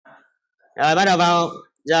Rồi bắt đầu vào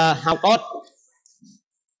giờ học code.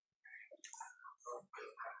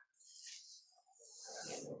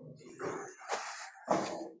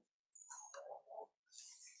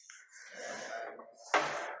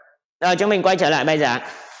 Rồi chúng mình quay trở lại bài giảng.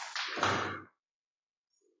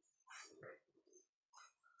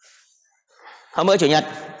 Hôm bữa chủ nhật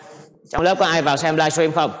trong lớp có ai vào xem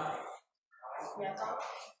livestream không?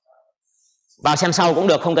 Vào xem sau cũng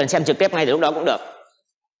được, không cần xem trực tiếp ngay từ lúc đó cũng được.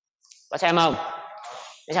 Có xem không?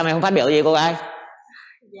 Thế sao mày không phát biểu gì cô gái?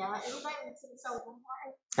 Dạ lúc đấy em xem sâu cũng có.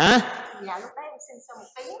 Hả? Dạ lúc đấy em xem sâu 1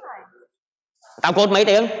 tiếng rồi. Tao code mấy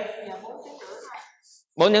tiếng? Dạ 4 tiếng rưỡi thôi.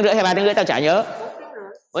 4 tiếng rưỡi hay 3 tiếng rưỡi tao chả nhớ. 4 tiếng rưỡi.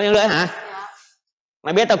 4 tiếng rưỡi hả? Dạ.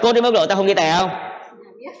 Mày biết tao code đến mức độ tao không đi tè không? Dạ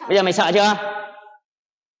biết rồi. Bây giờ mày sợ chưa?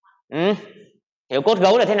 Ừ? Hiểu code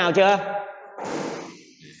gấu là thế nào chưa?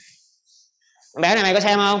 Bé này mày có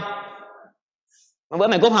xem không? Một bữa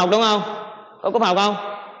mày cúp học đúng không? Có cúp học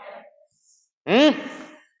không? Ừ?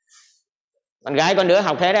 Con gái con đứa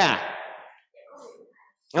học thế đấy à?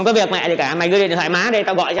 Không có việc mẹ gì cả, mày đưa điện thoại má đây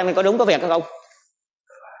tao gọi cho mày có đúng có việc hay không?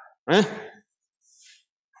 Ừ?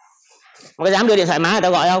 Mày có dám đưa điện thoại má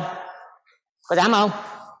tao gọi không? Có dám không?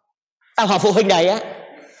 Tao họp phụ huynh đầy á.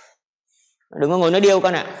 Đừng có ngồi nói điêu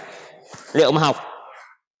con ạ. Liệu mà học.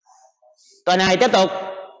 Tuần này tiếp tục.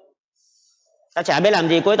 Tao chả biết làm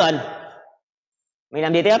gì cuối tuần. Mình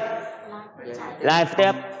làm gì tiếp? Live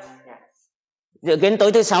tiếp. Dự kiến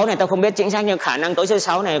tối thứ 6 này tao không biết chính xác nhưng khả năng tối thứ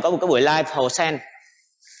 6 này có một cái buổi live Hồ Sen.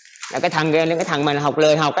 Là cái thằng mà học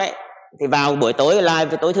lời học ấy thì vào buổi tối live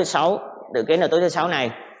cái tối thứ 6, dự kiến là tối thứ 6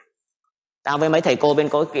 này. Tao với mấy thầy cô bên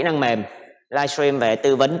khối kỹ năng mềm livestream về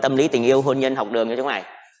tư vấn tâm lý tình yêu hôn nhân học đường như chúng này.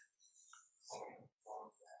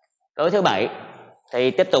 Tối thứ 7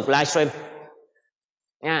 thì tiếp tục livestream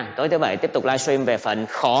nha. Tối thứ 7 tiếp tục livestream về phần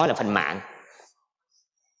khó là phần mạng.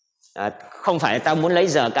 Không phải là tao muốn lấy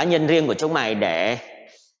giờ cá nhân riêng của chúng mày để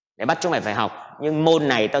bắt chúng mày phải học, nhưng môn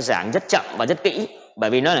này tao giảng rất chậm và rất kỹ bởi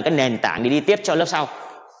vì nó là cái nền tảng để đi tiếp cho lớp sau.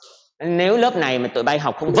 Nếu lớp này mà tụi bay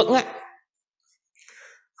học không vững á,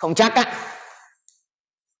 không chắc á,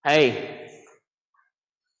 thì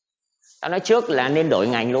tao nói trước là nên đổi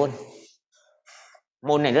ngành luôn.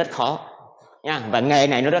 Môn này rất khó nha, và nghề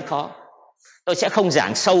này nó rất khó. Tôi sẽ không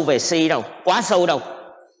giảng sâu về C đâu, quá sâu đâu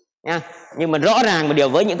nha. Nhưng mà rõ ràng một điều,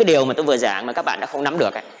 với những cái điều mà tôi vừa giảng mà các bạn đã không nắm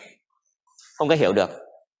được ấy, không có hiểu được,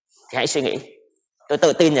 thì hãy suy nghĩ. Tôi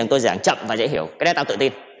tự tin rằng tôi giảng chậm và dễ hiểu, cái đấy tao tự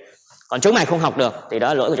tin. Còn chúng mày không học được thì đó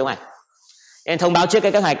là lỗi của chúng mày. Nên thông báo trước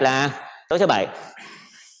cái kế hoạch là tối thứ 7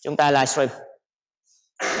 chúng ta livestream.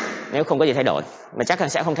 Nếu không có gì thay đổi, mà chắc là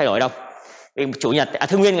sẽ không thay đổi đâu. Vì chủ nhật,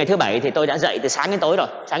 thương nguyên ngày thứ 7 thì tôi đã dậy từ sáng đến tối rồi,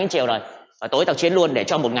 sáng đến chiều rồi. Và tối tao chiến luôn để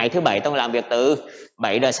cho một ngày thứ 7 tao làm việc từ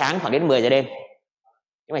 7 giờ sáng khoảng đến 10 giờ đêm.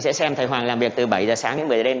 Chúng mày sẽ xem thầy Hoàng làm việc từ 7 giờ sáng đến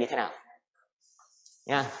 10 giờ đêm như thế nào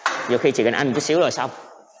nha. Nhiều khi chỉ cần ăn một chút xíu rồi xong.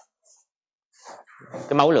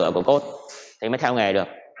 Cái máu lửa của cốt thì mới theo nghề được.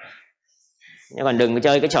 Nhưng còn đừng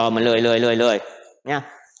chơi cái trò mà lười nha.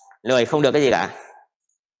 Lười không được cái gì cả.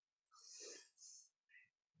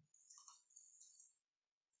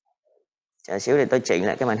 Chờ xíu thì tôi chỉnh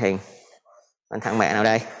lại cái màn hình. Còn thằng mẹ nào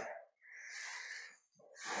đây?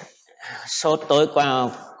 Sốt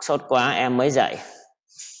quá em mới dậy.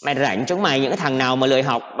 Mày rảnh chúng mày, những cái thằng nào mà lười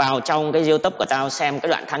học vào trong cái YouTube của tao xem cái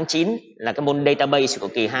đoạn tháng 9 là cái môn database của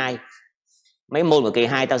kỳ 2. Mấy môn của kỳ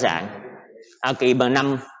 2 tao giảng. Kỳ bằng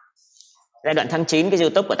 5 giai đoạn tháng 9 cái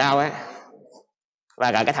YouTube của tao ấy.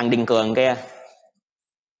 Và cả cái thằng Đình Cường kia.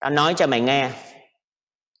 Tao nói cho mày nghe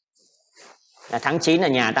là tháng 9 là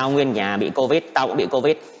nhà tao nguyên nhà bị Covid, tao cũng bị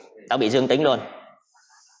Covid, tao bị dương tính luôn.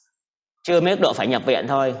 Chưa mức độ phải nhập viện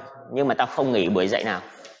thôi, nhưng mà tao không nghỉ buổi dạy nào.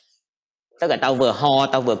 Tất cả tao vừa ho,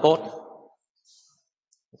 tao vừa cốt.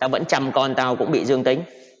 Tao vẫn chăm con tao cũng bị dương tính.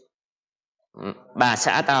 Bà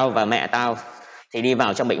xã tao và mẹ tao thì đi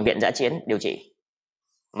vào trong bệnh viện dã chiến điều trị.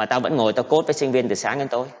 Mà tao vẫn ngồi tao cốt với sinh viên từ sáng đến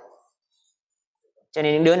tối. Cho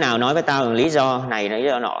nên những đứa nào nói với tao lý do này lý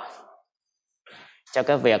do nọ cho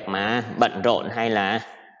cái việc mà bận rộn hay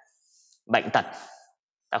là bệnh tật,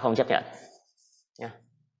 tao không chấp nhận nha.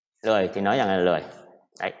 Lười thì nói rằng là lười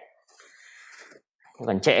đấy.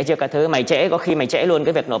 Còn trễ trước các thứ, mày trễ có khi mày trễ luôn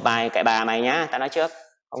cái việc nộp bài, kệ bà mày nhá, tao nói trước.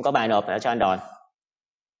 Không có bài nộp để cho ăn đòn.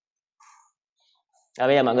 Rồi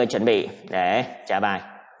bây giờ mọi người chuẩn bị để trả bài.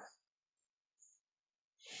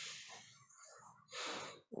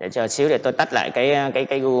 Để chờ xíu để tôi tắt lại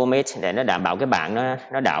cái Google Meet để nó đảm bảo cái bảng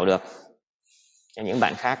nó đảo được cho những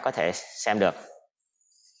bạn khác có thể xem được.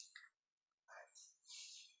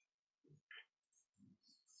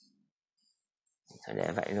 Thôi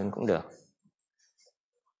để vậy luôn cũng được.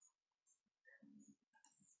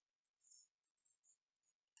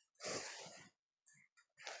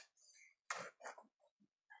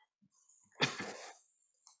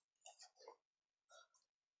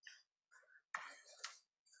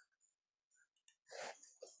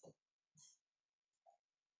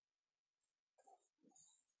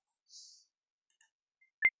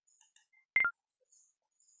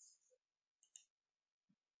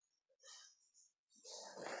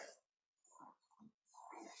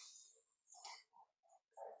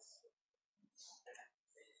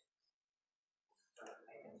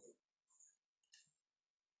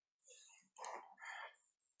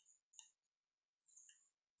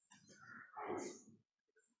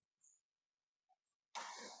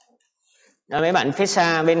 Mấy bạn phía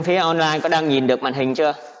xa bên phía online có đang nhìn được màn hình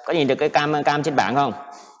chưa? Có nhìn được cái cam trên bảng không?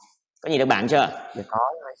 Có nhìn được bảng chưa? Dạ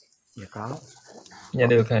có. Dạ có. Dạ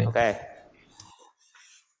được thầy. Ok.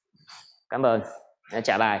 Cảm ơn. Đã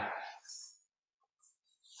trả bài.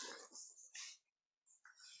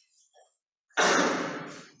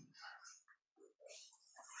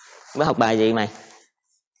 Mới học bài gì mày?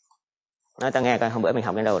 Nói tao nghe coi hôm bữa mình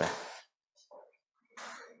học đến đâu rồi.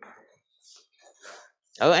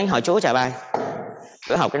 Anh hỏi chú trả bài.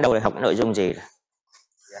 Bữa học đến đâu rồi, học cái nội dung gì rồi?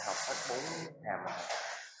 Dạ học hết 4 hàm.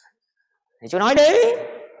 Thì chú nói đi.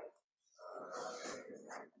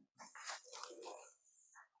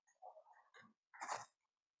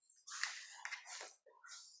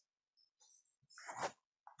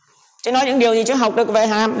 Chú nói những điều gì chú học được về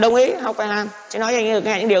hàm, đồng ý học về hàm. Chú nói cho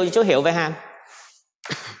nghe những điều gì chú hiểu về hàm.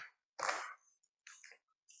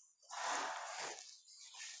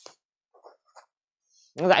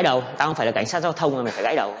 Nó gãy đầu, tao không phải là cảnh sát giao thông mà mày phải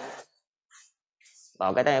gãy đầu.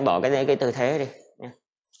 Bỏ cái tư thế đi nhá.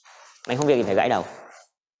 Mày không việc gì phải gãy đầu.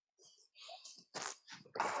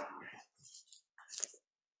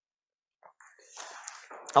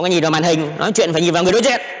 Không có nhìn vào màn hình, nói chuyện phải nhìn vào người đối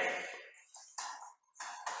diện.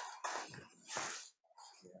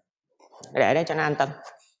 Để đấy cho nó an tâm.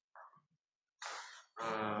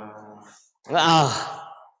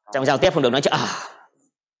 Trong giao tiếp không được nói chuyện.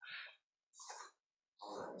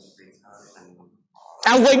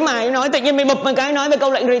 Tao quýnh mày, nói tự nhiên mày bụp một cái nói về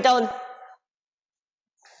câu lệnh return.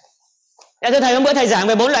 Thưa thầy, hôm bữa thầy giảng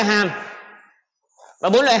về 4 loại hàm. Và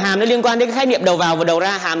 4 loại hàm nó liên quan đến cái khái niệm đầu vào và đầu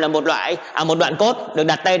ra. Hàm là một đoạn code được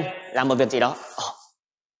đặt tên làm một việc gì đó.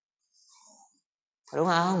 Đúng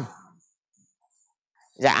không?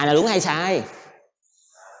 Dạ là đúng hay sai?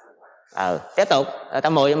 Tiếp tục.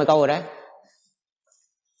 Tao mồi cho mày câu rồi đấy.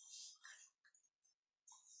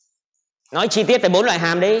 Nói chi tiết về 4 loại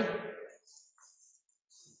hàm đi.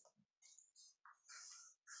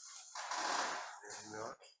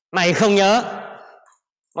 Mày không nhớ.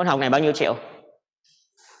 Môn học này bao nhiêu triệu?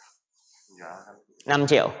 5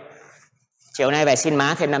 triệu. Chiều nay về xin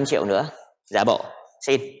má thêm 5 triệu nữa. Giả bộ.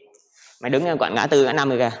 Xin. Mày đứng ở quán ngã tư ngã 5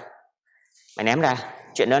 rồi kìa. Mày ném ra.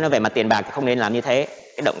 Chuyện đó nó về mặt tiền bạc không nên làm như thế.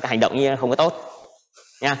 Cái hành động như không có tốt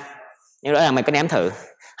nha. Nhưng đó là mày cứ ném thử.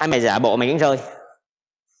 Hay mày giả bộ mày đánh rơi.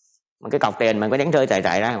 Một cái cọc tiền mày cứ đánh rơi trải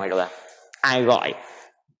ra ngoài rồi. Ai gọi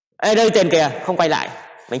ê đây tiền kìa, không quay lại.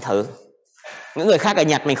 Mình thử. Những người khác ở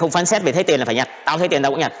nhặt mình không phán xét về thấy tiền là phải nhặt. Tao thấy tiền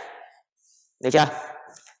tao cũng nhặt. Được chưa?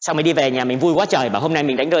 Xong mày đi về nhà mình vui quá trời. Bảo hôm nay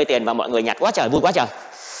mình đánh rơi tiền và mọi người nhặt quá trời, vui quá trời.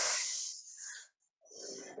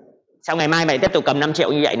 Xong ngày mai mày tiếp tục cầm 5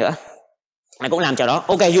 triệu như vậy nữa. Mày cũng làm trò đó.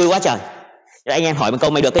 Ok vui quá trời. Rồi anh em hỏi một câu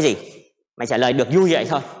mày được cái gì? Mày trả lời được vui vậy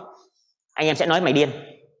thôi. Anh em sẽ nói mày điên.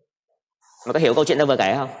 Mày có hiểu câu chuyện tao vừa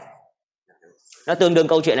kể không? Nó tương đương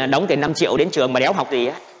câu chuyện là đóng tiền 5 triệu đến trường mà đéo học gì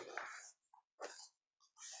á.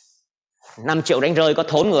 5 triệu đánh rơi có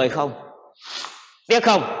thốn người không? Tiếc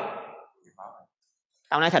không?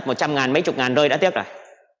 Tao nói thật 100.000 mấy chục ngàn rơi đã tiếc rồi.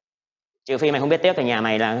 Trừ phi mày không biết tiếc thì nhà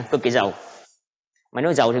mày là cực kỳ giàu. Mày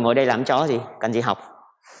nói giàu thì ngồi đây làm chó gì? Cần gì học?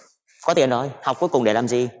 Có tiền rồi, học cuối cùng để làm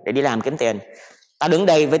gì? Để đi làm kiếm tiền. Tao đứng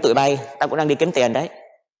đây với tụi bay, tao cũng đang đi kiếm tiền đấy.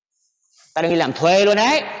 Tao đang đi làm thuê luôn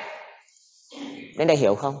đấy. Đến đây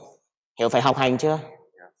hiểu không? Hiểu phải học hành chưa?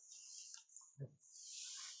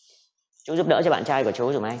 Chú giúp đỡ cho bạn trai của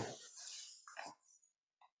chú dùm anh.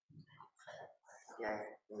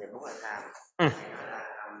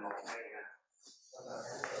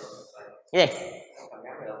 Cái gì?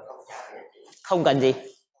 Không cần gì?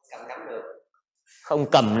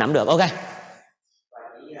 Không cầm nắm được. Ok.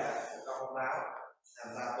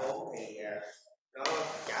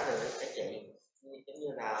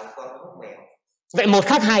 Vậy một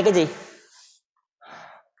khác hai cái gì?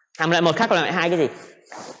 Hàm lại một khác lại hai cái gì?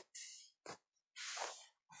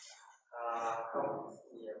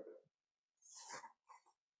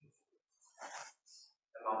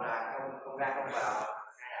 Một là không ra không vào,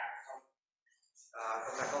 hai là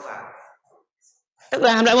không ra không vào. Tức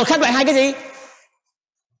là hàm lại một khác lại hai cái gì?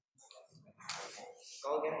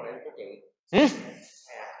 Có gắn vào giá trị. Hay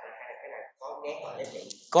là cái này có gắn vào giá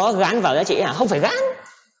trị. Có gắn vào giá trị hả? Không phải gắn.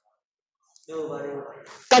 Đưa vào.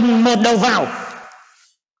 Cần một đầu vào.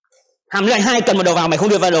 Hàm lại hai cần một đầu vào, mày không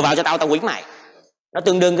đưa vào đầu vào cho tao quýnh mày. Nó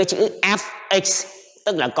tương đương cái chữ fx,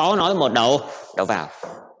 tức là có nói một đầu vào.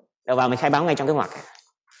 Đầu vào mày khai báo ngay trong cái ngoặc.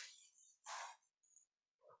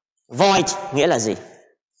 Void nghĩa là gì?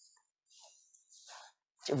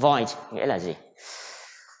 Chữ void nghĩa là gì?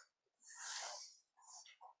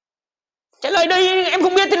 Trả lời đây, em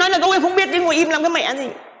không biết thì nói là câu em không biết chứ ngồi im làm cái mẹ gì.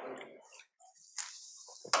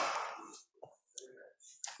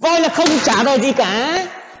 Void là không trả lời gì cả.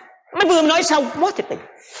 Mày vừa nói xong, mất thiệt tình.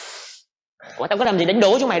 Ủa, tao có làm gì đánh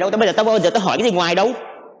đố cho mày đâu. Bây giờ tao hỏi cái gì ngoài đâu.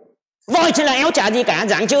 Voi chứ là éo chả gì cả,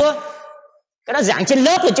 giảng chưa? Cái đó giảng trên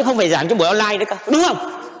lớp rồi chứ không phải giảng trên buổi online nữa cơ. Đúng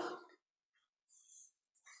không?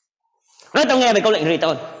 Nói tao nghe về câu lệnh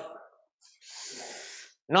return.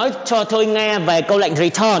 Nói cho tôi nghe về câu lệnh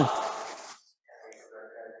return.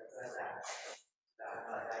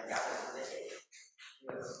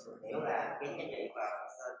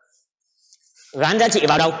 Gắn giá trị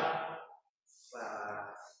vào đâu?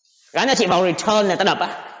 Gắn giá trị vào return là ta đập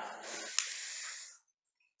á.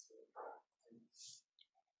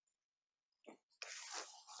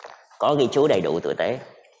 Có ghi chú đầy đủ tử tế.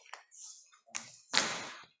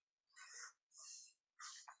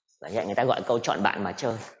 Bởi vậy người ta gọi câu chọn bạn mà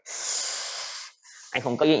chơi. Anh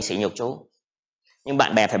không có ý định sỉ nhục chú, nhưng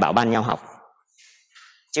bạn bè phải bảo ban nhau học,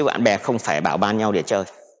 chứ bạn bè không phải bảo ban nhau để chơi.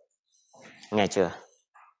 Nghe chưa?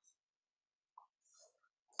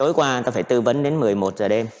 Tối qua tao phải tư vấn đến 11 giờ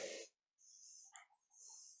đêm,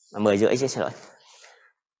 10 rưỡi chứ xin lỗi.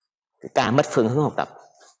 Cả mất phương hướng học tập.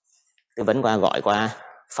 Tư vấn qua, gọi qua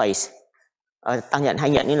Face. Tao hay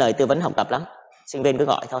nhận những lời tư vấn học tập lắm. Sinh viên cứ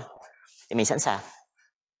gọi thôi thì mình sẵn sàng.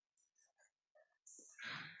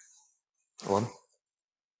 Ủa?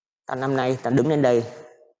 Tao năm nay tao đứng đến đây,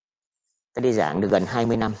 tao đi giảng được gần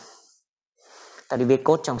 20 năm. Tao đi viết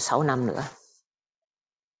code trong 6 năm nữa.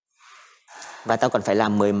 Và tao còn phải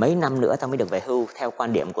làm 10 mấy năm nữa tao mới được về hưu theo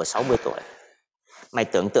quan điểm của 60 tuổi. Mày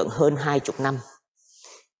tưởng tượng hơn 20 năm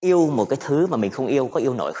yêu một cái thứ mà mình không yêu, có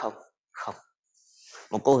yêu nổi không? Không.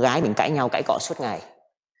 Một cô gái mình cãi nhau cãi cọ suốt ngày,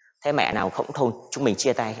 thế mẹ nào không thôi chúng mình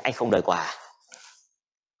chia tay, anh không đòi quà.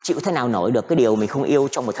 Chịu thế nào nổi được cái điều mình không yêu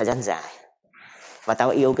trong một thời gian dài. Và tao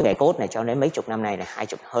yêu cái nghề code này cho đến mấy chục năm nay này,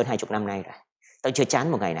 hơn 20 năm nay rồi. Tao chưa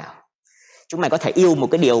chán một ngày nào. Chúng mày có thể yêu một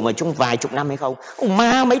cái điều mà chúng vài chục năm hay không?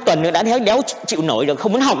 Mà mấy tuần nữa đã đéo chịu nổi được,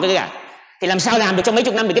 không muốn học cái cả. Thì làm sao làm được trong mấy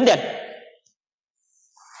chục năm để kiếm tiền?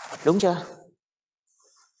 Đúng chưa?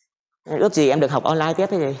 Ước gì em được học online tiếp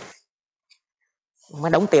cái gì. Mà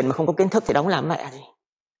đóng tiền mà không có kiến thức thì đóng làm mẹ gì.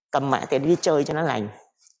 Cầm mẹ tiền đi chơi cho nó lành.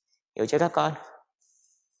 Hiểu chưa các con?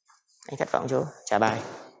 Anh thất vọng chú. Trả bài.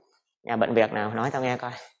 Nhà bận việc nào nói tao nghe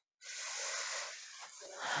coi.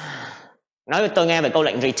 Nói với tôi nghe về câu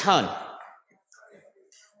lệnh return.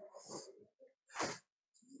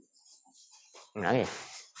 Nói gì?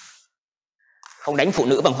 Không đánh phụ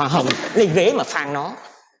nữ bằng hoa hồng, lên ghế mà phang nó.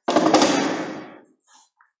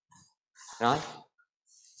 Nói.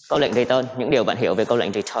 Câu lệnh return, những điều bạn hiểu về câu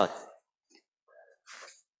lệnh return.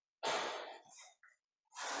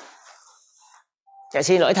 Dạ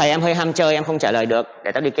xin lỗi thầy, em hơi ham chơi, em không trả lời được.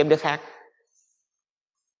 Để tao đi kiếm đứa khác.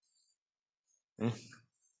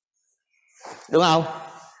 Đúng không?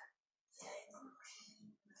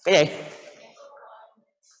 Cái gì?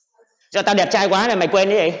 Do tao đẹp trai quá này mày quên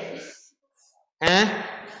cái gì? Hả?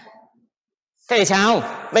 Thế thì sao?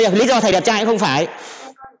 Bây giờ lý do thầy đẹp trai cũng không phải.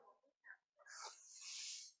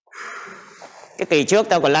 Cái kỳ trước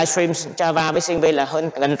tao còn livestream Java với sinh viên là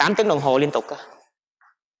gần 8 tiếng đồng hồ liên tục.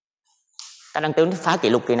 Tao đang tính phá kỷ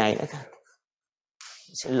lục kỳ này nữa.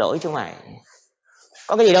 Xin lỗi chúng mày.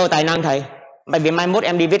 Có cái gì đâu tài năng thầy. Bởi vì mai mốt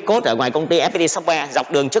em đi viết code ở ngoài công ty FPT Software,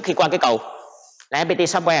 dọc đường trước khi qua cái cầu là FPT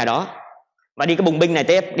Software ở đó. Và đi cái bùng binh này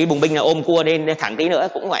tiếp, đi bùng binh là ôm cua lên thẳng tí nữa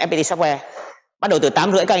cũng gọi FPT Software. Bắt đầu từ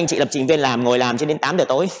 8 rưỡi các anh chị lập trình viên ngồi làm cho đến 8 giờ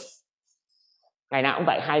tối. Ngày nào cũng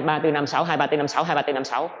vậy, 23456, 23456,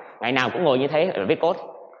 23456. Ngày nào cũng ngồi như thế ở viết code.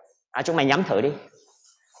 Chúng mày nhắm thử đi.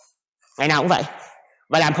 Ngày nào cũng vậy.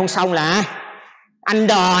 Và làm không xong là ăn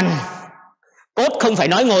đòn. Code không phải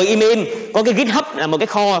nói ngồi im. Có cái GitHub là một cái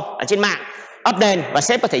kho ở trên mạng. Up lên và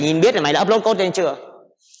sếp có thể nhìn biết là mày đã upload code lên chưa.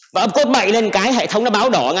 Và upload bậy lên cái hệ thống nó báo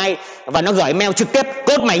đỏ ngay. Và nó gửi mail trực tiếp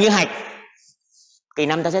code mày như hạch. Kỳ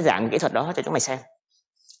năm ta sẽ giảng kỹ thuật đó cho chúng mày xem.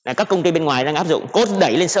 Là các công ty bên ngoài đang áp dụng code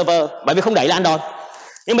đẩy lên server. Bởi vì không đẩy là ăn đòn.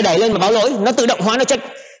 Nhưng mà đẩy lên mà báo lỗi, nó tự động hóa nó check.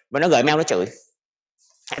 Và nó gửi mail nó chửi.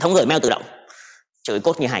 Hệ thống gửi mail tự động. Chửi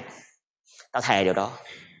code như hạch. Tao thề điều đó.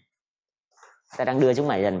 Ta đang đưa chúng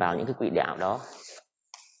mày dần vào những cái quỹ đạo đó.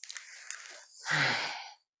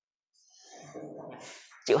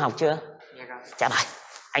 Chịu học chưa? Trả bài.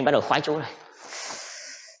 Anh bắt đầu khoái chú rồi.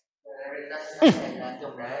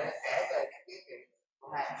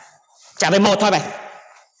 Trả về một thôi mày.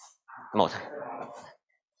 Một thôi.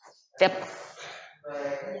 Tiếp.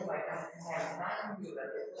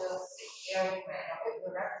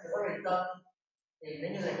 Thì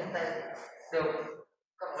nếu như là chúng ta được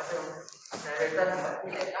không có được return mà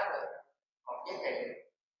khi lại có được một giá trị.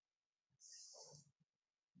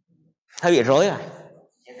 Hơi bị rối rồi.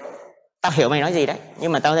 Tao hiểu mày nói gì đấy,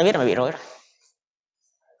 nhưng mà tao đã biết là mày bị rối rồi.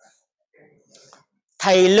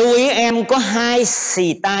 Thầy lưu ý em có 2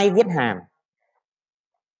 xì tai viết hàm.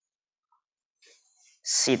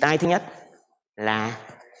 Xì tai thứ nhất là,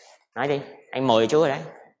 nói đi, anh mồi chú rồi đấy.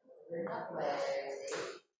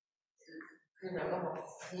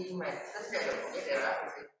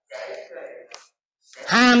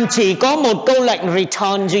 Hàm chỉ có một câu lệnh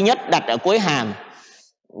return duy nhất đặt ở cuối hàm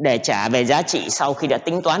để trả về giá trị sau khi đã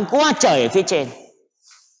tính toán quá trời ở phía trên.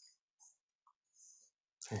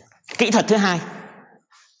 Kỹ thuật thứ hai,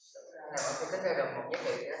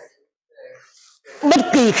 bất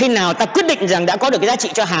kỳ khi nào ta quyết định rằng đã có được cái giá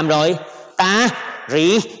trị cho hàm rồi, ta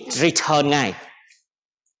return ngay.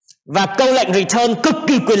 Và câu lệnh return cực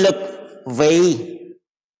kỳ quyền lực vì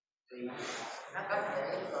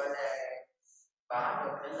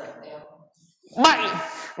bậy,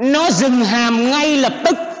 nó dừng hàm ngay lập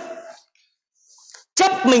tức.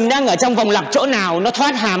 Chấp mình đang ở trong vòng lặp chỗ nào, nó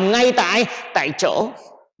thoát hàm ngay tại chỗ.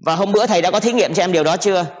 Và hôm bữa thầy đã có thí nghiệm cho em điều đó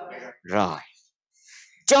chưa? Rồi.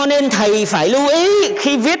 Cho nên thầy phải lưu ý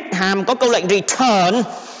khi viết hàm có câu lệnh return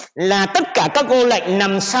là tất cả các câu lệnh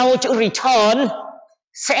nằm sau chữ return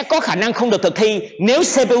sẽ có khả năng không được thực thi. Nếu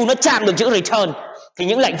CPU nó chạm được chữ return thì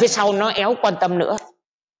những lệnh phía sau nó éo quan tâm nữa.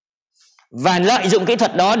 Và lợi dụng kỹ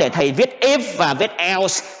thuật đó để thầy viết if và viết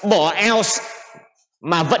else, bỏ else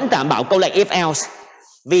mà vẫn đảm bảo câu lệnh if else.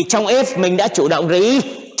 Vì trong if mình đã chủ động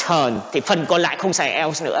return thì phần còn lại không xài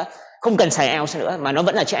else nữa, không cần xài else nữa mà nó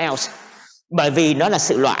vẫn là chữ else. Bởi vì nó là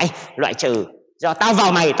sự loại trừ. Do tao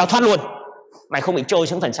vào mày, tao thoát luôn, mày không bị trôi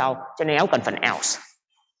xuống phần sau, cho nên éo cần phần else.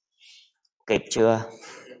 Kịp chưa?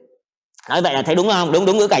 Nói vậy là thấy đúng không?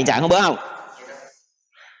 Đúng ngữ cảnh giảng hôm bữa không?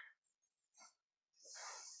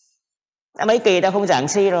 Đã mấy kỳ tao không giảng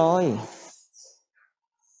C rồi.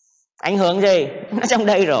 Ảnh hưởng gì? Nó trong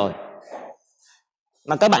đây rồi.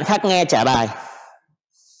 Mà các bạn khác nghe trả bài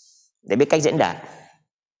để biết cách diễn đạt.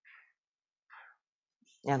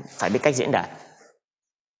 Phải biết cách diễn đạt.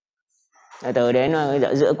 Từ đến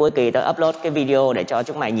giữa cuối kỳ tao upload cái video để cho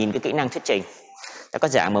chúng mày nhìn cái kỹ năng thuyết trình. Tao có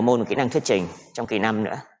giảng một môn kỹ năng thuyết trình trong kỳ 5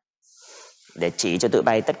 nữa, để chỉ cho tụi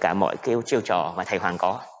bay tất cả mọi cái chiêu trò mà thầy Hoàng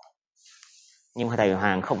có. Nhưng mà thầy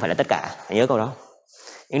Hoàng không phải là tất cả, phải nhớ câu đó.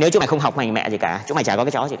 Nhưng nếu chúng mày không học mày mẹ gì cả, chúng mày chả có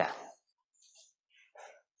cái chó gì cả.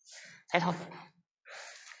 Thế thôi.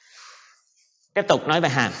 Tiếp tục nói về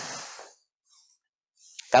hàm.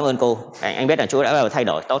 Cảm ơn cô. Anh biết là chú đã bắt đầu thay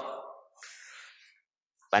đổi tốt.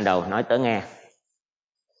 Ban đầu nói tớ nghe.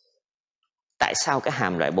 Tại sao cái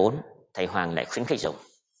hàm loại 4 thầy Hoàng lại khuyến khích dùng?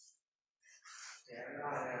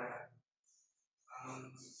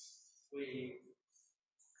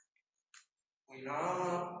 Vì nó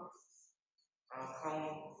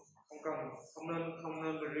không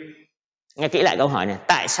nên riêng. Nghe kỹ lại câu hỏi này.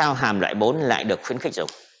 Tại sao hàm loại 4 lại được khuyến khích dùng?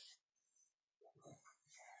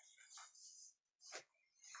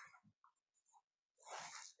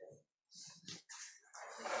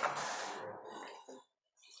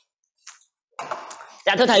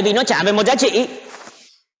 Dạ thưa thầy, vì nó trả về một giá trị.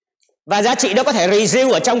 Và giá trị đó có thể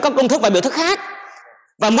review ở trong các công thức và biểu thức khác.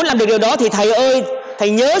 Và muốn làm được điều đó thì thầy ơi, thầy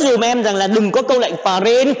nhớ dùm em rằng là đừng có câu lệnh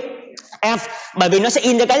parent F, bởi vì nó sẽ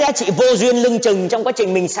in ra cái giá trị vô duyên lưng chừng trong quá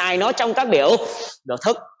trình mình xài nó trong các biểu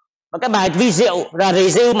thức. Và cái bài video là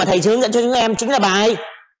review mà thầy hướng dẫn cho chúng em chính là bài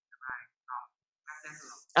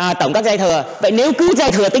tổng các dây thừa. Vậy nếu cứ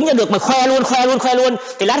dây thừa tính ra được mà khoe luôn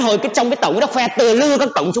thì lát hồi trong cái tổng nó khoe từ lư các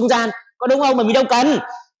tổng trung gian, có đúng không? Mà mình đâu cần,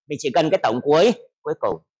 mình chỉ cần cái tổng cuối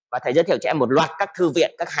cùng. Và thầy giới thiệu cho em một loạt các thư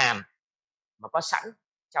viện, các hàm mà có sẵn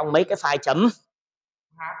trong mấy cái file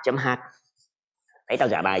chấm h. Thấy tao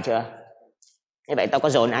trả bài chưa? Như vậy tao có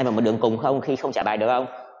dồn ai vào một đường cùng không khi không trả bài được không?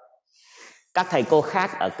 Các thầy cô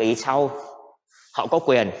khác ở kỳ sau họ có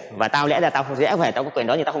quyền, và tao lẽ ra tao có quyền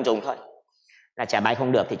đó nhưng tao không dùng thôi. Là trả bài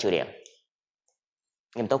không được thì trừ điểm.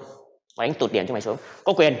 Nghiêm túc. Và đánh tụt điểm cho mày xuống.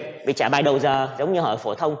 Có quyền, vì trả bài đầu giờ giống như hỏi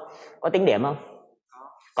phổ thông. Có tính điểm không?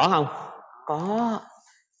 Có không? Có.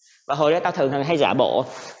 Và hồi đó tao thường hay giả bộ,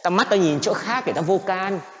 tao mắt tao nhìn chỗ khác để tao vô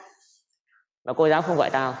can. Và cô giáo không gọi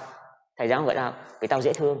tao, thầy giáo không gọi tao, vì tao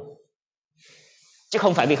dễ thương, chứ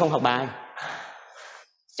không phải vì không học bài.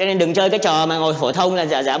 Cho nên đừng chơi cái trò mà ngồi phổ thông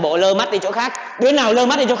là giả bộ lơ mắt đi chỗ khác. Đứa nào lơ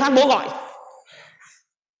mắt đi chỗ khác bố gọi.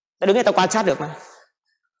 Tao đứng đây tao quan sát được mà.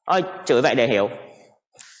 Ôi, chửi vậy để hiểu.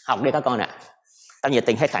 Học đi các con ạ. Tao nhiệt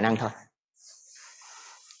tình hết khả năng thôi.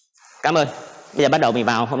 Cảm ơn. Bây giờ bắt đầu mình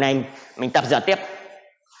vào. Hôm nay mình tập dượt tiếp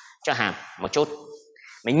cho hàm một chút.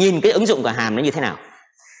 Mình nhìn cái ứng dụng của hàm nó như thế nào.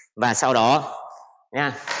 Và sau đó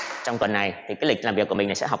nha, trong tuần này thì cái lịch làm việc của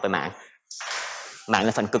mình sẽ học về mảng. Mảng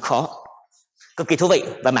là phần cực khó, cực kỳ thú vị,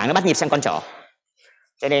 và mảng nó bắt nhịp xem con trỏ.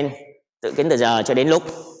 Cho nên dự kiến từ giờ cho đến lúc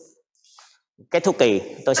kết thúc kỳ,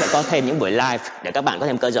 tôi sẽ có thêm những buổi live để các bạn có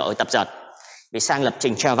thêm cơ hội tập dượt. Vì sang lập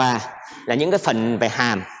trình Java là những cái phần về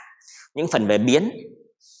hàm, những phần về biến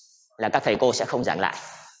là các thầy cô sẽ không giảng lại.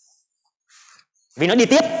 Vì nó đi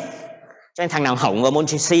tiếp. Cho nên thằng nào hỏng vào môn C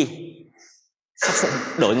sẽ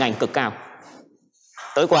đổi ngành cực cao.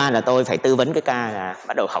 Tối qua là tôi phải tư vấn cái ca là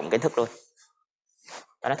bắt đầu hỏng kiến thức luôn.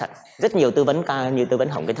 Đó là thật. Rất nhiều tư vấn ca như tư vấn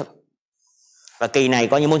hỏng kiến thức. Và kỳ này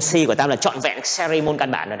coi như môn C của tao là trọn vẹn series môn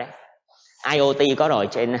căn bản rồi đấy. IoT có rồi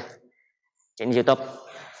trên YouTube.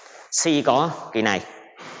 C có kỳ này.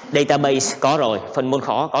 Database có rồi, phần môn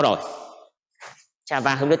khó có rồi.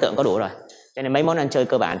 Java hướng đối tượng có đủ rồi. Cho nên mấy món ăn chơi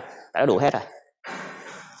cơ bản đã đủ hết rồi.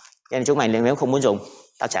 Cho nên chúng mày nếu không muốn dùng,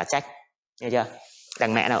 tao trả trách. Nghe chưa?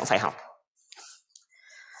 Đằng mẹ nào cũng phải học.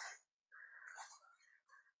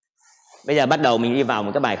 Bây giờ bắt đầu mình đi vào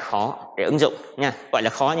một cái bài khó để ứng dụng nha. Gọi là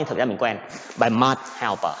khó nhưng thực ra mình quen. Bài Math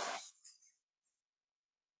Helper.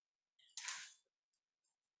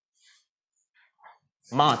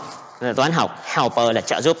 Math là toán học, Helper là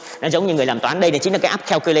trợ giúp. Nó giống như người làm toán. Đây là chính là cái app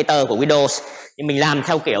calculator của Windows. Nhưng mình làm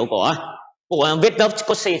theo kiểu của viết gốc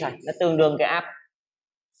code C thôi. Nó tương đương cái app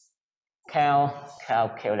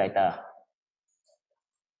calculator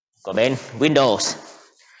của bên Windows.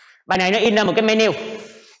 Bài này nó in ra một cái menu.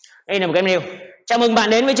 Chào mừng bạn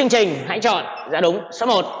đến với chương trình. Hãy chọn. Dạ đúng. Số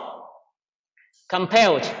 1.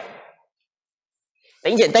 Compute.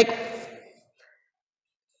 Tính diện tích.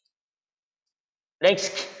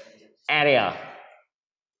 Disk area.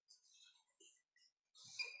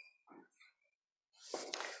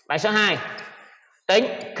 Bài số 2. Tính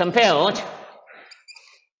compute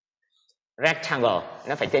rectangle.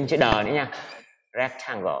 Nó phải thêm chữ đờ nữa nha.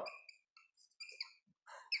 Rectangle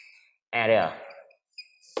area.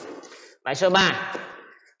 Bài số 3.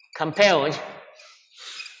 Compute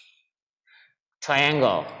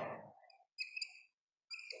triangle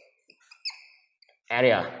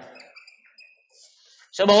area.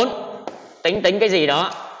 Số 4. Tính cái gì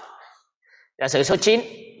đó. Giả sử số 9.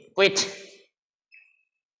 Width.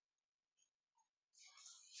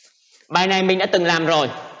 Bài này mình đã từng làm rồi.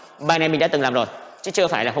 Chứ chưa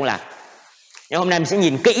phải là không làm. Nhưng hôm nay mình sẽ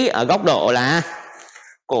nhìn kỹ ở góc độ là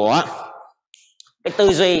của cái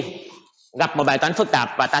tư duy gặp một bài toán phức tạp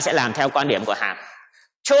và ta sẽ làm theo quan điểm của hàm.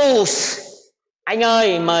 Choose. Anh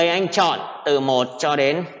ơi, mời anh chọn từ 1 cho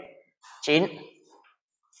đến 9.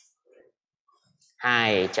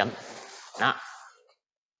 2 chấm. Đó.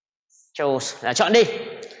 Choose là chọn đi.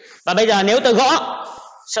 Và bây giờ nếu tôi gõ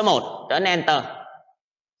số 1 ấn Enter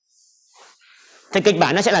thì kịch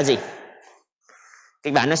bản nó sẽ là gì?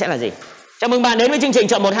 Chào mừng bạn đến với chương trình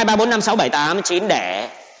chọn 1, 2, 3, 4, 5, 6, 7, 8, 9 để.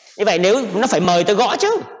 Như vậy nếu nó phải mời tôi gõ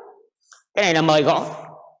chứ. Cái này là mời gõ.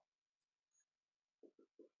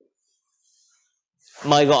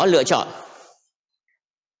 Mời gõ lựa chọn.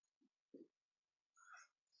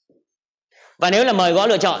 Và nếu là mời gõ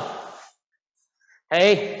lựa chọn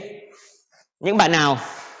thì những bạn nào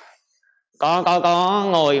có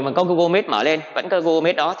ngồi mà có Google Meet mở lên, vẫn có Google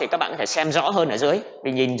Meet đó thì các bạn có thể xem rõ hơn ở dưới.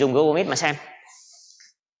 Vì nhìn dùng Google Meet mà xem.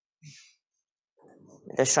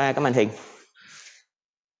 Tôi share cái màn hình.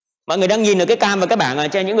 Mọi người đang nhìn được cái cam và các bảng ở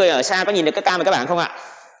trên. Những người ở xa có nhìn được cái cam và các bảng không ạ?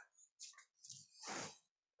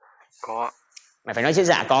 Có. Mày phải nói chữ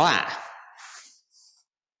dạ có ạ.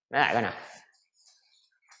 Nói lại coi nào.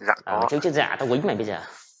 Dạ có. Chữ dạ tao quýnh mày bây giờ.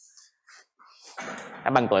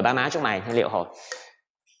 Đã bằng tuổi ba má chúng mày liệu hồn.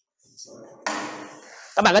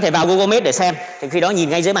 Các bạn có thể vào Google Meet để xem. Thì khi đó nhìn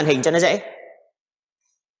ngay dưới màn hình cho nó dễ.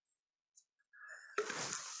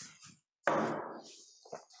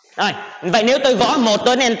 Rồi, vậy nếu tôi gõ 1 tôi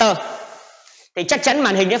ấn Enter thì chắc chắn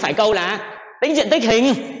màn hình nó phải câu là tính diện tích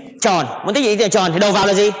hình tròn. Muốn tính diện tích tròn thì đầu vào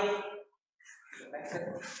là gì?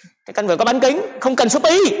 Thì cần phải có bán kính, không cần số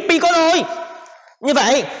pi. Pi có rồi. Như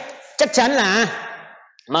vậy chắc chắn là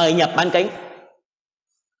mời nhập bán kính.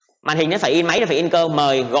 Màn hình nó phải in, máy nó phải in câu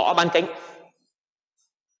mời gõ bán kính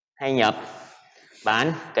hay nhập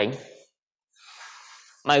bán kính.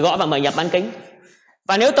 Mời gõ và mời nhập bán kính.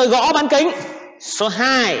 Và nếu tôi gõ bán kính số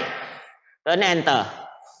 2 tôi ấn Enter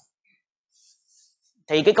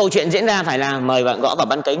thì cái câu chuyện diễn ra phải là mời bạn gõ vào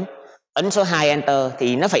bán kính. Ấn số 2 Enter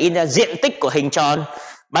thì nó phải in ra diện tích của hình tròn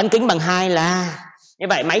bán kính bằng 2 là. Như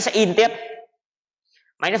vậy máy sẽ in tiếp.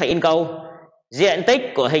 Máy nó phải in câu diện tích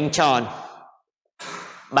của hình tròn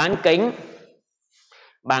bán kính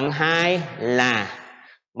bằng 2 là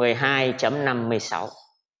 12.56.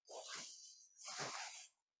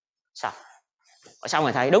 Xong. Xong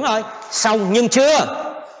rồi thầy. Đúng rồi. Xong nhưng chưa.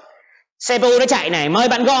 CPU nó chạy này. Mời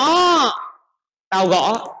bạn gõ. Tao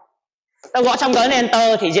gõ xong cái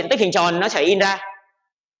Enter thì diện tích hình tròn nó sẽ in ra.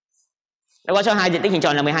 Nó gõ cho 2 diện tích hình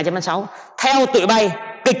tròn là 12.56. Theo tụi bay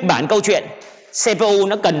kịch bản câu chuyện CPU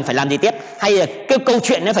nó cần phải làm gì tiếp? Hay là cái câu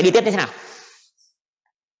chuyện nó phải đi tiếp như thế nào?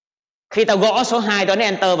 Khi tao gõ số 2 tao ấn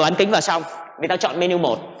enter và bán kính vào xong, vì tao chọn menu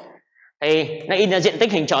 1 thì nó in ra diện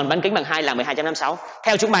tích hình tròn bán kính bằng 2 là 12.56.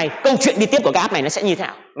 Theo chúng mày, câu chuyện đi tiếp của cái app này nó sẽ như thế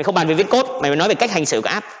nào? Mình không bàn về viết code, mày nói về cách hành xử của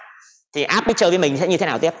app. Thì app mới chơi với mình sẽ như thế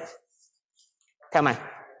nào tiếp? Theo mày.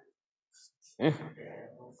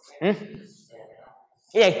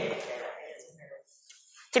 Cái gì?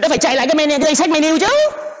 Thì nó phải chạy lại cái menu, cái danh sách menu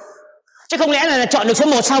chứ không lẽ là chọn được số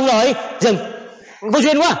 1 xong rồi dừng. Vô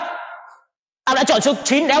duyên quá. Tao đã chọn số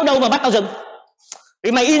 9 đéo đâu mà bắt tao dừng.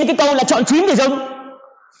 Vì mày in cái câu là chọn 9 thì dừng.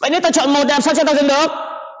 Vậy nếu tao chọn 1 làm sao cho tao dừng được?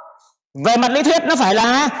 Về mặt lý thuyết nó phải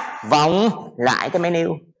là vòng lại cái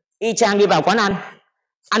menu. Y chang đi vào quán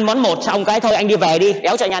ăn món 1 xong cái thôi anh đi về đi,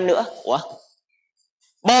 đéo cho anh ăn nữa. Ủa?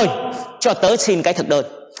 Bôi, cho tớ xin cái thực đơn.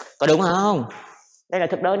 Có đúng không? Đây là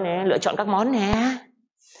thực đơn nè, lựa chọn các món nè.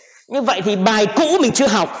 Như vậy thì bài cũ mình chưa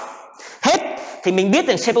học hết thì mình biết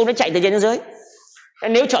rằng CPU nó chạy từ trên đến dưới.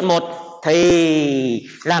 Nếu chọn 1 thì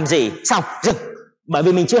làm gì? Xong, dừng. Bởi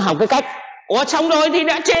vì mình chưa học cái cách. Ủa xong rồi thì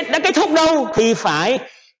đã kết thúc đâu? Thì phải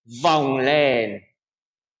vòng lên.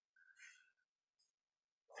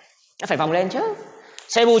 Nó phải vòng lên chứ.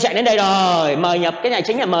 CPU chạy đến đây rồi, mời nhập, cái này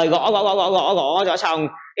chính là mời gõ xong,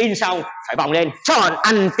 in xong, phải vòng lên, chọn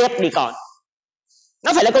ăn tiếp đi còn.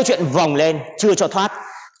 Nó phải là câu chuyện vòng lên, chưa cho thoát.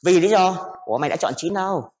 Vì lý do, ủa mày đã chọn 9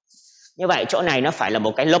 đâu. Như vậy chỗ này nó phải là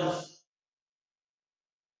một cái loop.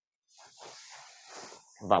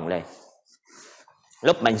 Vòng lên.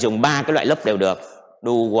 Loop mình dùng 3 cái loại loop đều được.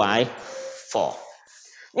 Do, while, for.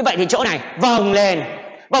 Như vậy thì chỗ này vòng lên,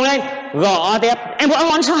 gõ tiếp. Em gõ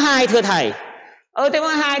món số 2 thưa thầy. Thế món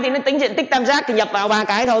 2 thì nó tính diện tích tam giác thì nhập vào 3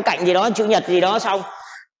 cái thôi, cạnh gì đó, chữ nhật gì đó xong.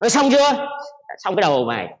 Rồi xong chưa? Xong cái đầu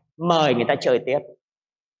mày, mời người ta chơi tiếp.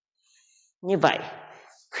 Như vậy,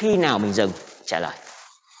 khi nào mình dừng? Trả lời.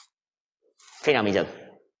 Khi nào mình dừng?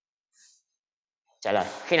 Trả lời.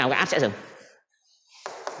 Khi nào cái app sẽ dừng?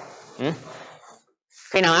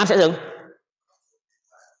 Khi nào app sẽ dừng?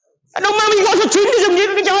 Đâu mà mình gọi số 9 thì dừng như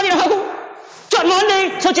cái chó gì đâu. Chọn món đi,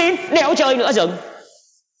 số 9, đéo chơi nữa dừng.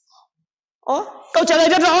 Câu trả lời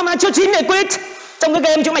rất rõ mà, số 9 để quit. Trong cái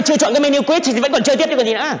game chúng mày chưa chọn cái menu quit thì vẫn còn chơi tiếp chứ còn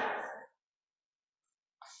gì nữa.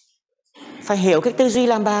 Phải hiểu cái tư duy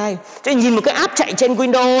làm bài. Chứ nhìn một cái app chạy trên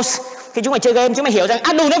Windows thì chúng mày chơi game chúng mày hiểu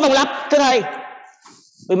rằng đủ nó vòng lặp thưa thầy.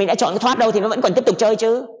 Vì mình đã chọn cái thoát đâu thì nó vẫn còn tiếp tục chơi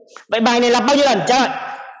chứ. Vậy bài này lặp bao nhiêu lần? Trời ơi.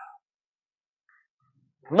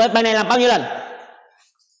 Bài này lặp bao nhiêu lần?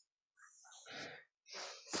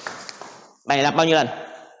 Bài này lặp bao nhiêu lần?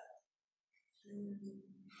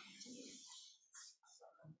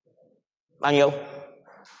 Bao nhiêu?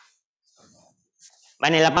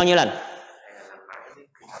 Bài này lặp bao nhiêu lần?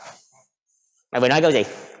 Mày vừa nói câu gì?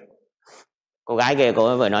 Cô gái kia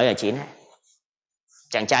cô vừa nói là 9 đấy.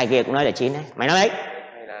 Chàng trai kia cũng nói là 9 đấy. Mày nói đấy.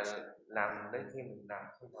 Hay là làm đến khi mình làm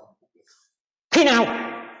khi nào?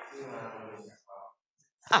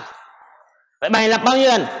 Vậy bài lặp bao nhiêu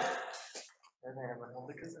lần?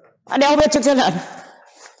 Đéo biết trước lần.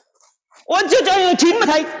 Chưa chơi 9 mà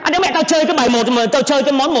thầy. Nếu mẹ tao chơi cái bài 1 mà tao chơi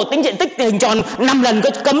cái món 1 tính diện tích hình tròn 5 lần có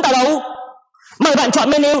cấm tao đâu. Mời bạn chọn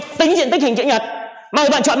menu tính diện tích hình chữ nhật. Mời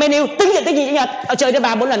bạn chọn menu tính diện tích hình chữ nhật. Tao chơi đến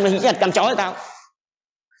 3-4 lần mà hình chữ nhật cầm chó cho tao.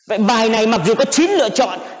 Vậy bài này mặc dù có 9 lựa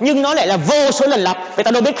chọn nhưng nó lại là vô số lần lặp. Vậy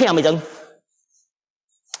tao đâu biết khi nào mày dừng.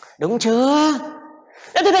 Đúng chưa?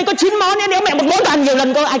 Thế thầy có 9 món nhé, nếu mẹ một món ăn nhiều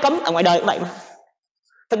lần có ai cấm. Ở ngoài đời cũng vậy mà.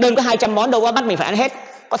 Thực đơn có 200 món đâu có bắt mình phải ăn hết.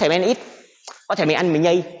 Có thể mình ăn ít, có thể mình ăn mình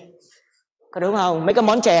nhây. Có đúng không? Mấy cái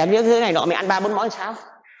món chè như thế này nọ mình ăn 3-4 món sao?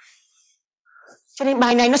 Cho nên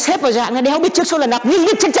bài này nó xếp vào dạng là đéo biết trước số lần lặp nhưng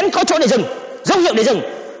biết chắc chắn có chỗ để dừng, dấu hiệu để dừng.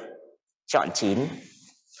 Chọn 9.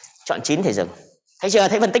 Chọn 9 thì dừng. Thấy chưa?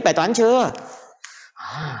 Thấy phân tích bài toán chưa?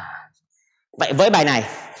 Vậy với bài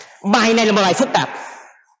này là một bài phức tạp.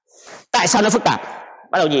 Tại sao nó phức tạp?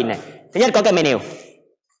 Bắt đầu nhìn này. Thứ nhất có cái menu.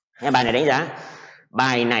 Bài này đánh giá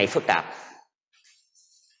bài này phức tạp.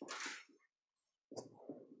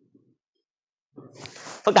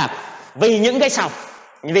 Phức tạp vì những cái sau,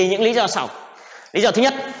 vì những lý do sau. Lý do thứ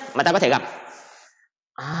nhất mà ta có thể gặp,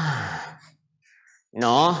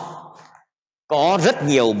 nó có rất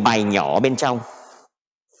nhiều bài nhỏ bên trong.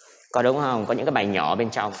 Có đúng không? Có những cái bài nhỏ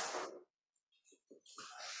bên trong.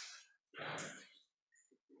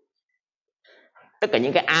 Tất cả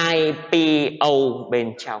những cái IPO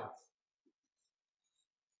bên trong.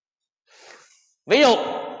 Ví dụ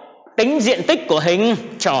tính diện tích của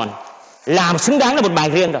hình tròn làm xứng đáng là một bài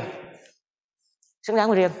riêng rồi. Xứng đáng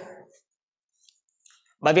một riêng.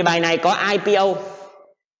 Bởi vì bài này có IPO.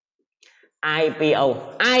 IPO.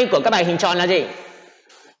 I của các bài hình tròn là gì?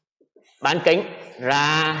 Bán kính,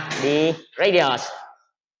 radius.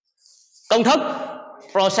 Công thức,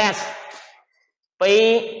 process,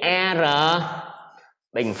 PR,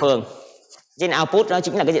 bình phương. Trên output nó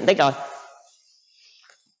chính là cái diện tích rồi.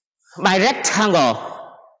 Bài rectangle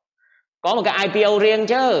có một cái IPO riêng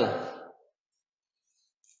chứ.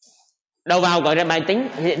 Đầu vào của bài tính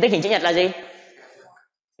diện tích hình chữ nhật là gì?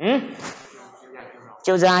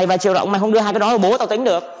 Chiều dài và chiều rộng, mà không đưa hai cái đó vào bố tao tính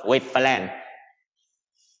được. Width và length.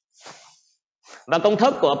 Và công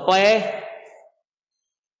thức của P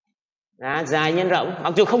là dài nhân rộng,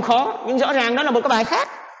 mặc dù không khó nhưng rõ ràng đó là một cái bài khác.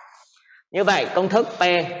 Như vậy công thức P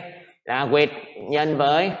là width nhân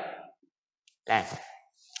với đây.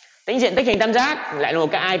 Tính diện tích hình tam giác lại là một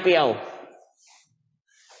cái IPO.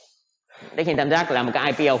 Tích hình tam giác là một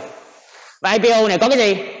cái IPO. Và IPO này có cái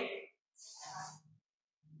gì?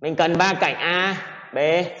 Mình cần 3 cạnh A, B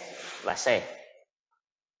và C.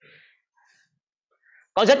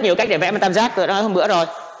 Có rất nhiều cách để vẽ một tam giác, tôi đã nói hôm bữa rồi.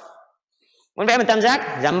 Muốn vẽ một tam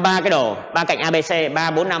giác, dăm 3 cái đồ, 3 cạnh ABC,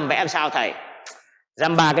 3, 4, 5 vẽ làm sao thầy?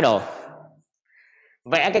 Dăm 3 cái đồ.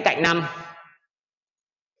 Vẽ cái cạnh 5.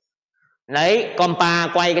 Lấy compa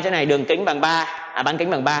quay cái chỗ này đường kính bằng 3, bán kính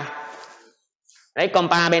bằng 3. Lấy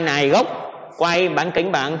compa bên này gốc quay bán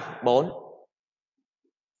kính bằng 4.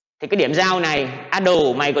 Thì cái điểm giao này,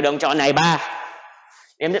 đủ mày của đường tròn này 3.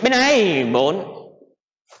 Điểm bên này 4.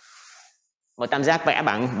 Một tam giác vẽ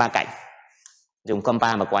bằng 3 cạnh. Dùng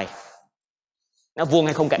compa mà quay. Nó vuông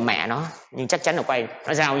hay không cạnh mẹ nó, nhưng chắc chắn là quay,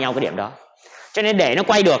 nó giao nhau cái điểm đó. Cho nên để nó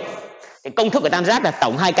quay được thì công thức của tam giác là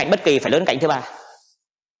tổng hai cạnh bất kỳ phải lớn cạnh thứ ba.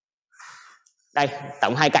 Đây,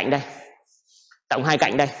 tổng hai cạnh đây. Tổng hai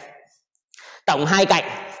cạnh đây. Tổng hai cạnh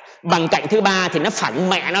bằng cạnh thứ ba thì nó phẳng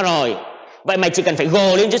mẹ nó rồi. Vậy mày chỉ cần phải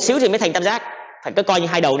gồ lên chút xíu thì mới thành tam giác. Phải cứ coi như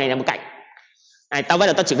hai đầu này là một cạnh. Này, tao bây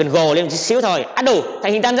giờ tao chỉ cần gồ lên chút xíu thôi, đủ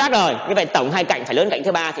thành hình tam giác rồi. Như vậy tổng hai cạnh phải lớn cạnh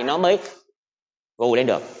thứ ba thì nó mới gồ lên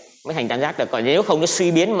được, mới thành tam giác được. Còn nếu không nó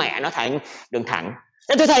suy biến mẹ nó thành đường thẳng.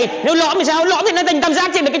 Thế thưa thầy, nếu lõm thì sao? Lõm thì nó thành tam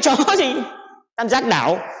giác chứ là cái chó gì? Tam giác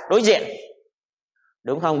đảo đối diện,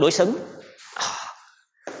 đúng không? Đối xứng.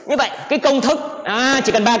 Như vậy cái công thức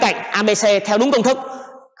chỉ cần 3 cạnh ABC theo đúng công thức,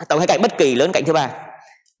 tổng hai cạnh bất kỳ lớn cạnh thứ ba.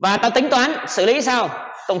 Và ta tính toán xử lý sao?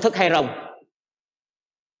 Công thức hay rồng.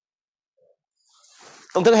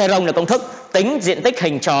 Công thức hay rồng là công thức tính diện tích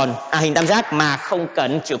hình tròn, hình tam giác mà không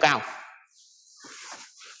cần chiều cao.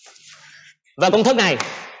 Và công thức này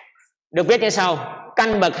được viết như sau: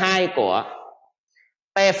 căn bậc 2 của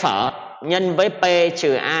P phở nhân với P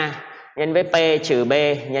trừ A nhân với P trừ B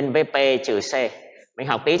nhân với P trừ C. Mình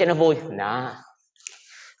học tí cho nó vui. Đó.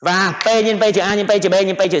 Và P nhân P trừ A nhân P trừ B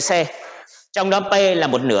nhân P trừ C. Trong đó P là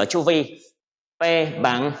một nửa chu vi. P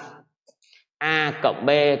bằng A cộng B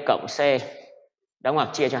cộng C. Đóng ngoặc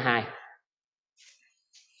chia cho 2.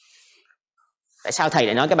 Tại sao thầy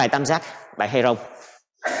lại nói cái bài tam giác, bài hay rông?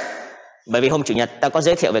 Bởi vì hôm Chủ nhật ta có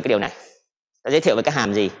giới thiệu về cái điều này. Ta giới thiệu về cái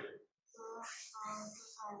hàm gì?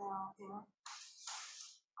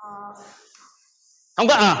 Không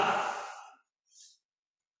có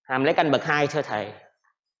hàm lấy căn bậc 2 thưa thầy.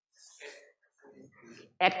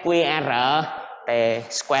 SQR T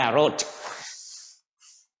square root.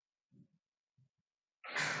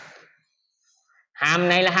 Hàm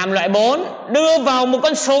này là hàm loại 4. Đưa vào một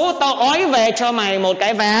con số tao ói về cho mày một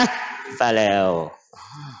cái và lều.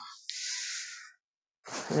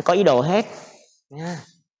 Có ý đồ hết.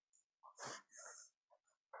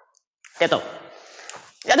 Tiếp tục.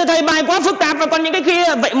 Dạ thưa thầy, bài quá phức tạp và còn những cái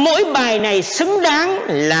kia. Vậy mỗi bài này xứng đáng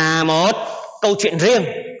là một câu chuyện riêng.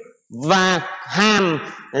 Và hàm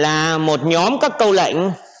là một nhóm các câu lệnh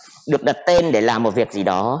được đặt tên để làm một việc gì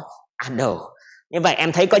đó. Như vậy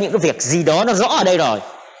em thấy có những cái việc gì đó nó rõ ở đây rồi.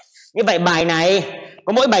 Như vậy bài này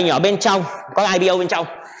có mỗi bài nhỏ bên trong, có IPO bên trong.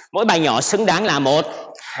 Mỗi bài nhỏ xứng đáng là một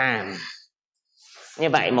hàm. Như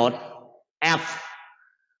vậy một F,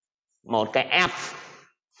 một cái F,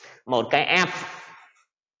 một cái F.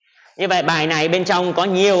 Như vậy bài này bên trong có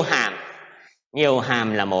nhiều hàm. Nhiều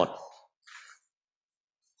hàm là một.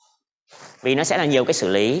 Vì nó sẽ là nhiều cái xử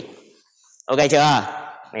lý. Ok chưa?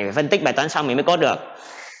 Mình phải phân tích bài toán xong mình mới code được.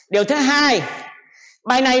 Điều thứ hai,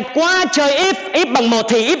 bài này quá trời if bằng 1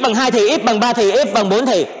 thì, if bằng 2 thì, if bằng 3 thì, if bằng 4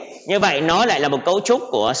 thì. Như vậy nó lại là một cấu trúc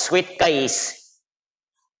của switch case.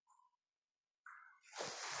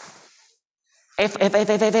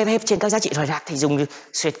 F trên các giá trị rời rạc thì dùng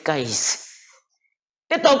switch case.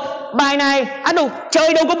 Tiếp tục, bài này đủ,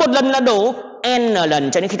 chơi đâu có một lần là đủ, n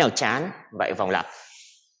lần cho đến khi nào chán. Vậy vòng lặp.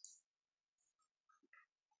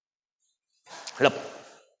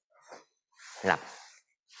 Lặp.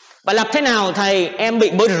 Và lặp thế nào thầy? Em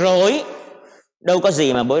bị bối rối. Đâu có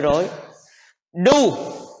gì mà bối rối. Do.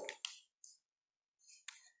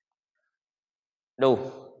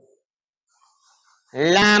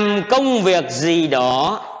 Làm công việc gì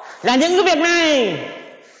đó. Là những cái việc này.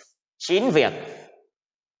 9 việc.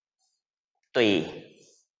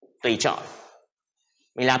 tùy chọn.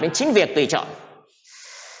 Mình làm đến 9 việc tùy chọn.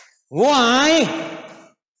 Why?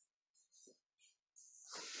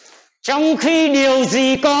 Trong khi điều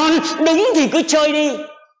gì còn đúng thì cứ chơi đi.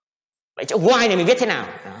 Vậy chỗ why này mình viết thế nào?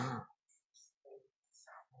 Đó.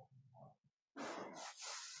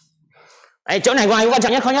 Đấy, chỗ này why quan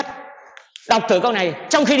trọng nhất, khó nhất. Đọc thử câu này.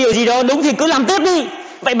 Trong khi điều gì đó đúng thì cứ làm tiếp đi.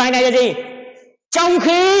 Vậy bài này là gì? Trong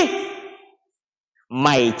khi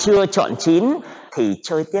mày chưa chọn chín thì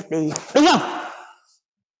chơi tiếp đi. Đúng không?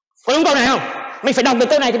 Có đúng câu này không? Mình phải đọc được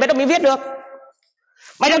câu này thì mới viết được.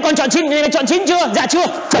 Mày đang còn chọn chín, mày chọn chín chưa? Dạ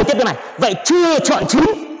chưa. Chơi tiếp với mày. Vậy chưa chọn chín.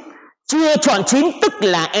 Chưa chọn chín tức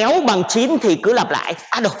là éo bằng 9 thì cứ lặp lại.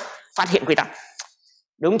 Đâu, phát hiện quy tắc.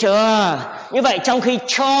 Đúng chưa? Như vậy trong khi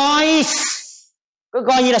choice cứ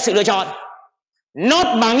coi như là sự lựa chọn, not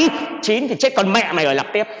bằng 9 thì chết con mẹ mày rồi, lặp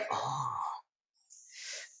tiếp.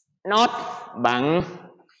 Not bằng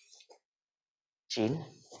 9.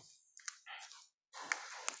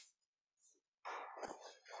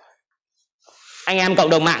 Anh em cộng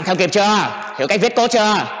đồng mạng theo kịp chưa? Hiểu cách viết code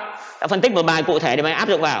chưa? Ta phân tích một bài cụ thể để mày áp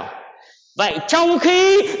dụng vào. Vậy trong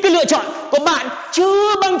khi cái lựa chọn của bạn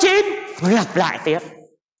chưa bằng 9, lặp lại tiếp.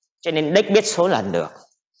 Cho nên đếch biết số lần được.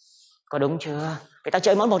 Có đúng chưa? Người ta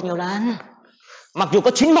chơi món một nhiều lần. Mặc dù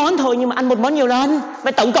có 9 món thôi nhưng mà ăn một món nhiều lần.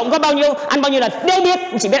 Vậy tổng cộng có bao nhiêu? Ăn bao nhiêu lần? Đều biết,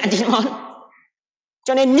 chỉ biết ăn 9 món.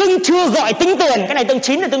 Cho nên nhưng chưa gọi tính tiền. Cái này tương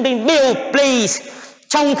 9 là tương tính bill, please.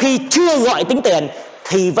 Trong khi chưa gọi tính tiền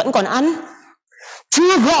thì vẫn còn ăn.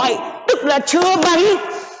 Chưa gọi tức là chưa bằng.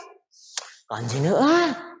 Còn gì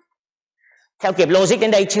nữa? Theo kịp logic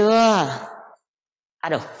đến đây chưa?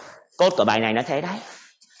 Đâu, code của bài này nó thế đấy.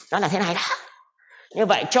 Nó là thế này đó. Như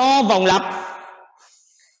vậy cho vòng lặp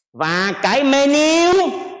và cái menu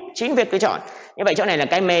 9 việc cứ chọn. Như vậy chỗ này là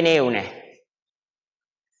cái menu này.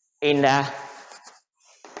 In ra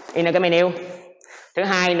cái menu. Thứ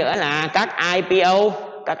hai nữa là các IPO,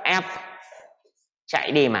 các app.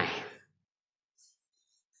 Chạy đi mày.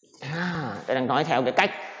 Tôi đang nói theo cái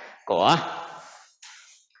cách của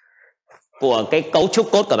cái cấu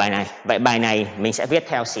trúc code của bài này. Vậy bài này mình sẽ viết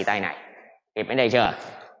theo xì tay này. Kịp đến đây chưa?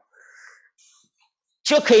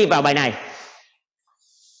 Trước khi vào bài này,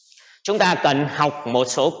 chúng ta cần học một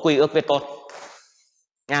số quy ước viết code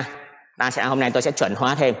nha. Hôm nay tôi sẽ chuẩn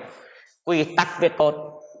hóa thêm quy tắc viết code.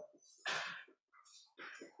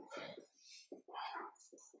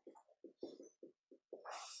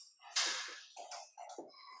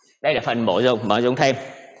 Đây là phần bổ sung thêm.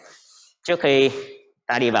 Trước khi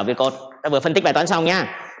ta đi vào viết code, ta vừa phân tích bài toán xong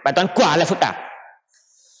nhá. Bài toán quả là phức tạp.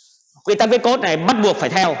 Quy tắc viết code này bắt buộc phải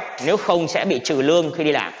theo, nếu không sẽ bị trừ lương khi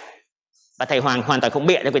đi làm. Và thầy Hoàng hoàn toàn không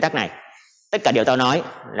bịa ra quy tắc này. Tất cả điều tao nói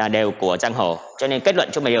là đều của giang hồ. Cho nên kết luận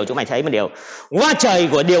chúng mày thấy một điều quá trời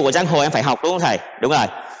của điều của giang hồ em phải học, đúng không thầy? Đúng rồi.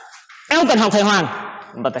 Em không cần học thầy Hoàng,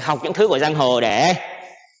 mà phải học những thứ của giang hồ để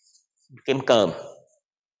kiếm cơm.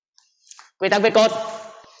 Quy tắc viết code,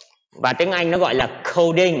 và tiếng Anh nó gọi là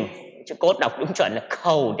coding, chứ code đọc đúng chuẩn là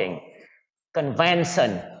coding.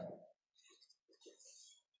 Convention.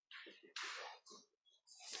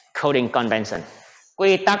 Coding convention.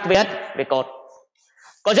 Quy tắc viết code.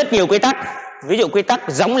 Có rất nhiều quy tắc. Ví dụ quy tắc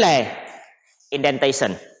giống lề,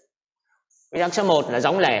 indentation. Quy tắc số 1 là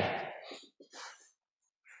giống lề.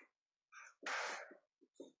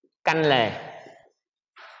 Căn lề,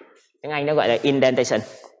 tiếng Anh nó gọi là indentation.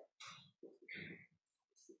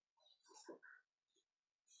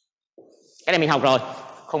 Cái này mình học rồi,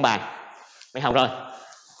 không bài. Mình học rồi.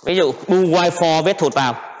 Ví dụ do while for viết thụt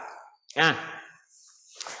vào.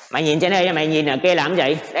 Mày nhìn trên đây, mày nhìn ở kia làm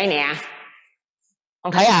gì? Đây nè.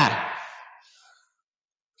 Không thấy à?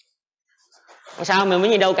 Sao mình mới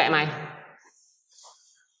nhìn đâu kệ mày.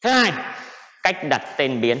 Thứ hai, cách đặt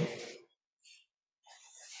tên biến.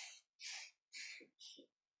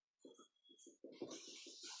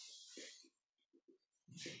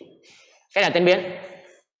 Cách đặt tên biến.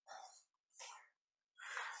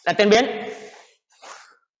 Đặt tên biến.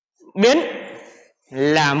 Biến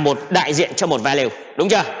là một đại diện cho một value, đúng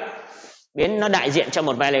chưa? Biến nó đại diện cho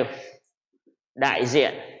một value. Đại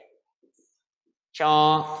diện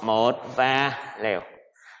cho một value.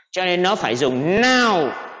 Cho nên nó phải dùng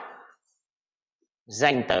noun,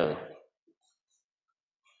 danh từ.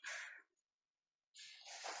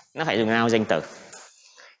 Nó phải dùng noun, danh từ.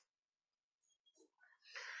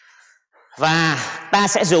 Và ta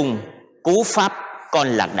sẽ dùng cú pháp con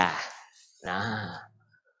lạc đà. Đó.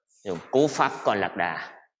 Dùng cú pháp con lạc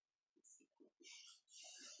đà.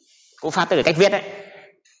 Cú pháp tức là cách viết đấy.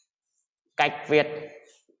 Cách viết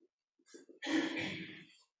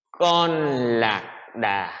con lạc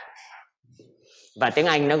đà. Và tiếng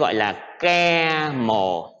Anh nó gọi là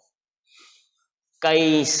camel.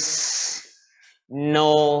 case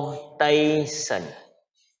notation.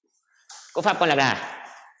 Cú pháp con lạc đà.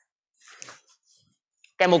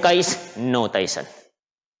 Camel case notation.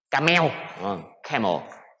 Camel, camel.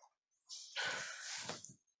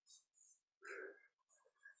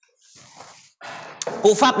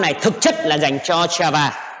 Cú pháp này thực chất là dành cho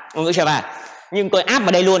Java, ngôn ngữ Java. Nhưng tôi áp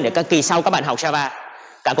vào đây luôn để các kỳ sau các bạn học Java.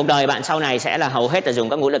 Cả cuộc đời bạn sau này sẽ là hầu hết là dùng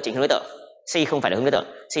các ngũ lập trình hướng đối tượng. C không phải là hướng đối tượng.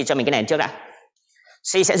 C cho mình cái nền trước đã.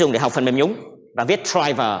 C sẽ dùng để học phần mềm nhúng và viết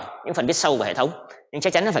driver, những phần viết sâu của hệ thống. Nhưng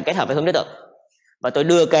chắc chắn nó phải kết hợp với hướng đối tượng. Và tôi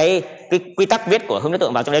đưa cái quy tắc viết của hướng đối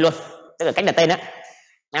tượng vào trong đây luôn. Tức là cách đặt tên á.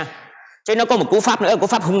 Nha. Chứ nó có một cú pháp nữa, cú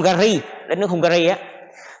pháp Hungary, đất nước Hungary á.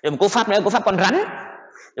 Rồi một cú pháp nữa, cú pháp con rắn.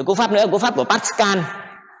 Rồi cú pháp nữa, cú pháp của Pascal.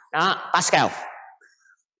 Đó, Pascal.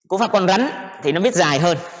 Cú pháp con rắn thì nó viết dài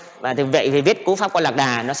hơn. Và thì vậy thì viết cú pháp con lạc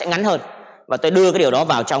đà nó sẽ ngắn hơn. Và tôi đưa cái điều đó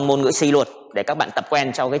vào trong ngôn ngữ C luôn để các bạn tập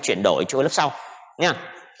quen cho cái chuyển đổi cho lớp sau nha.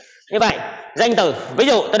 Như vậy, danh từ, ví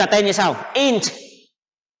dụ tôi đặt tên như sau: int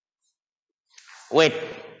width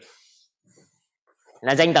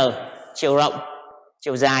là danh từ, chiều rộng,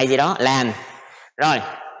 chiều dài gì đó, làn. Rồi,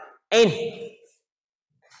 in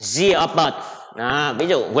year of birth. Đó, ví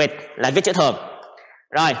dụ width là viết chữ thường.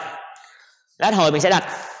 Rồi, lát hồi mình sẽ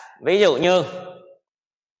đặt ví dụ như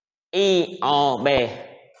IOB.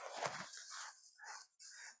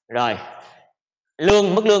 Rồi,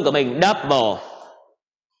 lương, mức lương của mình double.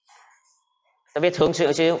 Ta viết hướng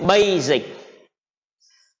chữ basic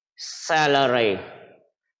salary.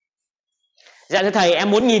 Dạ thưa thầy,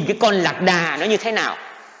 em muốn nhìn cái con lạc đà nó như thế nào.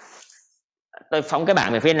 Tôi phóng cái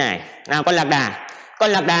bảng về phía này. Nào, con lạc đà.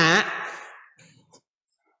 Con lạc đà á,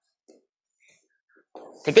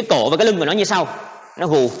 thì cái cổ và cái lưng của nó như sau. Nó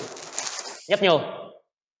gù, nhấp nhô.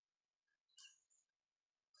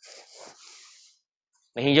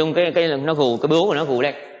 Mình hình dung cái nó gù, cái bướu của nó gù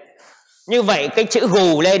lên. Như vậy cái chữ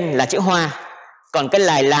gù lên là chữ hoa. Còn cái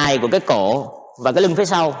lài của cái cổ và cái lưng phía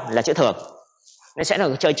sau là chữ thường. Nó sẽ là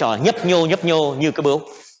chơi trò nhấp nhô như cái bướu.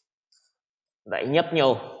 Vậy nhấp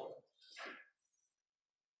nhô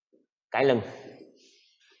cái lưng,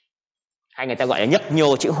 hay người ta gọi là nhấp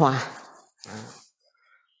nhô chữ hoa.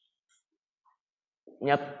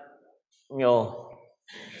 Nhấp nhô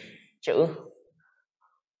chữ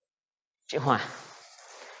hoa.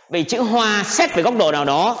 Vì chữ hoa xét về góc độ nào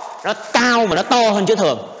đó nó cao mà nó to hơn chữ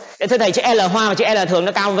thường. Để thưa thầy, chữ L hoa và chữ L thường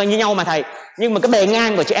nó cao như nhau mà thầy. Nhưng mà cái bề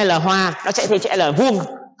ngang của chữ L hoa nó sẽ theo chữ L vuông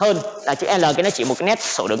hơn là chữ L, cái nó chỉ một cái nét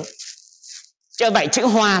sổ đứng. Cho vậy chữ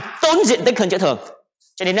hoa tốn diện tích hơn chữ thường,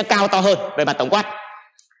 cho nên nó cao to hơn về mặt tổng quát.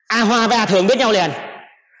 A hoa với A thường biết nhau liền,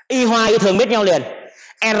 Y hoa Y thường biết nhau liền,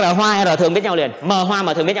 R hoa R thường biết nhau liền, M hoa M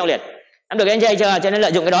thường biết nhau liền. Nắm được anh chưa? Cho nên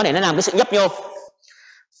lợi dụng cái đó để nó làm cái sự nhấp nhô.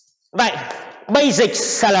 Vậy basic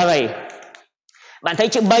salary, bạn thấy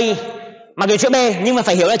chữ bay mặc dù chữ B nhưng mà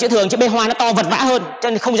phải hiểu là chữ thường, chữ B hoa nó to vật vã hơn, cho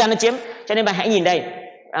nên không gian nó chiếm. Cho nên bạn hãy nhìn đây,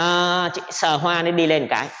 chữ sờ hoa nó đi lên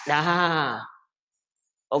cái đó.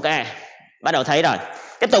 Ok, bắt đầu thấy rồi.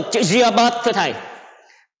 Tiếp tục chữ year birth thưa thầy.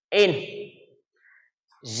 In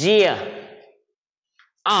year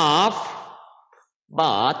of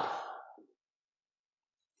birth.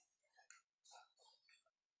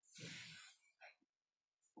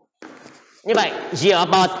 Như vậy year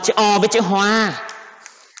of birth, chữ O với chữ hoa.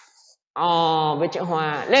 O với chữ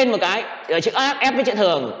hoa lên một cái, rồi chữ F với chữ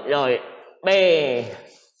thường, rồi B.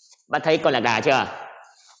 Bạn thấy con là gà chưa?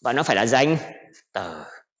 Và nó phải là danh từ.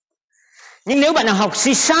 Nhưng nếu bạn nào học C#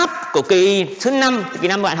 của kỳ thứ 5, kỳ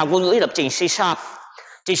 5 bạn học ngôn ngữ lập trình C#,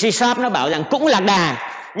 thì C# nó bảo rằng cũng là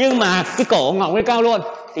đà, nhưng mà cái cổ ngỏng lên cao luôn,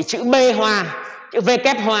 thì chữ B hoa, chữ V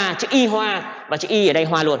kép hoa, chữ Y hoa và chữ Y ở đây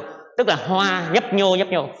hoa luôn, tức là hoa nhấp nhô.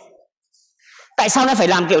 Tại sao nó phải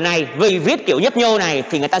làm kiểu này? Vì viết kiểu nhấp nhô này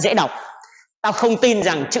thì người ta dễ đọc. Tao không tin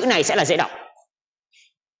rằng chữ này sẽ là dễ đọc.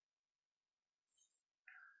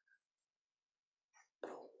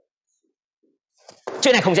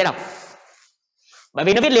 Chữ này không dễ đọc, bởi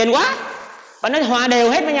vì nó viết liền quá và nó hòa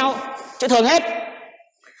đều hết với nhau, chữ thường hết.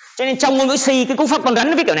 Cho nên trong ngôn ngữ C, cái cú pháp con rắn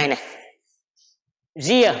nó viết kiểu này này: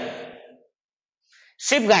 year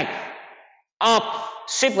ship gạch of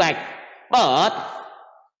ship gạch birth.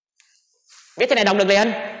 Viết thế này đọc được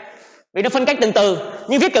liền vì nó phân cách từng từ,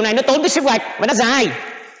 nhưng viết kiểu này nó tốn cái ship gạch và nó dài.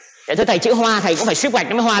 Để thưa thầy, chữ hoa thầy cũng phải ship gạch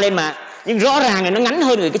nó mới hoa lên mà, nhưng rõ ràng là nó ngắn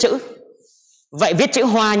hơn cái chữ. Vậy viết chữ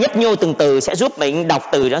hoa nhấp nhô từng từ sẽ giúp mình đọc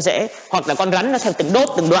từ nó dễ, hoặc là con rắn nó theo từng đốt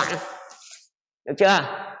từng đoạn. Được chưa?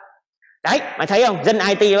 Đấy, mày thấy không? Dân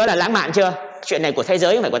IT đó là lãng mạn chưa? Chuyện này của thế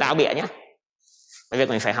giới không phải của tao bịa nhá. Bởi việc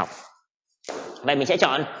mình phải học. Vậy mình sẽ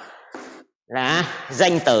chọn là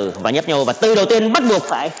danh từ và nhấp nhô, và từ đầu tiên bắt buộc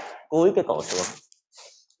phải cúi cái cổ xuống.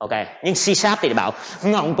 Ok, nhưng C# thì bảo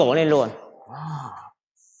ngọng cổ lên luôn.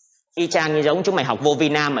 Y chang như giống chúng mày học vô vi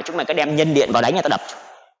nam mà chúng mày cứ đem nhân điện vào đánh người ta đập.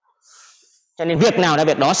 Cho nên việc nào là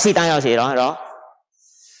việc đó, si tai gì đó đó.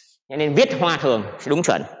 Cho nên viết hoa thường sẽ đúng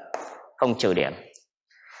chuẩn, không trừ điểm.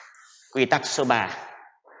 Quy tắc số 3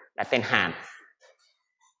 là tên hàm,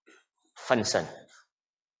 function.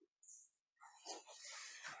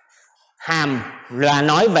 Hàm là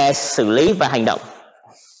nói về xử lý và hành động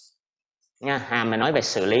nha. Hàm là nói về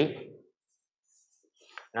xử lý,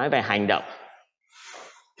 nói về hành động.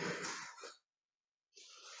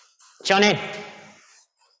 Cho nên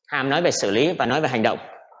hàm nói về xử lý và nói về hành động.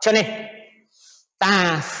 Cho nên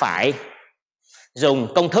ta phải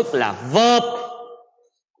dùng công thức là verb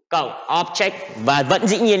cộng object và vẫn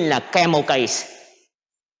dĩ nhiên là camel case.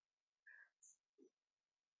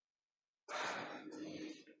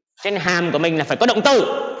 Trên hàm của mình là phải có động từ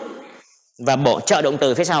và bổ trợ động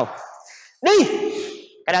từ phía sau. Đi,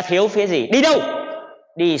 cái đã thiếu phía gì? Đi đâu?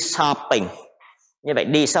 Đi shopping. Như vậy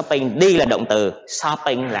đi shopping, đi là động từ,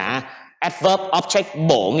 shopping là adverb object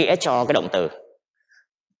bổ nghĩa cho cái động từ.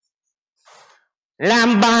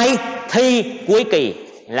 Làm bài thi cuối kỳ,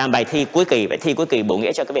 làm bài thi cuối kỳ, vậy thi cuối kỳ bổ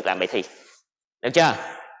nghĩa cho cái việc làm bài thi. Được chưa?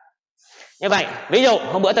 Như vậy, ví dụ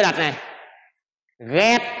hôm bữa tôi đặt này,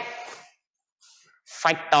 get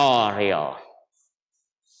factorial,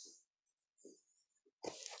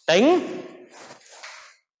 tính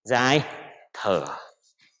giải thừa.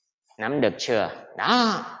 Nắm được chưa?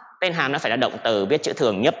 Đó, tên hàm nó phải là động từ, viết chữ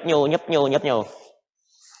thường, nhấp nhô, nhấp nhô, nhấp nhô.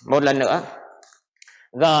 Một lần nữa,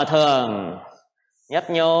 g thường, nhấp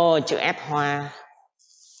nhô, chữ F hoa.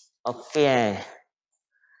 Ok.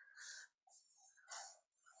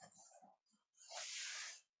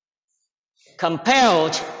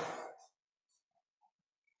 Compelled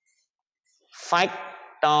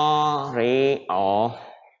factorial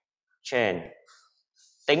chain,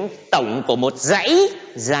 tính tổng của một dãy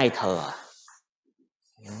dài thừa.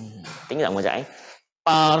 Tính tổng một dãy.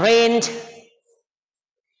 Parent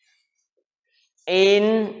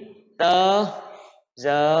in the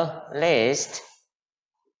list.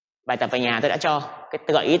 Bài tập về nhà tôi đã cho cái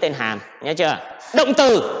gợi ý tên hàm, nhớ chưa? Động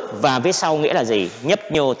từ và viết sau nghĩa là gì? Nhấp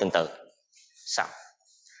nhô từng từ. Xong.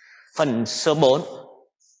 Phần số 4,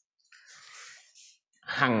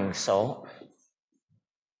 hằng số,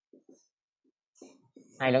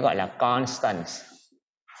 hay nó gọi là constant.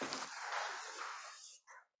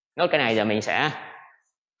 Nốt cái này giờ mình sẽ,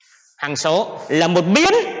 hằng số là một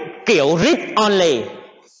biến kiểu read only,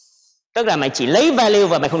 tức là mày chỉ lấy value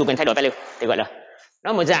và mày không được quyền thay đổi value, thì gọi là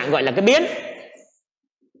nó một dạng gọi là cái biến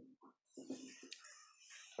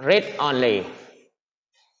read only,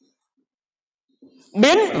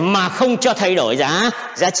 biến mà không cho thay đổi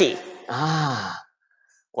giá trị.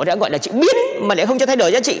 Đã gọi là chữ biến mà lại không cho thay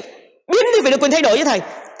đổi giá trị. Biến thì phải được quyền thay đổi chứ thầy.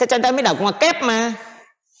 Thế cho ta mới đọc ngoặc kép mà.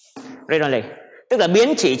 Read only, tức là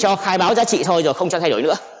biến chỉ cho khai báo giá trị thôi rồi không cho thay đổi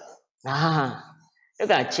nữa. Tức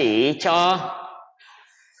là chỉ cho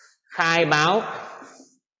khai báo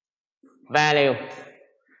value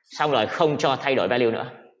xong rồi không cho thay đổi value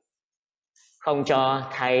nữa. Không cho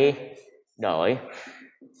thay đổi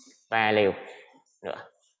value nữa.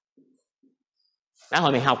 Đã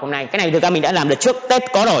hồi mình học hôm nay, cái này thực ra mình đã làm được trước Tết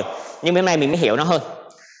có rồi, nhưng hôm nay mình mới hiểu nó hơn.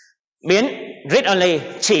 Biến read only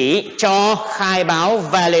chỉ cho khai báo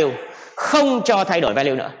value, không cho thay đổi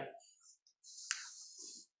value nữa.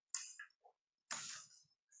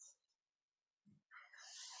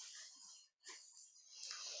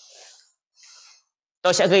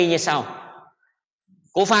 Tôi sẽ ghi như sau.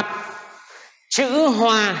 Cú pháp chữ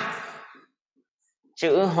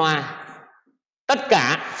hoa tất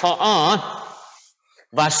cả for all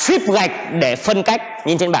và shift gạch để phân cách.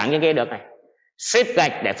 Nhìn trên bảng như kia được này, shift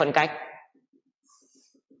gạch để phân cách,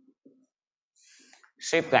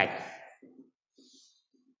 shift gạch,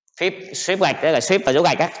 shift gạch tức là shift và dấu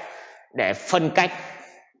gạch á, để phân cách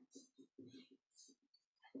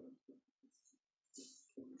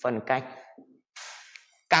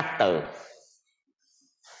các từ.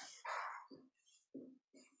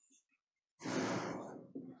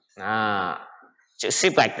 Chữ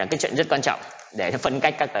shift gạch là cái chuyện rất quan trọng để phân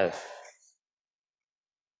cách các từ.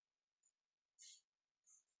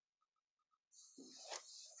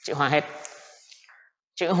 Chữ hoa hết,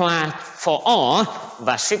 chữ hoa for all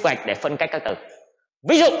và shift gạch để phân cách các từ.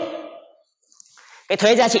 Ví dụ cái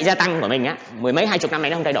thuế giá trị gia tăng của mình á, mười mấy 20 năm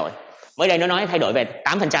nay nó không thay đổi. Mới đây nó nói thay đổi về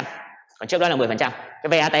 8%, còn trước đó là 10%. Cái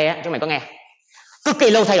VAT á, chúng mày có nghe? Cực kỳ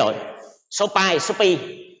lâu thay đổi. Số pi, số pi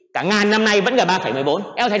cả ngàn năm nay vẫn là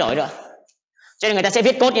 3,14, éo thay đổi nữa. Cho nên người ta sẽ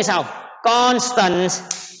viết code như sau: constant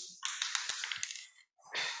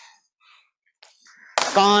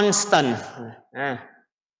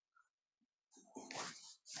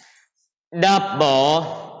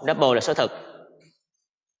double là số thực.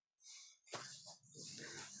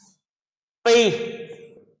 Pi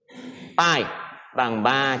bằng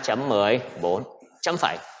 3.14 chấm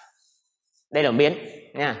phẩy. Đây là biến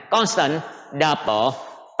nha. Constant double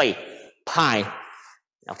pi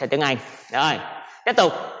đọc theo tiếng Anh. Rồi, tiếp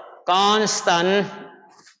tục. Constant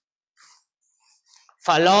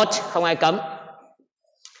float không ai cấm.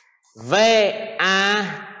 VAT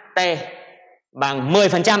bằng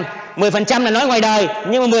 10%. 10% là nói ngoài đời,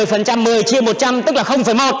 nhưng mà 10% 10 chia 100 tức là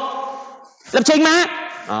 0,1. Lập trình mà.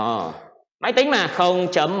 Máy tính mà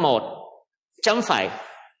 0.1 chấm phẩy.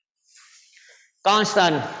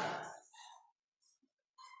 Constant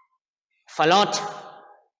float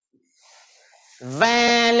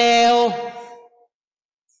value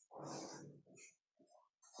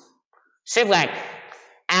xếp gạch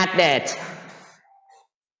added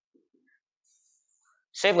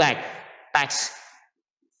xếp gạch text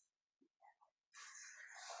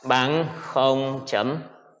bằng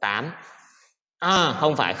 0.8.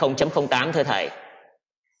 Không phải 0.08 thưa thầy.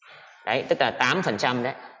 Đấy, tức là 8%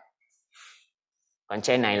 đấy. Còn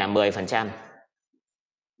trên này là 10%.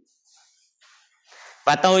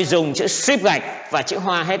 Và tôi dùng chữ strip gạch và chữ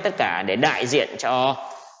hoa hết tất cả để đại diện cho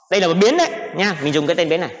đây là một biến đấy nha. Mình dùng cái tên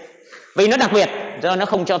biến này vì nó đặc biệt, do nó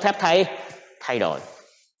không cho phép thay đổi.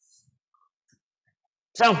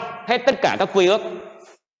 Xong hết tất cả các quy ước.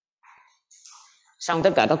 Xong tất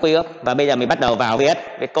cả các quy ước. Và bây giờ mình bắt đầu vào viết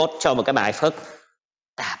code cho một cái bài phức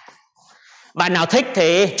tạp. Bạn nào thích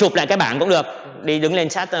thì chụp lại cái bảng cũng được. Đi đứng lên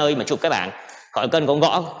sát nơi mà chụp cái bảng. Khỏi cần cũng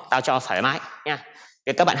gõ, tao cho thoải mái nha.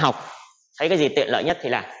 Việc các bạn học thấy cái gì tiện lợi nhất thì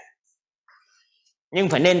làm. Nhưng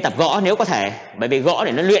phải nên tập gõ nếu có thể, bởi vì gõ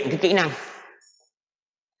để nó luyện cái kỹ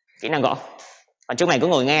năng gõ. Còn chúng mày cứ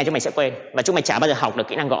ngồi nghe chúng mày sẽ quên, và chúng mày chả bao giờ học được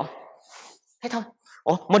kỹ năng gõ. Thế thôi.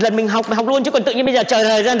 Một lần mình học luôn, chứ còn tự nhiên bây giờ chờ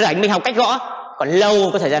thời gian rảnh mình học cách gõ, còn lâu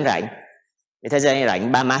có thời gian rảnh. Thì thời gian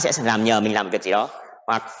rảnh ba má sẽ làm nhờ mình làm việc gì đó,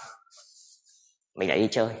 hoặc mình lại đi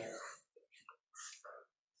chơi.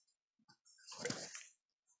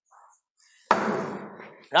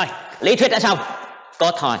 Rồi, lý thuyết đã xong,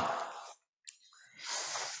 code thôi.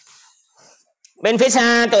 Bên phía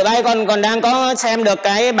xa tụi bay còn đang có xem được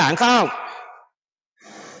cái bảng không?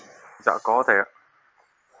 Dạ có thầy ạ.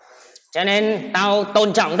 Cho nên tao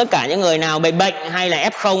tôn trọng tất cả những người nào bị bệnh hay là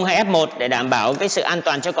F0 hay F1 để đảm bảo cái sự an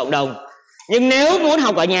toàn cho cộng đồng. Nhưng nếu muốn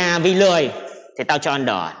học ở nhà vì lười thì tao cho ăn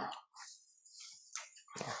đòn.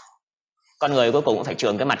 Con người cuối cùng cũng phải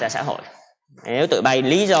trường cái mặt ra xã hội. Nếu tụi bay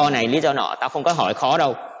lý do này lý do nọ tao không có hỏi khó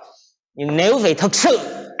đâu. Nhưng nếu vì thực sự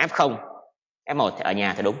F0 F1 thì ở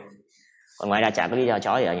nhà thì đúng. Còn ngoài ra chả có lý do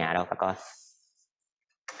chó gì ở nhà đâu các con.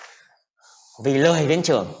 Vì lười đến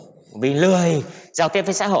trường, vì lười giao tiếp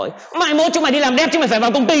với xã hội. Mai mốt chúng mày đi làm dev chúng mày phải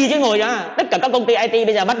vào công ty chứ ngồi đó. Tất cả các công ty IT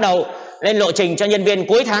bây giờ bắt đầu lên lộ trình cho nhân viên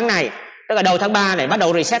cuối tháng này, tức là đầu tháng 3 này bắt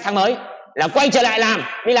đầu reset tháng mới là quay trở lại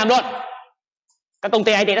đi làm luôn. Các công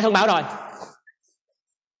ty IT đã thông báo rồi.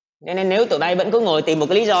 Nên nếu tụi bay vẫn cứ ngồi tìm một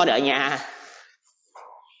cái lý do để ở nhà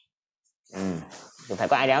thì phải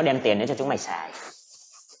có ai đó đem tiền đến cho chúng mày xài.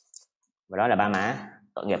 Và đó là ba má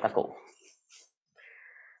tội nghiệp các cụ.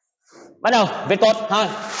 Bắt đầu viết code thôi.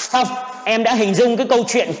 Xong, em đã hình dung cái câu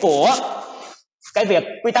chuyện của cái việc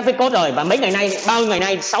quy tắc viết code rồi. Và mấy ngày nay, bao nhiêu ngày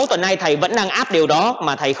nay, 6 tuần nay thầy vẫn đang áp điều đó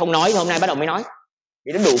mà thầy không nói, hôm nay bắt đầu mới nói.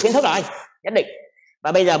 Vì nó đủ kiến thức rồi, nhất định.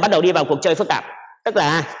 Và bây giờ bắt đầu đi vào cuộc chơi phức tạp. Tức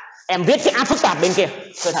là em viết cái app phức tạp bên kia,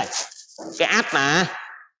 thưa thầy. Cái app mà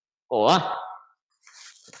của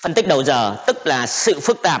phân tích đầu giờ, tức là sự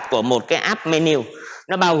phức tạp của một cái app menu.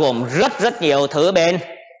 Nó bao gồm rất nhiều thứ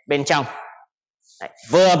bên trong. Đấy,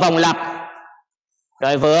 vừa vòng lặp,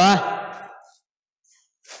 rồi vừa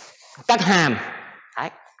các hàm. Đấy,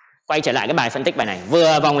 quay trở lại cái bài phân tích bài này,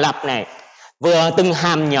 vừa vòng lặp này, vừa từng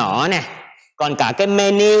hàm nhỏ này, còn cả cái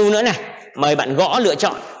menu nữa này. Mời bạn gõ lựa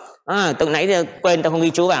chọn. Từ nãy giờ quên tao không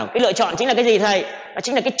ghi chú vào. Cái lựa chọn chính là cái gì thầy? Nó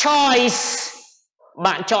chính là cái choice.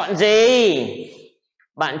 Bạn chọn gì?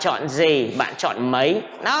 Bạn chọn gì? Bạn chọn mấy?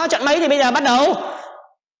 Đó, chọn mấy thì bây giờ bắt đầu.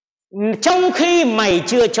 Trong khi mày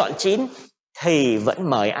chưa chọn 9 thì vẫn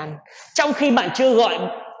mời ăn. Trong khi bạn chưa gọi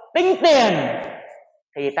tính tiền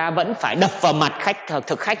thì ta vẫn phải đập vào mặt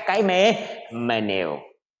thực khách cái menu.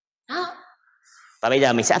 Đó. Và bây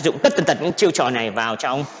giờ mình sẽ áp dụng tất tần những chiêu trò này vào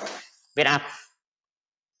trong viết app.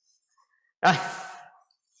 Rồi,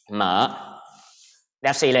 mở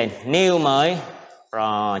Dev C lên, new mới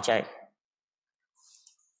project.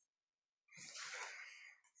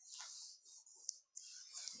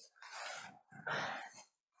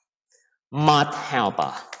 Mod helper.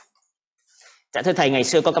 Dạ thưa thầy, ngày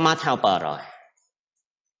xưa có cái mod helper rồi.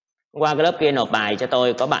 Qua cái lớp kia nộp bài cho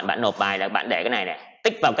tôi, có bạn nộp bài là bạn để cái này này.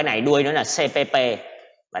 tích vào cái này đuôi nó là CPP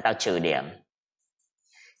và tao trừ điểm.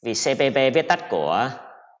 Vì CPP viết tắt của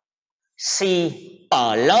C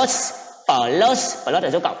plus là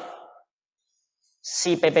dấu cộng.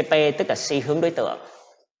 CPPP tức là C hướng đối tượng,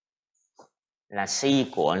 là C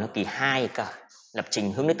của nó kỳ 2 cơ. Lập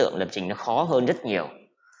trình hướng đối tượng, lập trình nó khó hơn rất nhiều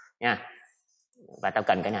nha. Và tao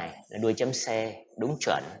cần cái này là đuôi chấm C, đúng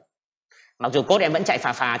chuẩn. Mặc dù code em vẫn chạy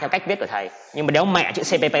phà phà theo cách viết của thầy, nhưng mà đéo mẹ chữ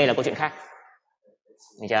CPP là câu chuyện khác.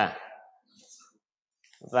 Được chưa?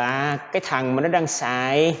 Và cái thằng mà nó đang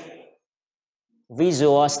xài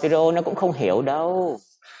Visual Studio nó cũng không hiểu đâu.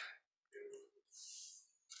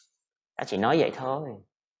 Ta chỉ nói vậy thôi.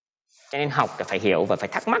 Cho nên học là phải hiểu và phải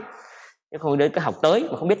thắc mắc, chứ không đến cái học tới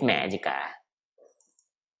mà không biết mẹ gì cả.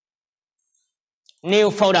 New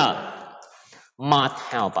folder,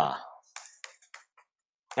 Math Helper.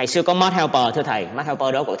 Ngày xưa có Math Helper thưa thầy, Math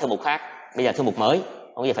Helper đó của thư mục khác. Bây giờ thư mục mới,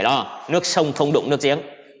 không gì phải lo. Nước sông không đụng nước giếng.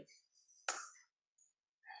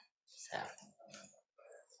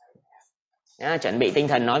 Đó, chuẩn bị tinh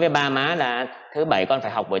thần nói với ba má là thứ bảy con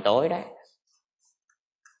phải học buổi tối đấy.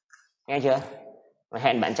 Nghe chưa? Mà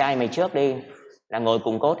hẹn bạn trai mày trước đi, là ngồi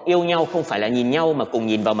cùng cốt. Yêu nhau không phải là nhìn nhau mà cùng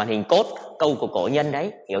nhìn vào màn hình cốt, câu của cổ nhân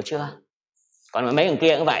đấy, hiểu chưa? Còn mấy thằng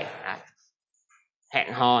kia cũng vậy. Đấy.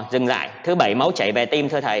 Hẹn hò dừng lại, thứ bảy máu chảy về tim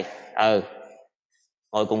thưa thầy.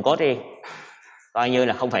 Ngồi cùng cốt đi, coi như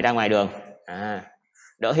là không phải ra ngoài đường.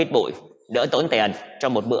 Đỡ hít bụi, đỡ tốn tiền cho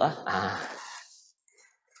một bữa.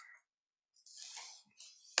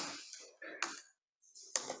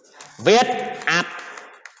 Viết app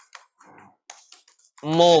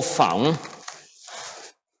mô phỏng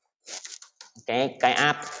cái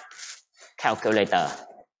app calculator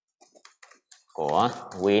của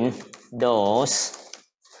Windows.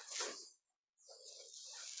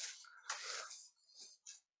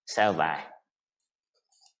 Sao vậy?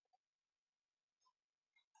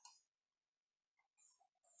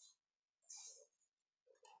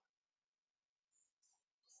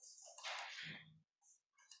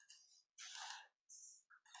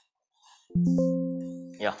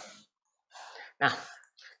 Được. Nào,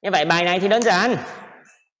 như vậy bài này thì đơn giản.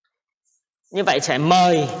 Như vậy sẽ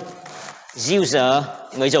mời user,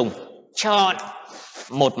 người dùng, chọn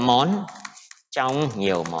một món trong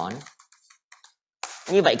nhiều món.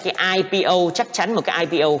 Như vậy cái IPO, chắc chắn một cái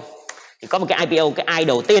IPO thì có một cái IPO, cái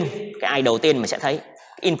I đầu tiên mà sẽ thấy,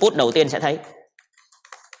 input đầu tiên sẽ thấy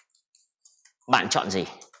bạn chọn gì.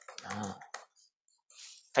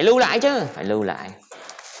 Phải lưu lại chứ, phải lưu lại,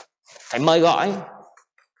 phải mời gọi.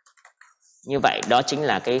 Như vậy đó chính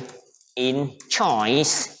là cái in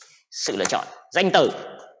choice, sự lựa chọn. Danh từ,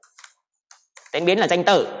 tên biến là danh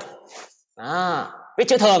từ. Viết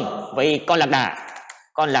chữ thường vì con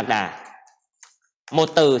lạc đà. Một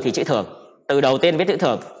từ thì chữ thường, từ đầu tiên viết chữ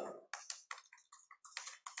thường.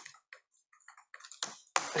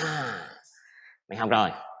 Mình học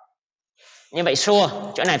rồi. Như vậy sure,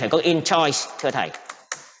 chỗ này phải có in choice thưa thầy.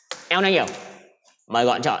 Eo này nhiều, mời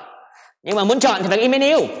gọi chọn. Nhưng mà muốn chọn thì phải in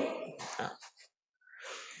menu.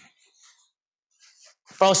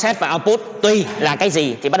 Process và output tùy là cái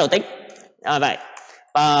gì thì bắt đầu tích. Vậy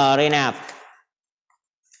Parinap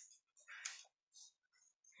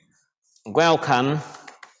welcome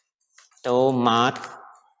to Math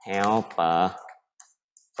Helper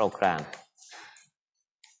program.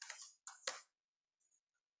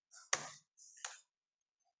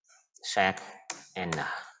 Set N.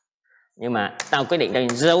 Nhưng mà tao quyết định đây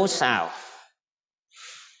dấu sao.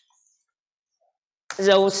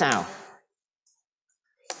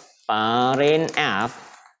 Parinap.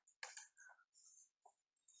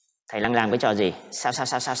 Thầy đang làm cái trò gì?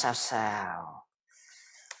 Sao.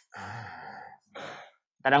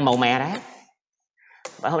 Ta đang màu mè đấy.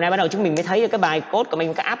 Và hôm nay bắt đầu chúng mình mới thấy cái bài code của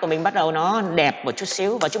mình, cái app của mình bắt đầu nó đẹp một chút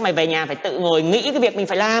xíu. Và chúng mày về nhà phải tự ngồi nghĩ cái việc mình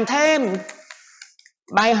phải làm thêm.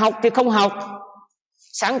 Bài học thì không học,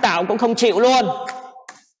 sáng tạo cũng không chịu luôn.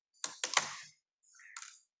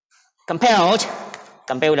 Compelled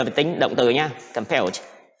là tính động từ nhá. Compelled,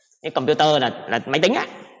 cái computer là máy tính á.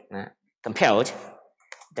 Compelled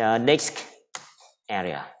the disk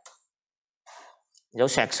area. Dấu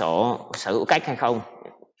xoẹt sổ sở hữu cách hay không,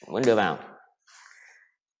 muốn đưa vào.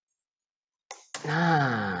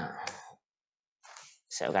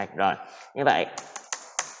 Sở hữu cách rồi. Như vậy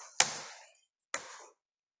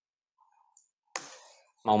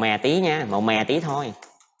màu mè tí nha, màu mè tí thôi.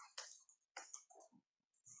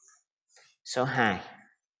 Số 2,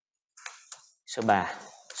 số 3,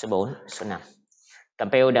 số 4, số 5.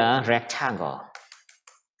 Compare the rectangle.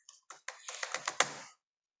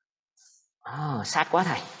 Sát quá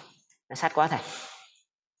thầy. Nó sát quá thầy.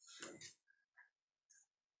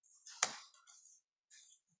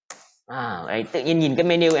 Đấy, tự nhiên nhìn cái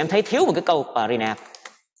menu em thấy thiếu một cái câu prenup.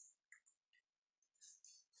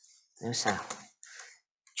 Nếu sao?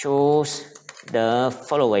 Choose the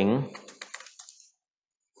following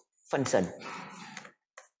function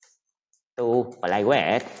to play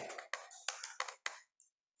with.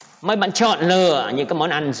 Mời bạn chọn lựa những cái món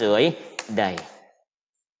ăn dưới đây.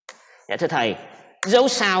 Dạ thưa thầy, dấu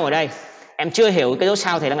sao ở đây em chưa hiểu cái dấu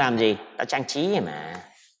sao thầy đang làm gì. Tao trang trí mà.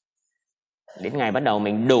 Đến ngày bắt đầu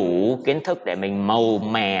mình đủ kiến thức để mình màu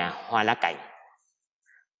mè hoa lá cảnh,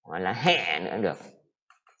 hoa lá hẹ nữa được.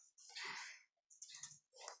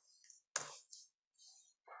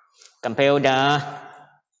 Compare the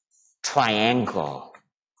triangle.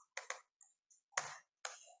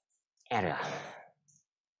 Error.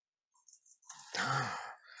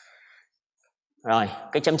 Rồi,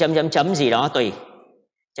 cái chấm gì đó tùy.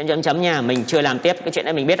 Chấm nha, mình chưa làm tiếp. Cái chuyện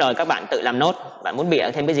đấy mình biết rồi, các bạn tự làm nốt. Bạn muốn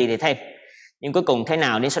bịa thêm cái gì thì thêm. Nhưng cuối cùng thế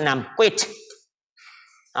nào đến số 5? Quit.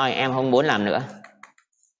 Rồi, em không muốn làm nữa.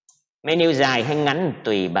 Menu dài hay ngắn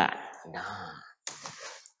tùy bạn. Đó.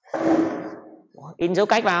 In dấu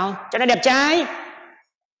cách vào cho nó đẹp trai.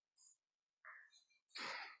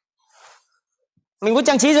 Mình muốn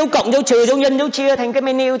trang trí dấu cộng, dấu trừ, dấu nhân, dấu chia thành cái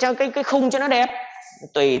menu cho cái khung cho nó đẹp.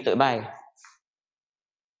 Tùy tụi bay.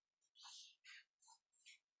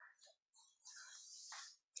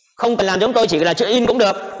 Không cần làm giống tôi, chỉ là chữ in cũng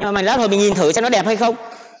được. Nhưng mà mày lát hồi mình nhìn thử xem nó đẹp hay không.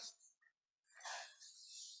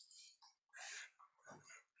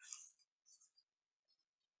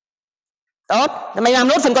 Tốt, mày làm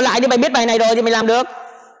nốt phần còn lại đi, mày biết bài này rồi thì mày làm được.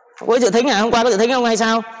 Có dự thính à? Hôm qua có dự thính không hay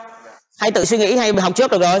sao? Hay tự suy nghĩ hay học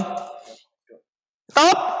trước được rồi?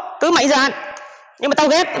 Tốt, cứ mạnh dạn. Nhưng mà tao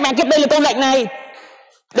ghét, mẹ kiếp đây là câu lệnh này.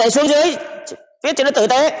 Để xuống dưới, viết cho nó tử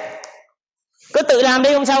tế. Cứ tự làm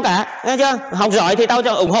đi không sao cả, nghe chưa? Học giỏi thì tao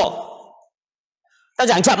cho ủng hộ. Tao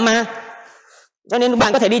giảng chậm mà. Cho nên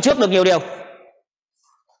bạn có thể đi trước được nhiều điều.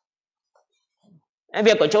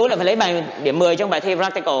 Việc của chú là phải lấy bài điểm 10 trong bài thi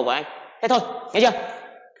practical của anh. Thế thôi, nghe chưa?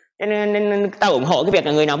 Nên tao ủng hộ cái việc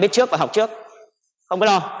là người nào biết trước và học trước. Không có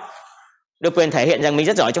lo. Được quyền thể hiện rằng mình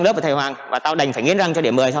rất giỏi trong lớp của thầy Hoàng. Và tao đành phải nghiến răng cho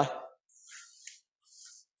điểm 10 thôi.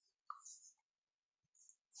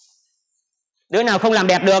 Đứa nào không làm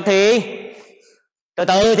đẹp được thì từ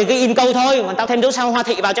từ thì cứ in câu thôi. Còn tao thêm dấu sao hoa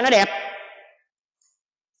thị vào cho nó đẹp.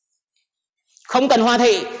 Không cần hoa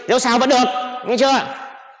thị, dấu sao vẫn được. Nghe chưa?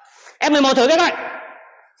 F11 thử cái coi.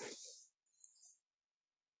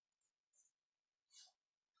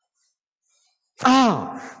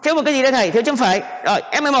 Thiếu một cái gì đây thầy? Thiếu chấm phẩy. Rồi,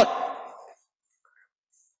 F11.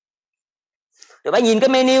 Tụi bay nhìn cái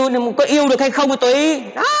menu có yêu được hay không thì tùy.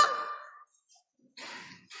 Đó.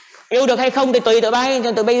 Yêu được hay không thì tùy tụi bay.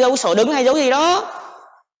 Tụi bay dấu sổ đứng hay dấu gì đó.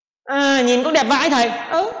 Nhìn cũng đẹp vãi thầy.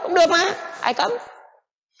 Cũng được mà. Ai cấm.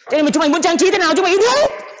 Cho nên mà chúng mày muốn trang trí thế nào chúng mày in thôi.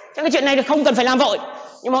 Cho cái chuyện này thì không cần phải làm vội.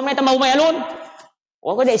 Nhưng mà hôm nay tao màu mè luôn.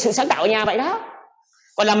 Có để sự sáng tạo ở nhà vậy đó.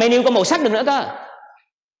 Còn làm menu có màu sắc được nữa cơ.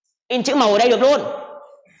 In chữ màu ở đây được luôn.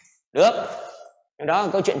 Được. Đó là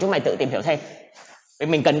câu chuyện chúng mày tự tìm hiểu thêm. Vì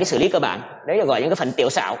mình cần cái xử lý cơ bản. Đấy là gọi những cái phần tiểu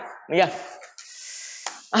xảo. Thấy chưa?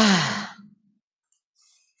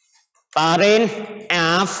 Parent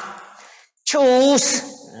F choose.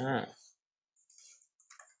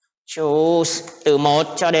 Choose từ 1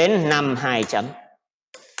 cho đến 5 2 chấm.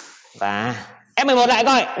 Và F11 lại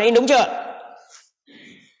coi, để in đúng chưa?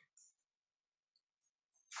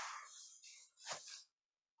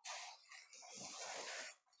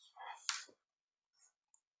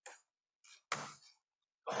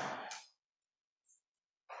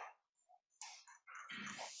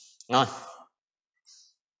 Ngon.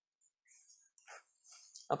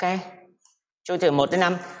 Ok. Chú từ 1 đến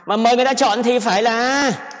 5. Mà mời người ta chọn thì phải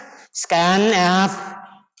là scan F.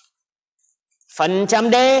 Phần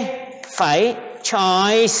chấm D phải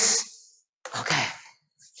choice. Ok.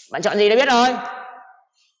 Bạn chọn gì đã biết rồi.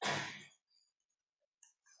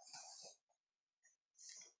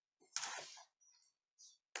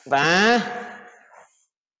 Và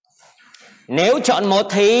nếu chọn 1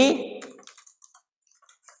 thì,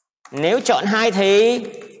 nếu chọn 2 thì,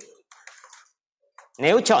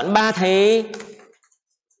 nếu chọn 3 thì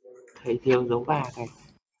Thầy thiếu dấu 3 thầy.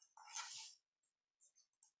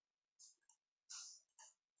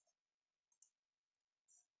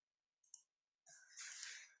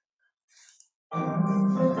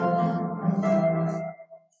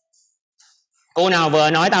 cô nào vừa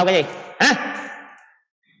nói tao cái gì? Hả?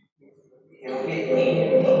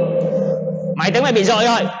 Mày tưởng mày bị dội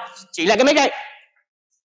rồi. Chỉ là cái mic đây.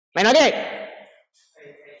 Mày nói cái gì?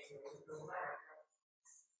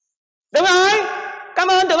 Đúng rồi. Cảm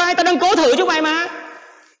ơn tụi bay. Tao đang cố thử chúng mày mà.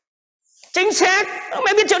 Chính xác.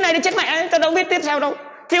 Mày biết chỗ này thì chết mẹ. Tao đâu biết tiếp theo đâu.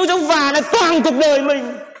 thiếu dấu và là toàn cuộc đời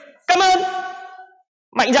mình. Cảm ơn.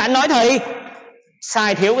 Mạnh dạn nói thầy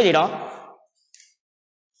sai thiếu cái gì đó.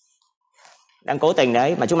 Đang cố tình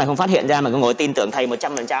đấy mà chúng mày không phát hiện ra mà cứ ngồi tin tưởng thầy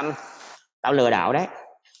 100%. Tao lừa đảo đấy.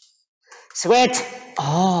 Sweat.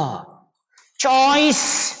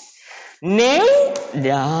 Choice. Nếu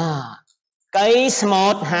đó. Case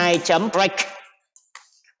 1 2 chấm break.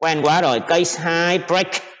 Quen quá rồi. Case 2 break.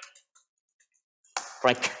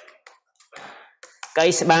 Break.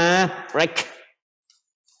 Case 3 break.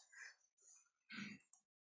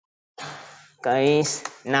 Case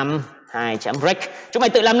 5 2 chấm break. Chúng mày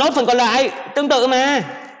tự làm nốt phần còn lại, tương tự mà.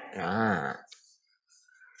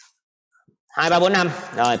 2 3 4 5.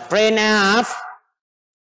 Rồi, print up.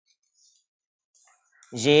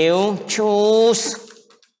 You choose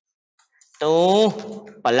to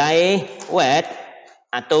play with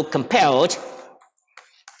to compare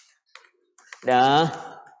the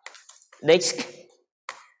disk.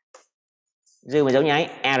 Dư một dấu nháy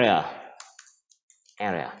error.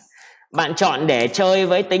 Bạn chọn để chơi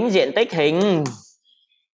với tính diện tích hình.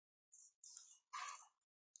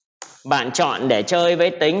 Bạn chọn để chơi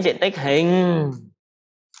với tính diện tích hình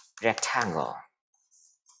rectangle.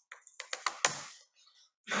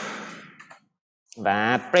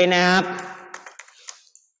 Và print up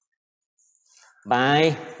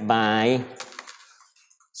by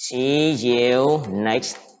see you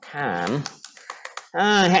next time.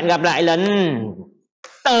 Hẹn gặp lại lần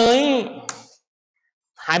tới.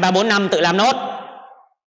 2 3 4 5 tự làm nốt.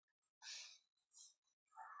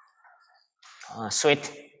 Sweet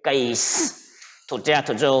case. Thụt ra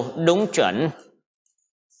thụt vô đúng chuẩn.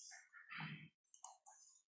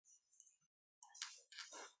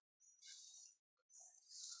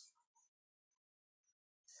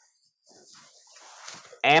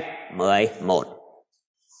 F11.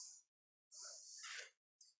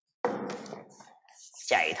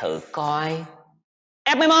 Chạy thử coi.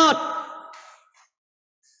 F11.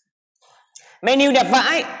 Menu đẹp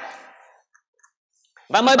vãi.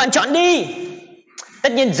 Và mời bạn chọn đi.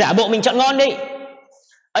 Tất nhiên giả bộ mình chọn ngon đi.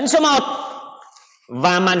 Ấn số 1.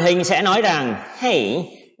 Và màn hình sẽ nói rằng hey,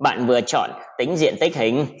 bạn vừa chọn tính diện tích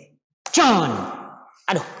hình tròn.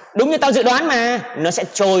 Đúng như tao dự đoán mà. Nó sẽ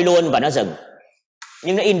trôi luôn và nó dừng.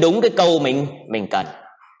 Nhưng nó in đúng cái câu mình cần.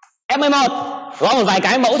 F11. Gõ một vài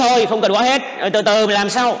cái mẫu thôi, không cần gõ hết. Rồi từ từ mình làm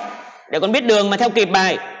sau để con biết đường mà theo kịp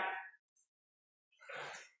bài.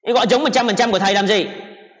 Chứ gõ giống 100% của thầy làm gì?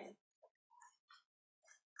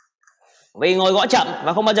 Vì ngồi gõ chậm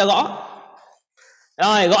và không bao giờ gõ.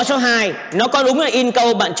 Rồi, gõ số 2. Nó có đúng là in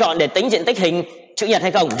câu bạn chọn để tính diện tích hình chữ nhật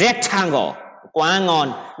hay không? Rectangle. Quá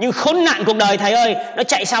ngon. Nhưng khốn nạn cuộc đời thầy ơi. Nó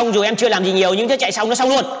chạy xong dù em chưa làm gì nhiều, nhưng nó chạy xong nó xong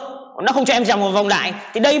luôn. Nó không cho em vòng vòng lại.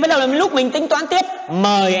 Thì đây bắt đầu là lúc mình tính toán tiếp.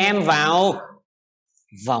 Mời em vào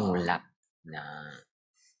vòng lặp.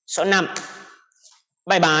 Số 5.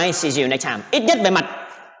 Bye bye, see you next time. Ít nhất về mặt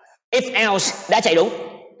if else đã chạy đúng.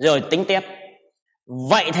 Rồi tính tiếp.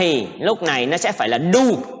 Vậy thì lúc này nó sẽ phải là do,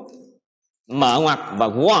 mở ngoặc và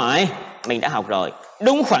why mình đã học rồi.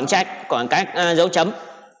 Đúng khoảng trách, khoảng cách dấu chấm.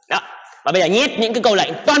 Đó. Và bây giờ nhét những cái câu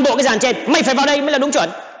lệnh toàn bộ cái dàn trên. Mày phải vào đây mới là đúng chuẩn.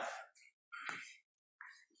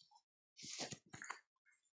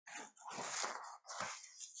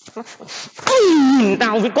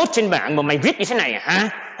 Tao viết code trên bảng mà mày viết như thế này hả?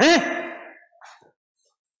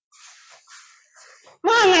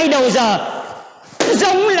 Mà ngày đầu giờ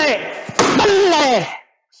giống lệ, bắn lề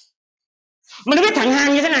mà nó viết thẳng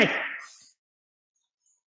hàng như thế này.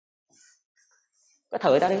 Cái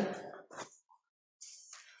thử tao đi.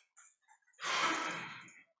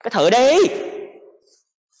 Cái thử đi.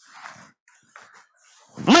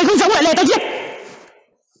 Mày không sống lại lề tao giết.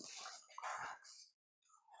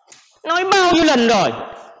 Nói bao nhiêu lần rồi.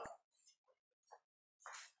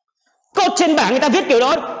 Code trên bảng người ta viết kiểu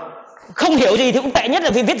đó không hiểu gì thì cũng tệ nhất là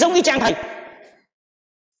vì viết giống y chang thầy.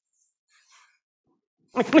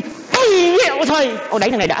 Mày ghẹo thầy. Ô đánh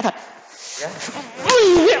thằng này đã thật.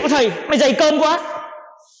 Mày ghẹo thầy. Mày dày cơm quá.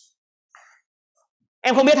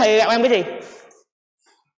 Em không biết thầy ghẹo em cái gì.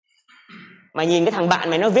 Mày nhìn cái thằng bạn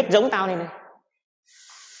mày nó viết giống tao này này.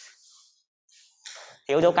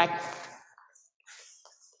 Thiếu dấu cách.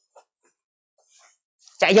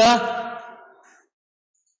 Chạy chưa?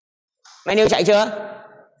 Menu chạy chưa?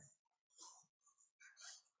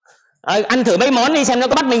 Ăn thử mấy món đi xem nó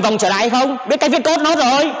có bắt mình vòng trở lại hay không. Biết cách viết code nốt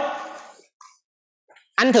rồi.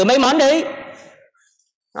 Ăn thử mấy món đi.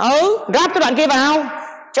 Ráp cái đoạn kia vào.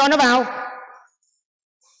 Cho nó vào.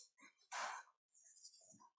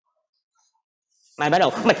 Mày bắt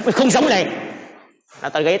đầu. Mày không giống này.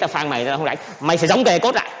 Tao ghế tao phang mày không đánh. Mày phải giống kề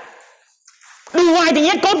code lại. Đu hoài thì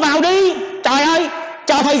nhét code vào đi. Trời ơi.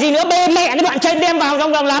 Chờ thầy gì nữa, bê mẹ cái đoạn trên đem vào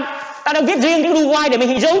trong vòng lặp. Ta đang viết riêng cái do while để mình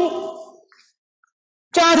hình dung.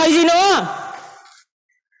 Chờ thầy gì nữa.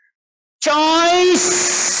 Choice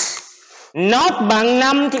not bằng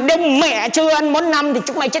 5 thì nếu mẹ chưa ăn món 5 thì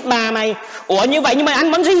chúng mày chết bà mày. Ủa như vậy nhưng mà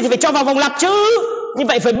ăn món gì thì phải cho vào vòng lặp chứ. Như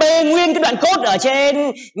vậy phải bê nguyên cái đoạn cốt ở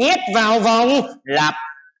trên nhét vào vòng lặp.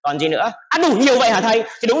 Còn gì nữa? Đủ nhiều vậy hả thầy?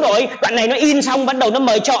 Thì đúng rồi, đoạn này nó in xong bắt đầu nó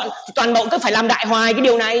mời chọn thì toàn bộ cứ phải làm đại hoài cái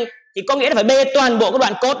điều này. Thì có nghĩa là phải bê toàn bộ cái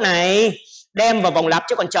đoạn cốt này đem vào vòng lặp,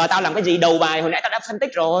 chứ còn chờ tao làm cái gì đầu bài hồi nãy tao đã phân tích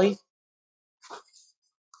rồi.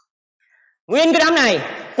 Nguyên cái đám này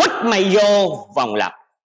quất mày vô vòng lặp.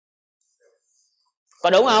 Có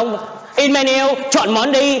đúng không? In menu chọn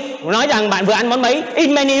món đi, nói rằng bạn vừa ăn món mấy.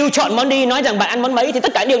 In menu chọn món đi, nói rằng bạn ăn món mấy. Thì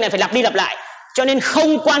tất cả điều này phải lặp đi lặp lại. Cho nên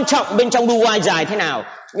không quan trọng bên trong do while dài thế nào,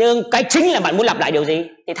 nhưng cái chính là bạn muốn lặp lại điều gì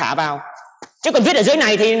thì thả vào. Chứ còn viết ở dưới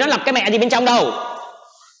này thì nó lặp cái mẹ gì bên trong đâu.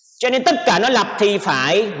 Cho nên tất cả nó lặp thì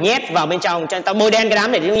phải nhét vào bên trong. Cho nên tao bôi đen cái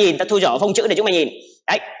đám để chúng nhìn, tao thu nhỏ phông chữ để chúng mày nhìn.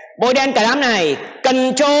 Đấy, bôi đen cả đám này.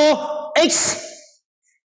 Ctrl X,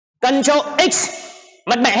 Ctrl X.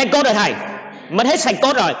 Mất mẹ hết cốt rồi thầy, mất hết sạch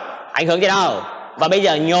cốt rồi, ảnh hưởng gì đâu. Và bây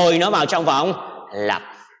giờ nhồi nó vào trong vòng lặp.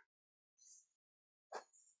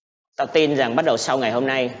 Tao tin rằng bắt đầu sau ngày hôm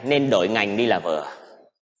nay nên đổi ngành đi là vừa.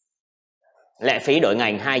 Lệ phí đổi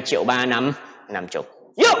ngành 2,3 triệu 50.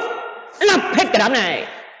 Vô, lặp hết cả đám này.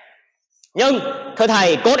 Nhưng thưa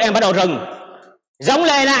thầy, cốt em bắt đầu rừng. Giống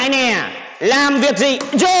lề lại nè. Làm việc gì?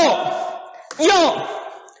 Vô.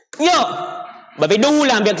 Bởi vì đu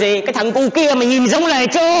làm việc gì? Cái thằng cu kia mày nhìn giống lề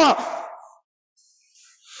chưa?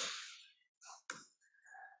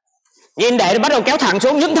 Nhìn để bắt đầu kéo thẳng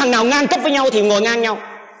xuống. Những thằng nào ngang cấp với nhau thì ngồi ngang nhau.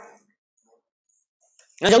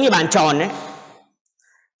 Nó giống như bàn tròn đấy.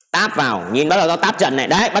 Táp vào, nhìn bắt đầu tao táp dần này.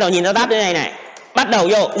 Đấy, bắt đầu nhìn tao táp thế này này. Bắt đầu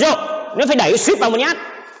vô. Nó phải đẩy suýt vào một nhát.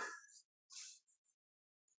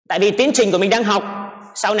 Tại vì tiến trình của mình đang học,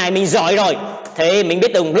 sau này mình giỏi rồi thì mình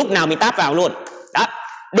biết từng lúc nào mình táp vào luôn. Đó,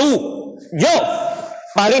 đu, vô.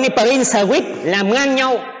 Prin, switch làm ngang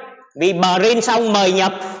nhau. Vì Prin xong mời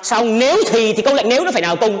nhập, xong nếu thì câu lệnh nếu nó phải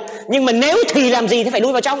nào cùng. Nhưng mà nếu thì làm gì thì phải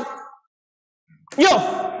đuôi vào trong.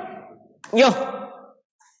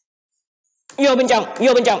 Vô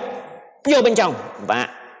bên trong và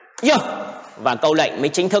vô. Và câu lệnh mới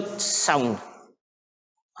chính thức xong.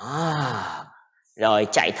 Rồi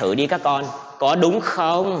chạy thử đi các con. Có đúng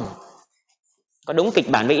không? Có đúng kịch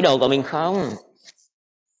bản vĩ đồ của mình không?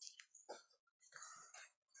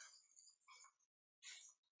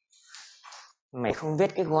 Mày không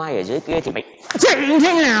viết cái why ở dưới kia thì mày chạy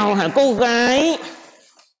thế nào hả cô gái?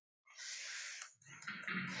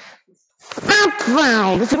 Táp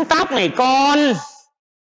vào cái phím táp này con.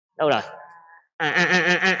 Đâu rồi?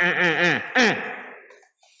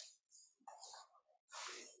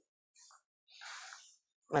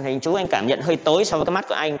 Màn hình chú anh cảm nhận hơi tối so với cái mắt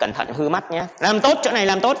của anh, cẩn thận hư mắt nhé. Làm tốt chỗ này,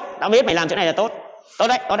 làm tốt. Tao biết mày làm chỗ này là tốt. Tốt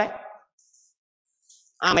đấy.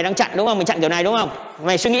 Mày đang chặn đúng không? Mình chặn kiểu này đúng không?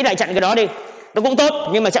 Mày suy nghĩ lại chặn cái đó đi. Nó cũng tốt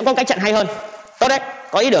nhưng mà sẽ có cách chặn hay hơn. Tốt đấy,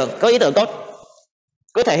 có ý tưởng tốt.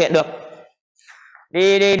 Cứ thể hiện được.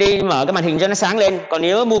 Đi mở cái màn hình cho nó sáng lên. Còn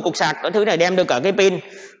nếu mua cục sạc cái thứ này đem được cả cái pin,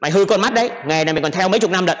 mày hư con mắt đấy. Nghề này mày còn theo mấy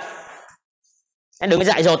chục năm đợt. Đừng có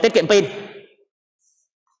dại dột tiết kiệm pin.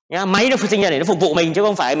 Nhá, máy nó sinh ra để nó phục vụ mình chứ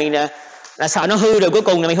không phải mình là sợ nó hư rồi cuối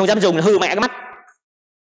cùng là mình không dám dùng, là hư mẹ cái mắt.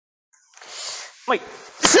 Mày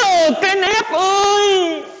sợ cái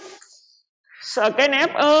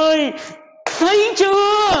nép ơi, thấy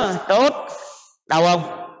chưa? Tốt. Đau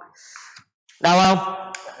không?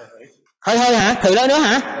 Hơi hả? Thử nữa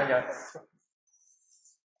hả?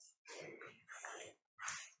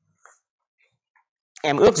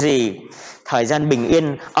 Em ước gì thời gian bình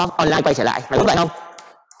yên online quay trở lại, phải đúng vậy không?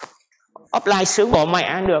 Offline sướng bỏ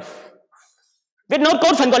mẹ được. Viết nốt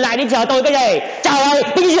cốt phần còn lại đi, chờ tôi cái gì? Trời ơi,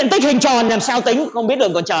 tính diện tích hình tròn làm sao tính? Không biết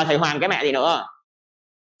được, còn chờ thầy Hoàng cái mẹ gì nữa.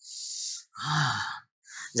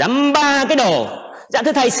 Dám ba cái đồ. Dạ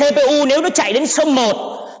thưa thầy, CPU nếu nó chạy đến số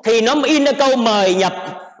 1 thì nó in ra câu mời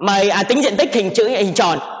tính diện tích hình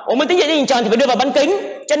tròn. Ủa mà tính diện tích hình tròn thì phải đưa vào bán kính.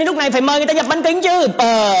 Cho nên lúc này phải mời người ta nhập bán kính chứ.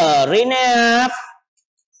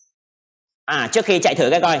 Trước khi chạy thử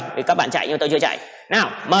cái coi, vì các bạn chạy nhưng tôi chưa chạy.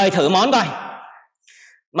 Nào, mời thử món coi.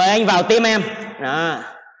 Mời anh vào team em. Đó.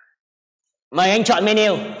 Mời anh chọn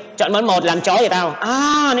menu. Chọn món 1 làm chó thì tao.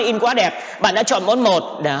 Nó in quá đẹp. Bạn đã chọn món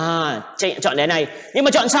 1. Đó, chọn cái này. Nhưng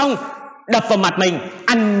mà chọn xong đập vào mặt mình,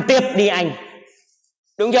 ăn tiếp đi anh.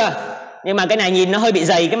 Đúng chưa? Nhưng mà cái này nhìn nó hơi bị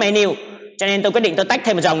dày cái menu. Cho nên tôi quyết định tôi tách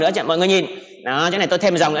thêm một dòng nữa cho mọi người nhìn. Đó, cái này tôi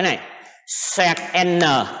thêm một dòng nữa này. Xoẹt N.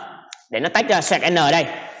 Để nó tách ra xoẹt N đây.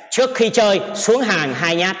 Trước khi chơi xuống hàng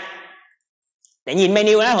 2 nhát. Để nhìn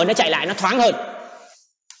menu đó hồi nó chạy lại nó thoáng hơn.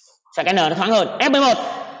 Scanner nó thoáng hơn. F11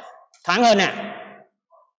 thoáng hơn nè.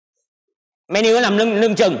 Menu nó nằm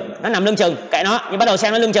lưng chừng, nó nằm lưng chừng, kệ nó, nhưng bắt đầu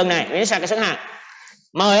xem nó lưng chừng này, nó sang cái xếp hạng.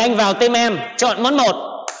 Mời anh vào team em, chọn món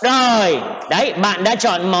 1. Rồi, đấy, bạn đã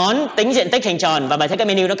chọn món tính diện tích hình tròn và bạn thấy cái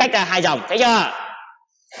menu nó cách ra 2 dòng, thấy chưa?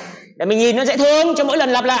 Để mình nhìn nó dễ thương cho mỗi lần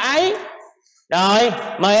lặp lại. Rồi,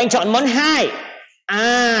 mời anh chọn món 2.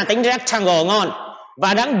 Tính rectangle ngon.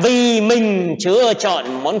 Và đã vì mình chưa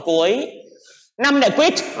chọn món cuối. 5 để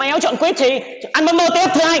quit, mày áo chọn quit thì ăn món 1 tiếp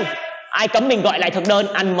thưa anh. Ai cấm mình gọi lại thực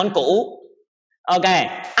đơn ăn món cũ? Ok,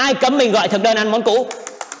 ai cấm mình gọi thực đơn ăn món cũ?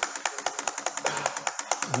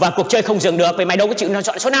 Và cuộc chơi không dừng được vì mày đâu có chịu nó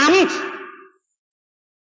chọn số 5.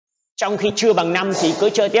 Trong khi chưa bằng 5 thì cứ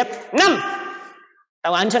chơi tiếp. 5.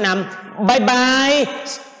 Tao ăn số 5. Bye bye.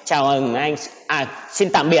 Chào anh.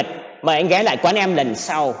 Xin tạm biệt. Mời anh ghé lại quán em lần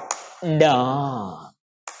sau. Đó.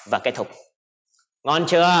 Và kết thúc. Ngon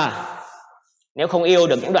chưa? Nếu không yêu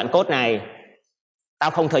được những đoạn code này,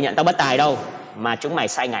 tao không thừa nhận tao bất tài đâu, mà chúng mày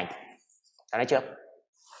sai ngành. Tao nói trước.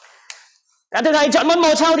 Đã thưa thầy chọn môn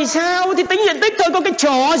 1 sau thì sao? Thì tính diện tích thôi, có cái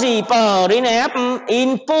trò gì per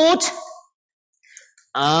input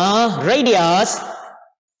radius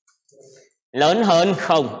lớn hơn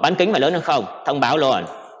không, bán kính phải lớn hơn không, thông báo luôn.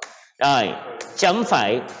 Rồi, chấm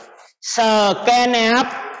phẩy scanf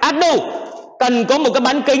đủ. Cần có một cái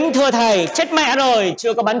bán kính thưa thầy, chết mẹ rồi,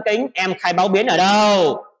 chưa có bán kính, em khai báo biến ở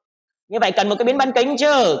đâu? Như vậy cần một cái biến bán kính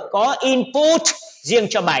chứ, có input riêng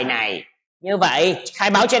cho bài này. Như vậy khai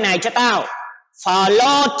báo trên này cho tao.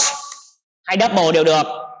 Float hay double đều được.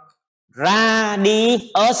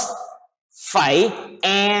 Radius phẩy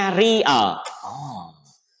area.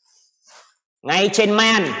 Ngay trên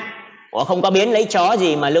man. Ủa không có biến lấy chó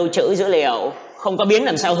gì mà lưu trữ dữ liệu. Không có biến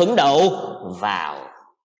làm sao hứng đầu vào.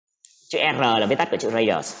 Chữ R là viết tắt của chữ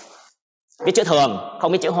radius. Viết chữ thường,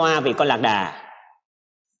 không viết chữ hoa vì con lạc đà.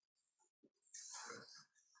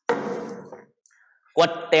 Quật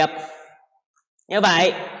tiếp. Như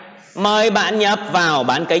vậy mời bạn nhập vào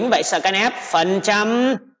bán kính. Vậy scanf phần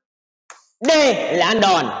trăm D là ăn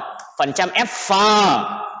đòn, phần trăm F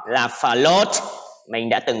là float, mình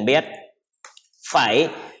đã từng biết. Phẩy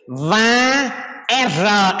và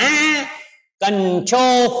RA cần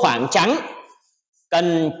cho khoảng trắng,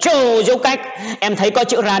 cần cho dấu cách. Em thấy có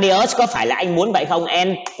chữ radius, có phải là anh muốn vậy không?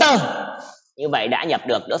 Enter. Như vậy đã nhập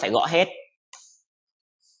được, đỡ phải gõ hết.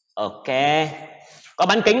 Ok. Có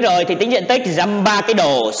bán kính rồi thì tính diện tích dăm 3 cái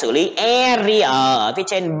đồ, xử lý area ở phía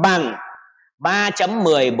trên bằng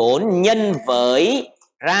 3.14 nhân với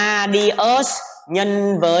radius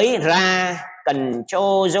nhân với cần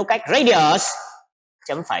cho dấu cách radius.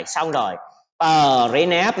 Chấm phải xong rồi.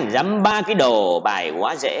 Renap dăm 3 cái đồ, bài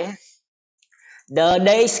quá dễ. The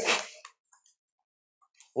desk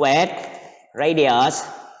with radius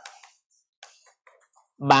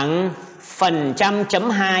bằng phần trăm chấm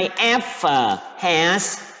 2 F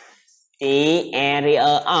has the area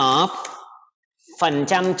of phần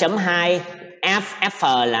trăm chấm 2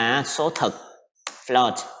 F là số thực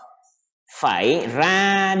float phẩy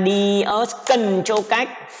radius cần cho cách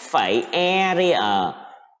phẩy area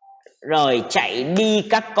rồi chạy đi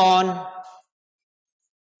các con.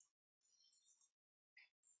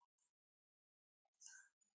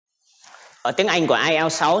 Ở tiếng Anh của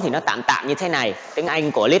IELTS 6 thì nó tạm tạm như thế này. Tiếng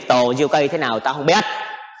Anh của Little UK thế nào tao không biết.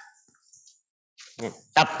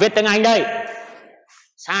 Tập viết tiếng Anh đây.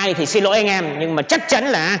 Sai thì xin lỗi anh em, nhưng mà chắc chắn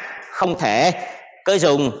là không thể cứ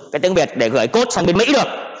dùng cái tiếng Việt để gửi code sang bên Mỹ được.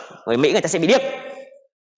 Người Mỹ người ta sẽ bị điếc.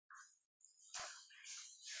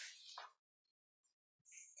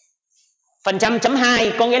 Phần trăm chấm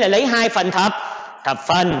 2 có nghĩa là lấy 2 phần thập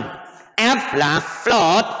phần. F là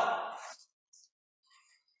float.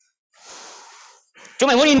 Chúng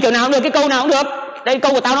mày muốn in kiểu nào cũng được, cái câu nào cũng được. Đây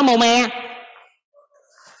câu của tao nó màu mè.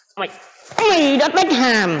 Mày đã tách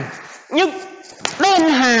hàm, nhưng bên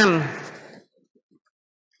hàm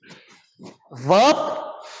verb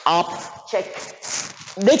object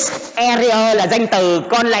this area là danh từ,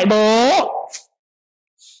 con lại bố.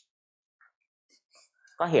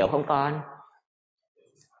 Có hiểu không con?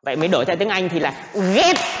 Vậy mới đổi theo tiếng Anh thì là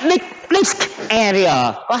get this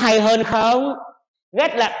area. Có hay hơn không?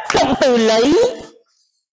 Get là động từ lấy.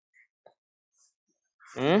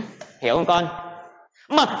 Hiểu không con?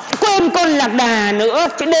 Mà quên con lạc đà nữa,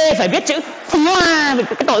 chữ D phải viết chữ hoa vì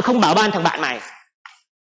cái tội không bảo ban thằng bạn mày.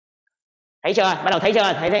 Thấy chưa? Bắt đầu thấy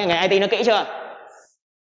chưa? Thấy ngày IT nó kỹ chưa?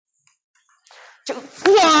 Chữ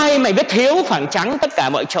Y mày viết thiếu khoảng trắng tất cả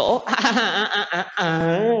mọi chỗ.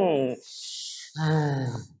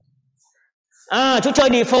 Chú chơi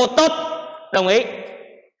default tốt. Đồng ý.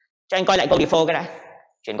 Cho anh coi lại câu default cái đã.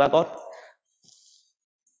 Chuyển qua code.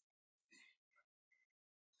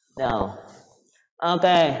 Rồi. Ok,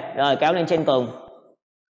 rồi kéo lên trên cùng.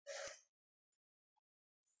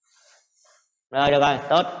 Rồi được rồi,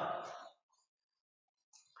 tốt.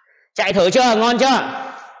 Chạy thử chưa? Ngon chưa?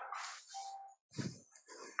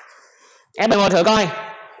 F11 thử coi.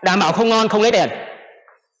 Đảm bảo không ngon không lấy tiền.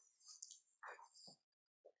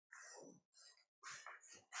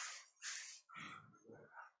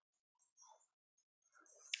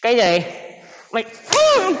 Cái gì? Mày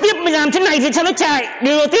tiếp mày làm thế này thì sao nó chạy?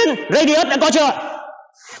 Điều đầu tiên, radius đã có chưa?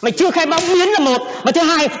 Mày chưa khai báo biến là một, và thứ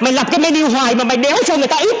hai, mày lập cái menu hoài mà mày đéo cho người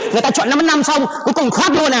ta ít, người ta chọn 5 xong, cuối cùng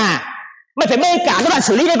khoát luôn à? Mày phải bê cả cái đoạn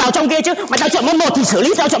xử lý này vào trong kia chứ. Mày tao chọn món 1 thì xử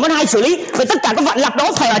lý, tao chọn món 2 xử lý, vậy tất cả các đoạn lặp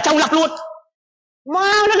đó phải ở trong lặp luôn.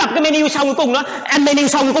 Wow, nó lập cái menu xong cuối cùng nó ăn menu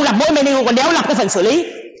xong cuối cùng lập mỗi menu còn đéo lập cái phần xử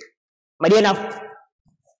lý. Mày điên không?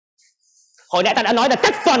 Hồi nãy ta đã nói là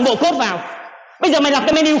cắt toàn bộ code vào. Bây giờ mày lập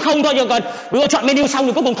cái menu không thôi, còn vừa chọn menu xong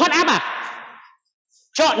thì cuối cùng thoát áp à?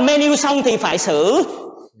 Chọn menu xong thì phải xử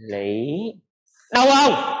lý. Đau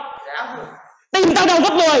không? Tìm tao đau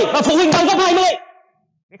gấp 10 và phụ huynh đau gấp 20.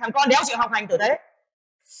 Cái thằng con đéo chịu học hành tử tế.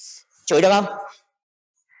 Chửi được không?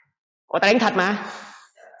 Có tao đánh thật mà.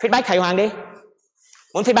 Feedback thầy Hoàng đi.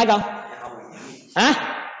 Muốn feedback không? Hả?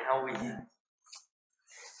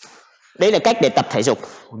 Đấy là cách để tập thể dục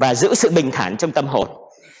và giữ sự bình thản trong tâm hồn.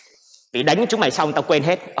 Vì đánh chúng mày xong tao quên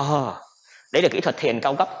hết. Đấy là kỹ thuật thiền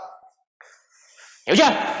cao cấp. Hiểu chưa?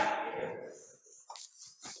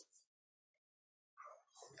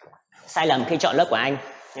 Sai lầm khi chọn lớp của anh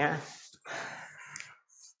nhá.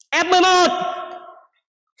 F11.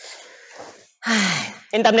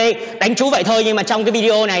 Yên tâm đi, đánh chú vậy thôi nhưng mà trong cái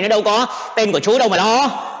video này nó đâu có tên của chú đâu mà lo.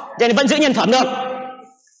 Cho nên vẫn giữ nhân phẩm được.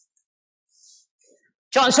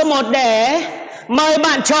 Chọn số 1 để mời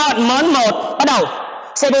bạn chọn món 1. Bắt đầu.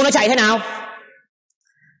 Cebu nó chạy thế nào?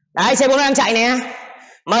 Đấy, Cebu nó đang chạy nè.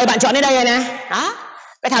 Mời bạn chọn đến đây rồi nè. Đó.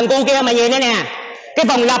 Cái thằng cu kia mày nhìn đây nè. Cái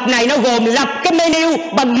vòng lặp này nó gồm lặp cái menu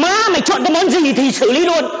bằng má mày chọn cái món gì thì xử lý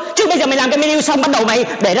luôn. Chứ bây giờ mày làm cái menu xong bắt đầu mày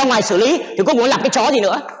để ra ngoài xử lý thì cũng muốn lặp cái chó gì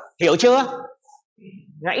nữa. Hiểu chưa?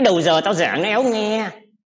 Nãy đầu giờ tao giảng nó éo nghe.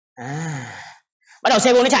 Bắt đầu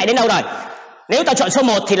Cebu nó chạy đến đâu rồi? Nếu tao chọn số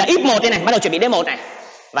 1 thì là F1 đây này. Bắt đầu chuẩn bị đến 1 này.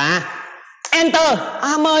 Và Enter.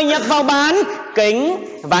 Mời nhập vào bán kính.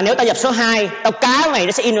 Và nếu tao nhập số 2, tao cá mày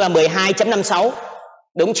nó sẽ in vào 12.56.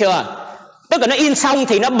 Đúng chưa? Tức là nó in xong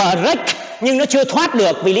thì nó break nhưng nó chưa thoát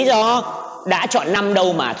được vì lý do đã chọn 5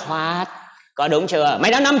 đâu mà thoát. Có đúng chưa?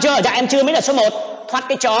 Mày đã 5 chưa? Dạ em chưa, mới là số 1. Thoát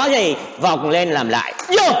cái chó gì? Vòng lên làm lại.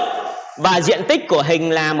 Vô. Và diện tích của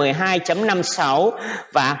hình là 12.56.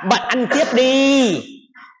 Và bạn ăn tiếp đi.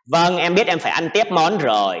 Vâng, em biết em phải ăn tiếp món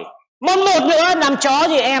rồi. Món 1 nữa, làm chó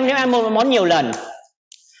gì em nếu ăn một món nhiều lần.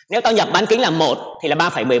 Nếu tao nhập bán kính là 1 thì là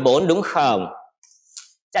 3,14 đúng không?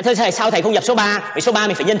 Dạ thưa thầy, sao thầy không nhập số 3? Vì số 3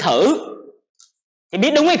 mình phải nhân thử. Thì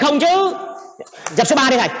biết đúng hay không chứ. Nhập số 3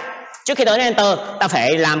 đi thầy. Trước khi tới Enter, ta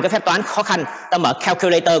phải làm cái phép toán khó khăn. Ta mở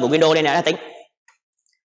calculator của Windows lên để tính.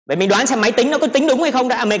 Vậy mình đoán xem máy tính nó có tính đúng hay không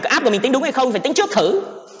đã. Mình app của mình tính đúng hay không, phải tính trước thử.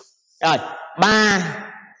 Rồi, 3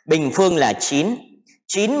 bình phương là 9.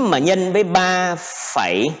 9 mà nhân với 3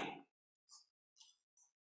 phẩy.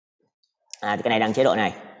 Thì cái này đang chế độ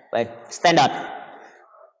này. Vậy, standard.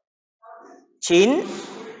 9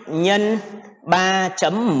 nhân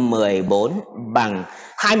 3.14 bằng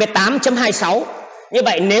 28.26. Như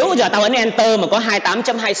vậy nếu giờ tao ấn Enter mà có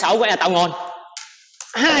 28.26 gọi là tao ngon.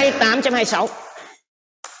 28.26.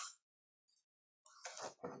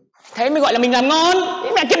 Thế mới gọi là mình làm ngon.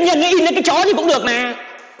 Mẹ kiếp nhân nó in lên cái chó thì cũng được mà.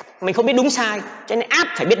 Mình không biết đúng sai. Cho nên app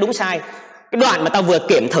phải biết đúng sai. Cái đoạn mà tao vừa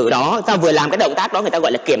kiểm thử đó, tao vừa làm cái động tác đó, người ta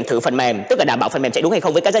gọi là kiểm thử phần mềm. Tức là đảm bảo phần mềm chạy đúng hay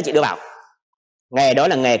không với các giá trị đưa vào. Nghề đó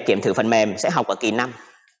là nghề kiểm thử phần mềm, sẽ học ở kỳ 5.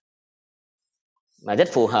 Mà rất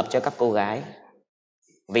phù hợp cho các cô gái.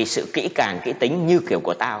 Vì sự kỹ càng, kỹ tính như kiểu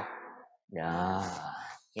của tao. Đó,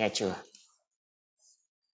 nghe chưa?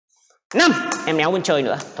 5, em néo muốn chơi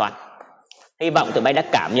nữa, thoạt. Hy vọng tụi bay đã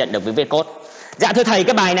cảm nhận được với code. Dạ thưa thầy,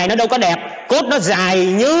 cái bài này nó đâu có đẹp. Code nó dài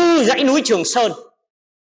như dãy núi Trường Sơn.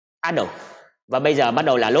 Đầu. Và bây giờ bắt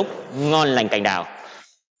đầu là lúc ngon lành cành đào.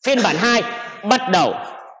 Phiên bản 2 bắt đầu.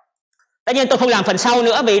 Tất nhiên tôi không làm phần sau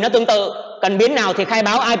nữa vì nó tương tự. Cần biến nào thì khai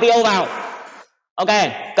báo IPO vào. Ok,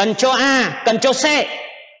 Ctrl A, Ctrl C.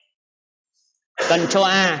 Ctrl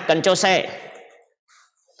A, Ctrl C.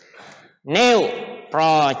 New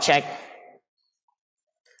project.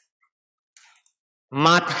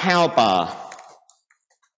 Math helper.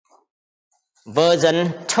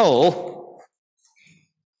 Version 2.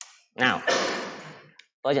 Nào.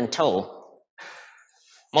 Version 2.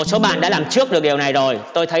 Một số bạn đã làm trước được điều này rồi.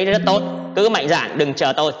 Tôi thấy rất tốt. Cứ mạnh dạn, đừng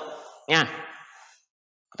chờ tôi nha.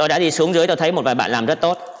 Tôi đã đi xuống dưới, tôi thấy một vài bạn làm rất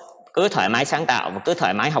tốt. cứ thoải mái sáng tạo và cứ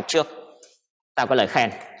thoải mái học trước. Tao có lời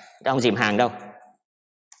khen, tao không dìm hàng đâu.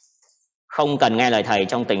 Không cần nghe lời thầy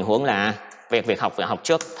trong tình huống là việc học phải học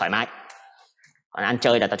trước thoải mái. Còn ăn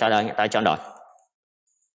chơi là tao cho đòi.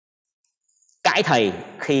 Cãi thầy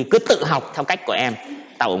khi cứ tự học theo cách của em,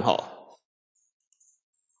 tao ủng hộ.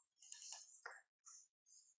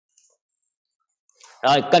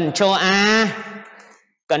 Rồi Ctrl A,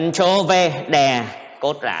 Ctrl V đè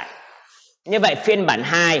cốt lại. Như vậy phiên bản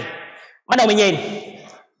 2 bắt đầu mình nhìn.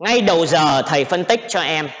 Ngay đầu giờ thầy phân tích cho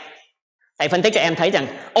em. Thầy phân tích cho em thấy rằng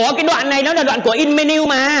cái đoạn này nó là đoạn của in menu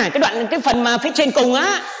mà. Cái phần mà phía trên cùng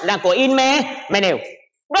á là của in menu.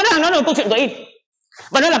 Rõ ràng nó là câu chuyện của in.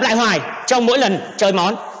 Và nó lặp lại hoài trong mỗi lần chơi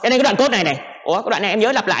món. Cho nên cái đoạn cốt này này, cái đoạn này em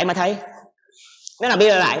nhớ lặp lại mà thầy. Nó làm đi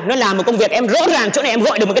lại, nó làm một công việc em rõ ràng chỗ này em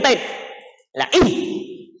gọi được một cái tên là in.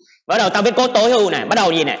 Bắt đầu tao viết cốt tối ưu này, bắt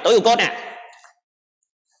đầu nhìn này, tối ưu cốt này.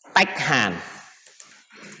 Tách hàm.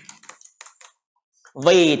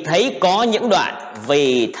 Vì thấy có những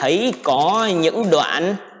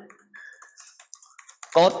đoạn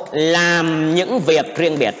cốt làm những việc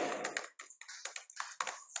riêng biệt.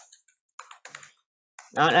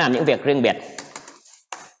 Nó làm những việc riêng biệt.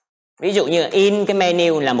 Ví dụ như in cái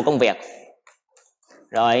menu là một công việc.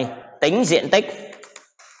 Rồi tính diện tích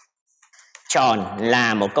tròn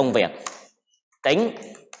là một công việc. Tính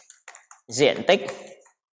diện tích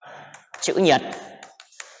chữ nhật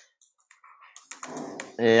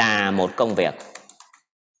là một công việc.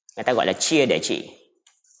 Người ta gọi là chia để chỉ.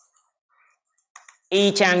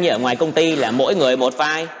 Y chang như ở ngoài công ty là mỗi người một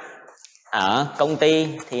vai. Ở công ty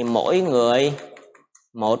thì mỗi người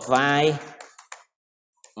một vai,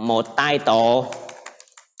 một title,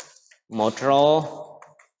 một role.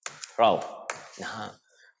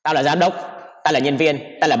 Tao là giám đốc, tao là nhân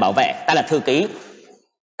viên, tao là bảo vệ, tao là thư ký,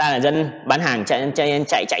 tao là dân bán hàng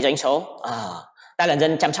chạy doanh số, tao là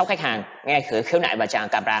dân chăm sóc khách hàng, nghe khiếu nại và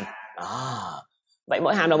càm ràm. Vậy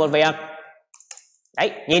mỗi hàm là một việc.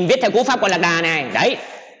 Đấy, nhìn viết theo cú pháp con lạc đà này. Đấy,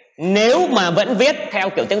 nếu mà vẫn viết theo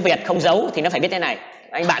kiểu tiếng Việt không dấu thì nó phải viết thế này.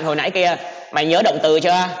 Anh bạn hồi nãy kia, mày nhớ động từ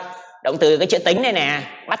chưa? Động từ cái chữ tính này nè,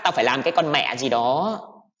 bắt tao phải làm cái con mẹ gì đó.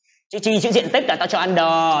 Chữ diện tích là tao cho ăn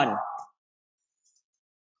đòn.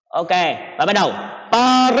 Ok, và bắt đầu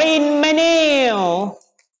print menu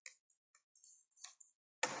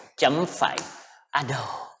chấm phẩy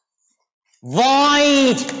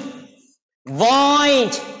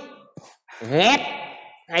void get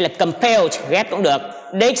hay là compelled get cũng được,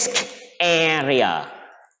 disk area.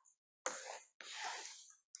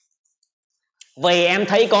 Vì em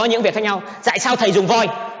thấy có những việc khác nhau. Tại sao thầy dùng void?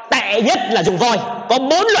 Tệ nhất là dùng void. Có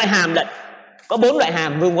 4 loại hàm lận. Có 4 loại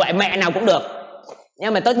hàm, dùng loại mẹ nào cũng được.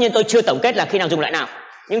 Nhưng mà tất nhiên tôi chưa tổng kết là khi nào dùng loại nào.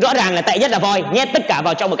 Nhưng rõ ràng là tệ nhất là void. Nhét tất cả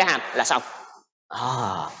vào trong một cái hàm là xong.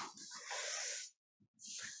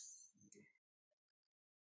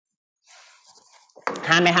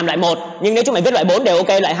 Hàm này hàm loại 1. Nhưng nếu chúng mày viết loại 4 đều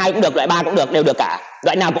ok. Loại 2 cũng được, loại 3 cũng được, đều được cả.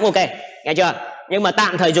 Loại nào cũng ok, nghe chưa? Nhưng mà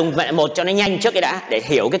tạm thời dùng loại 1 cho nó nhanh trước cái đã. Để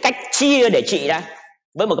hiểu cái cách chia để trị đã.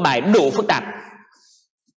 Với một cái bài đủ phức tạp.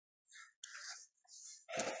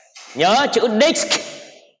 Nhớ chữ disk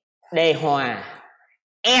D hòa,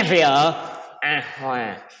 area A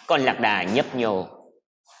hòa, còn lạc đà nhấp nhô.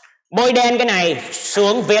 Bôi đen cái này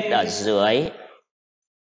xuống viết ở dưới.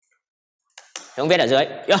 Xuống viết ở dưới.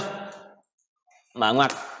 Chưa? Mở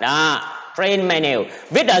ngoặc. Đó, print menu.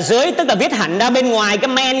 Viết ở dưới tức là viết hẳn ra bên ngoài cái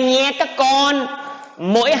men nhé các con.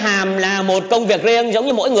 Mỗi hàm là một công việc riêng, giống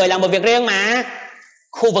như mỗi người là một việc riêng mà.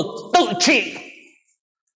 Khu vực tự trị.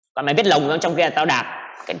 Còn mày viết lồng trong kia tao đạp.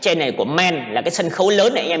 Cái trên này của men là cái sân khấu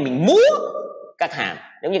lớn để anh em mình múa các hàm.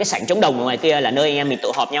 Giống như cái sảnh trống đồng ở ngoài kia là nơi anh em mình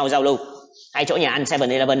tụ họp nhau giao lưu. Hay chỗ nhà ăn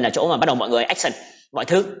 7-Eleven là chỗ mà bắt đầu mọi người action mọi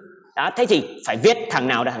thứ. Đó, thế thì phải viết thằng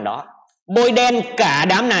nào ra thằng đó. Bôi đen cả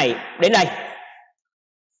đám này đến đây.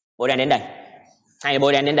 Bôi đen đến đây. Hay là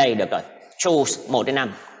bôi đen đến đây được rồi. Choose 1 đến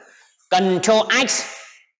 5. Ctrl X,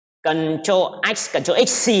 Ctrl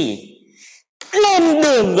XC. Lên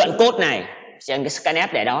đường đoạn code này. Cái scanf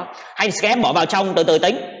để đó. Hay scanf bỏ vào trong từ từ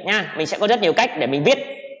tính nha. Mình sẽ có rất nhiều cách để mình viết.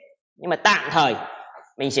 Nhưng mà tạm thời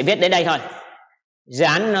mình sẽ viết đến đây thôi.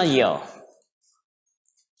 Dán nó nhiều.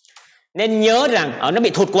 Nên nhớ rằng nó bị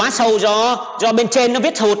thụt quá sâu do bên trên nó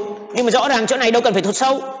viết thụt. Nhưng mà rõ ràng chỗ này đâu cần phải thụt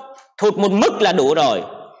sâu. Thụt một mức là đủ rồi.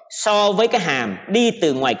 So với cái hàm đi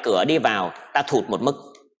từ ngoài cửa đi vào, ta thụt một mức.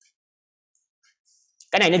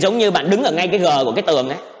 Cái này nó giống như bạn đứng ở ngay cái G của cái tường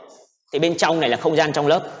ấy. Thì bên trong này là không gian trong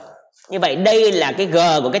lớp. Như vậy đây là cái G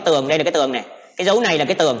của cái tường. Đây là cái tường này. Cái dấu này là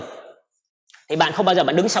cái tường. Thì bạn không bao giờ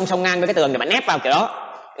bạn đứng song ngang với cái tường để bạn nép vào kiểu đó.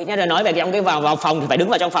 Ít nhất là nói về trong cái vào phòng thì phải đứng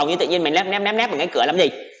vào trong phòng. Nhưng tự nhiên mình nép vào cái cửa làm gì.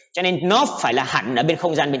 Cho nên nó phải là hẳn ở bên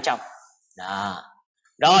không gian bên trong. Đó.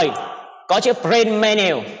 Rồi, có chữ print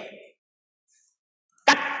menu.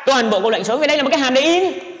 Cắt toàn bộ câu lệnh xuống, vì đây là một cái hàm để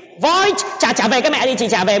in. Void, trả về cái mẹ đi, chỉ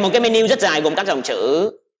trả về một cái menu rất dài gồm các dòng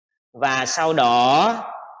chữ. Và sau đó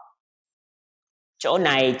chỗ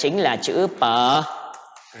này chính là chữ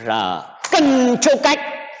pr. Cần chỗ cách.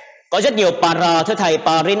 Có rất nhiều pr thưa thầy,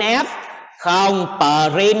 printf. Không,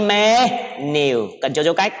 print menu. Cần cho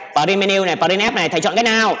dấu cách. Print menu này, printf này, thầy chọn cái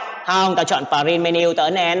nào? Không, tao chọn print menu, tao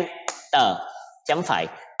ấn enter. Chấm phẩy.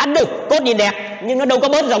 Được, code nhìn đẹp nhưng nó đâu có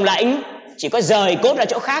bớt dòng lệnh. Chỉ có rời code ra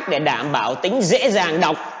chỗ khác để đảm bảo tính dễ dàng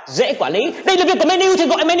đọc, dễ quản lý. Đây là việc của menu thì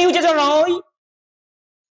gọi menu cho rồi.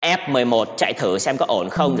 F11 chạy thử xem có ổn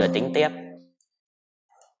không rồi tính tiếp.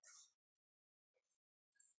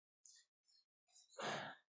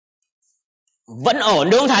 Vẫn ổn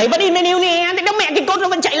đúng không thầy? Vẫn in menu nè. Thế đâu mẹ cái code nó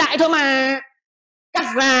vẫn chạy lại thôi mà. Cắt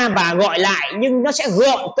ra và gọi lại nhưng nó sẽ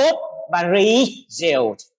gọn code và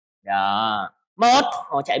rebuild. Đó. Mất,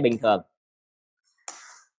 nó chạy bình thường.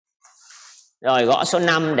 Rồi gõ số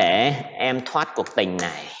 5 để em thoát cuộc tình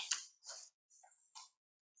này.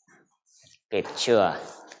 Kịp chưa?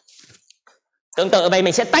 Tương tự vậy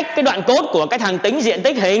mình sẽ tách cái đoạn code của cái thằng tính diện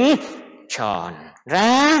tích hình tròn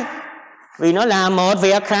ra. Vì nó là một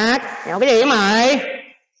việc khác. Hiểu cái gì mày?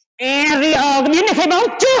 Area, cái biến này khai báo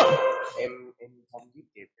chưa? Em không viết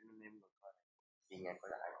kịp nên em chỉ nghe có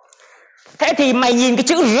lại. Thế thì mày nhìn cái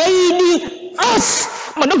chữ radius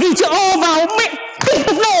mà nó ghi chữ O vào mẹ kinh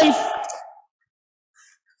tục đời.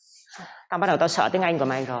 Tao bắt đầu tao sợ tiếng Anh của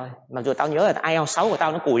mày rồi. Mặc dù tao nhớ là IELTS 6 của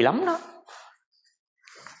tao nó cùi lắm đó.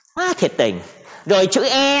 Thiệt tình. Rồi chữ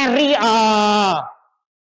area.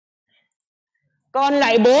 Con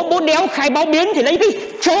lại bố đéo khai báo biến thì lấy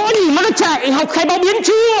cái chó gì mà nó chạy học khai báo biến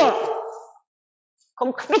chưa?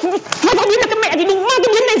 Không, nó khai báo biến là cái mẹ thì đừng mang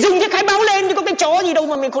cái biến này dùng cho khai báo lên chứ có cái chó gì đâu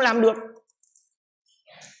mà mình không làm được.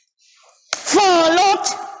 Float.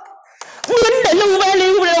 Biến để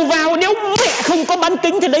lưu vào, nếu mẹ không có bán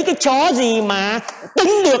kính thì lấy cái chó gì mà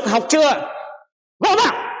tính được, học chưa? Gõ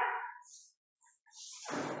vào.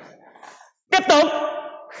 Tiếp tục.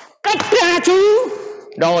 Cách ra chứ.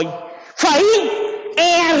 Rồi. Phẩy.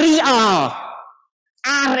 Area.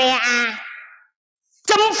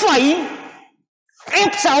 Chấm phẩy.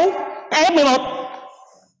 F6. F11.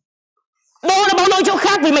 Đó là báo lỗi chỗ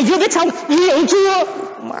khác vì mày chưa viết xong. Hiểu chưa?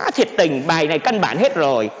 Má thiệt tình, bài này căn bản hết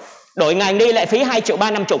rồi. Đổi ngành đi lại phí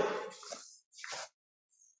 2.350.000.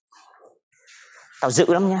 Tao dữ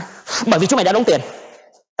lắm nha. Bởi vì chúng mày đã đóng tiền.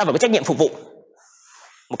 Tao phải có trách nhiệm phục vụ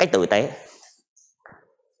một cách tử tế.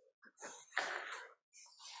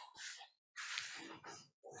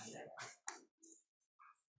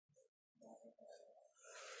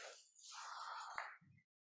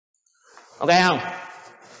 Ok không?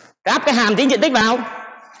 Ráp cái hàm tính diện tích vào.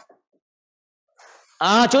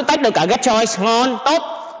 Chú tách được cả get choice, ngon, tốt.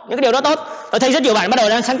 Những cái điều đó tốt. Tôi thấy rất nhiều bạn bắt đầu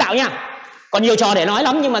đang sáng tạo nha. Còn nhiều trò để nói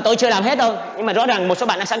lắm nhưng mà tôi chưa làm hết đâu. Nhưng mà rõ ràng một số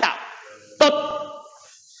bạn đang sáng tạo. Tốt.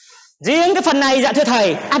 Riêng cái phần này dạ thưa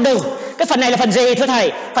thầy, cái phần này là phần gì thưa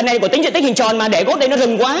thầy? Phần này của tính diện tích hình tròn mà để cốt đây nó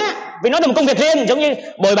rừng quá. Vì nó là một công việc riêng, giống như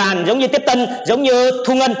bồi bàn, giống như tiếp tân, giống như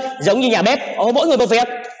thu ngân, giống như nhà bếp. Mỗi người một việc.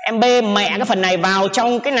 Em bê mẹ cái phần này vào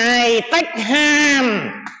trong cái này, tách hàm.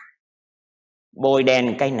 Bôi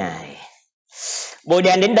đen cái này. Bôi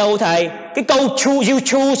đen đến đâu thầy? Cái câu you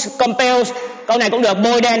choose, compel, câu này cũng được,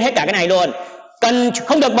 bôi đen hết cả cái này luôn. Cần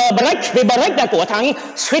không được break vì break là của thằng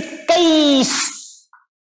switch case.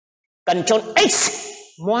 Control X.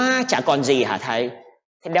 Moa chả còn gì hả thầy?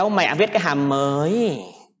 Thế đéo mẹ viết cái hàm mới.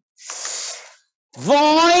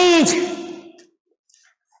 Void.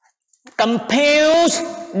 Compels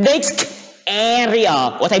disk area.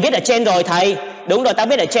 Ủa thầy viết ở trên rồi thầy. Đúng rồi, tao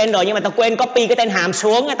viết ở trên rồi nhưng mà tao quên copy cái tên hàm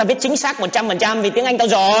xuống. Tao viết chính xác 100% vì tiếng Anh tao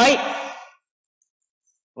giỏi.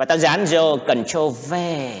 Và tao dán vô Ctrl V.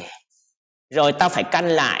 Rồi tao phải căn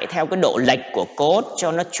lại theo cái độ lệch của code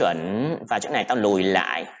cho nó chuẩn. Và chỗ này tao lùi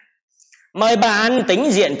lại. Mời bạn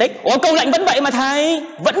tính diện tích. Ủa câu lệnh vẫn vậy mà thầy.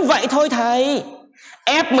 Vẫn vậy thôi thầy.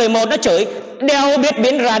 F11 nó chửi đeo biết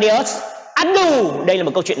biến radius. Đủ. Đây là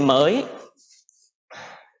một câu chuyện mới.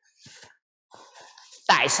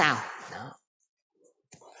 Tại sao? Đó.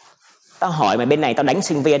 Tao hỏi mày bên này tao đánh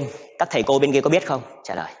sinh viên. Các thầy cô bên kia có biết không?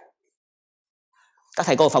 Trả lời. Các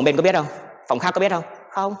thầy cô phòng bên có biết không? Phòng khác có biết không?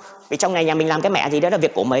 Không. Vì trong này nhà mình làm cái mẹ gì đó là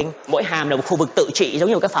việc của mình. Mỗi hàm là một khu vực tự trị giống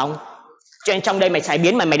như một cái phòng. Cho nên trong đây mày xài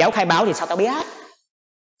biến mà mày đéo khai báo thì sao tao biết?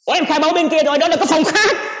 Ủa em khai báo bên kia rồi, đó là cái phòng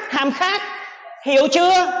khác, hàm khác. Hiểu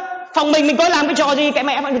chưa? Phòng mình có làm cái trò gì cái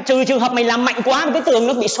mẹ, trừ trường hợp mày làm mạnh quá mà cái tường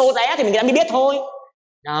nó bị xô té thì mình đã biết thôi.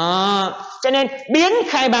 Đó. Cho nên biến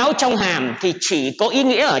khai báo trong hàm thì chỉ có ý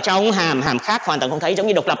nghĩa ở trong hàm khác hoàn toàn không thấy, giống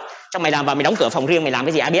như độc lập. Trong mày làm vào mày đóng cửa phòng riêng mày làm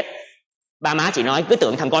cái gì ai biết. Ba má chỉ nói cứ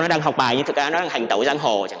tưởng thằng con nó đang học bài nhưng thực ra nó đang hành tẩu giang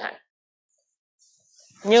hồ chẳng hạn.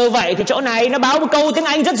 Như vậy thì chỗ này nó báo một câu tiếng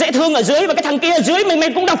Anh rất dễ thương ở dưới, và cái thằng kia ở dưới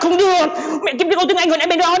mày cũng đọc không được. Mẹ cái câu tiếng Anh hồi nãy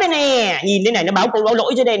bên đó đây nè, nhìn đây này, nó báo câu báo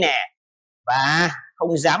lỗi dưới đây nè, và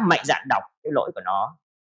không dám mạnh dạn đọc cái lỗi của nó.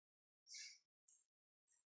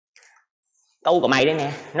 Câu của mày đây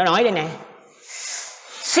nè, nó nói đây nè: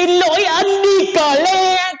 xin lỗi ân đi cờ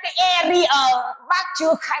lê cái area, bác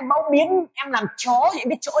chưa khai báo biến, em làm chó thì em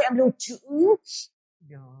biết chỗ em lưu trữ.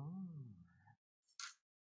 Đó.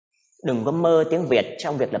 Đừng có mơ tiếng Việt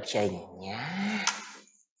trong việc lập trình nhá.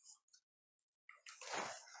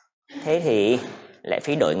 Thế thì lệ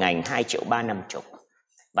phí đổi ngành 2.350.000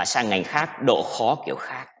 và sang ngành khác độ khó kiểu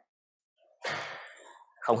khác.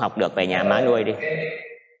 Không học được về nhà má nuôi đi.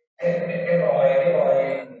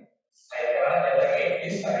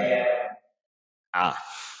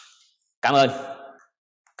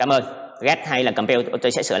 Cảm ơn. Get hay là compare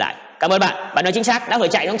tôi sẽ sửa lại. Cảm ơn bạn. Bạn nói chính xác. Đã vừa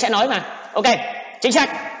chạy nó sẽ nói mà. Ok, chính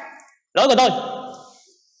xác. Lỗi của tôi.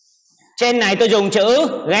 Trên này tôi dùng chữ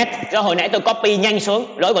get do hồi nãy tôi copy nhanh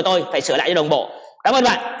xuống. Lỗi của tôi, phải sửa lại cho đồng bộ. Cảm ơn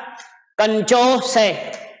bạn. Ctrl C.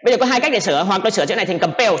 Bây giờ có hai cách để sửa, hoặc tôi sửa chữ này thành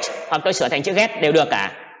compare, hoặc tôi sửa thành chữ get, đều được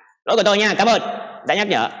cả. Lỗi của tôi nha, cảm ơn đã nhắc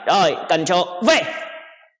nhở. Rồi, Ctrl V.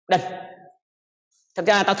 Đây. Thực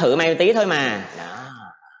ra tao thử mày một tí thôi mà. Đó.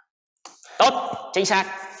 Tốt, chính xác.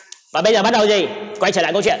 Và bây giờ bắt đầu gì? Quay trở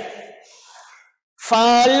lại câu chuyện.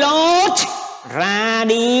 Float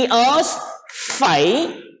radius phẩy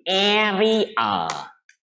area.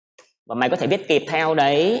 Và mày có thể viết kịp theo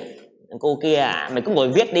đấy. Cô kia, mày cứ ngồi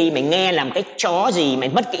viết đi, mày nghe làm cái chó gì, mày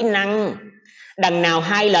mất kỹ năng. Đằng nào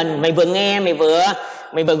 2 lần mày vừa nghe mày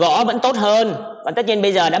vừa gõ vẫn tốt hơn. Và tất nhiên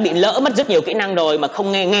bây giờ đã bị lỡ mất rất nhiều kỹ năng rồi, mà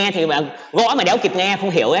không nghe thì mà gõ mà đéo kịp nghe, không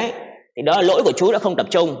hiểu ấy, thì đó là lỗi của chú đã không tập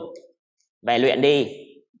trung. Về luyện đi.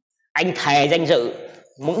 Anh thề danh dự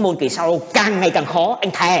mỗi môn kỳ sau càng ngày càng khó,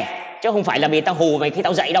 anh thề, chứ không phải là vì tao hù mày khi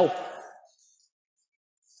tao dạy đâu.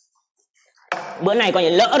 Bữa nay coi như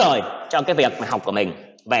lỡ rồi cho cái việc mà học của mình.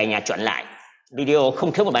 Về nhà chuẩn lại, video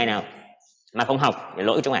không thiếu một bài nào mà không học, để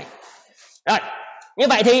lỗi của chúng mày. Rồi, như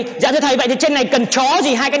vậy thì dạ thưa thầy, vậy thì trên này cần chó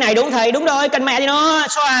gì hai cái này đúng không thầy? Đúng rồi, cần mẹ thì nó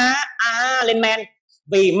xóa lên men.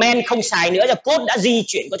 Vì men không xài nữa, giờ code đã di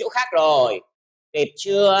chuyển qua chỗ khác rồi. Kịp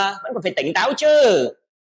chưa? Vẫn còn phải tỉnh táo chứ.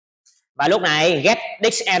 Và lúc này get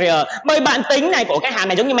this area. Mời bạn tính này, của cái hàm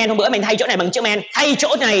này giống như men hôm bữa mình thay chỗ này bằng chữ men, thay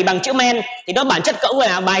chỗ này bằng chữ men thì nó bản chất cỡ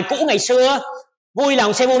là bài cũ ngày xưa. Vui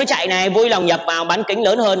lòng CPU nó chạy này, vui lòng nhập vào bán kính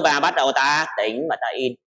lớn hơn và bắt đầu ta tính và ta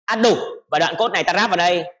in. Đủ. Và đoạn code này ta ráp vào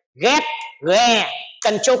đây. Get, ge,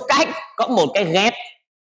 cần cho cách có một cái get.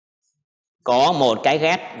 Có một cái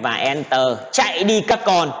get và enter. Chạy đi các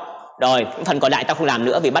con. Rồi, phần còn lại tao không làm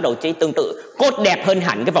nữa vì bắt đầu tí tương tự. Code đẹp hơn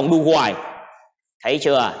hẳn cái vòng do while. Thấy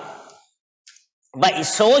chưa? Vậy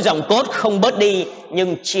số dòng code không bớt đi,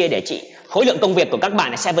 nhưng chia để trị. Khối lượng công việc của các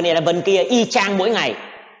bạn ở 7-Eleven kia y chang mỗi ngày.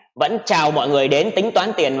 Vẫn chào mọi người đến tính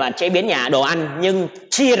toán tiền và chế biến nhà đồ ăn, nhưng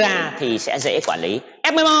chia ra thì sẽ dễ quản lý.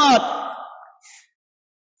 F11.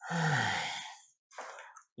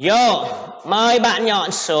 Vô, mời bạn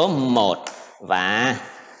chọn số 1 và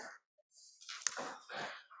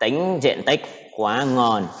tính diện tích. Quá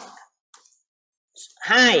ngon.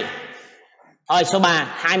 2. Thôi số 3,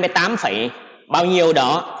 28 bao nhiêu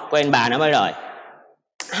đó, quên bà nó mới rồi.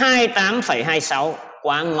 28,26,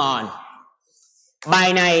 quá ngon.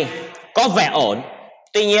 Bài này có vẻ ổn.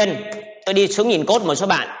 Tuy nhiên, tôi đi xuống nhìn code một số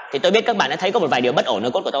bạn thì tôi biết các bạn đã thấy có một vài điều bất ổn ở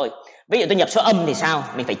code của tôi. Ví dụ tôi nhập số âm thì sao?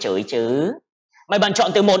 Mình phải chửi chứ. Mày bạn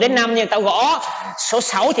chọn từ 1 đến 5 nhưng tao gõ số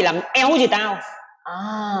 6 thì làm éo gì tao.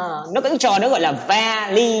 Nó có cái trò nó gọi là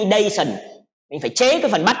validation. Mình phải chế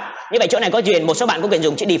cái phần bắt. Như vậy chỗ này có quyền, một số bạn có quyền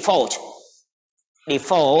dùng chữ default.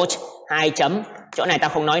 Default 2 chấm. Chỗ này tao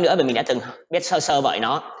không nói nữa vì mình đã từng biết sơ sơ vậy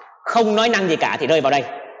nó. Không nói năng gì cả thì rơi vào đây.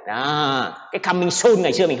 Đó, cái coming soon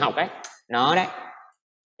ngày xưa mình học đấy. Nó đấy.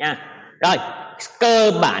 Nha. Rồi,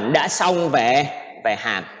 cơ bản đã xong về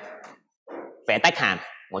hàm. Về tách hàm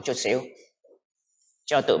một chút xíu.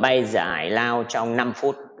 Cho tụi bay giải lao trong 5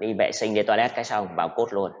 phút, đi vệ sinh đi toilet cái xong vào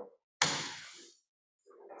code luôn.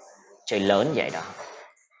 Chơi lớn vậy đó.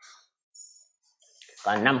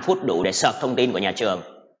 Còn 5 phút đủ để search thông tin của nhà trường.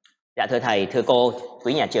 Dạ thưa thầy, thưa cô,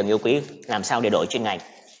 quý nhà trường yêu quý, làm sao để đổi chuyên ngành?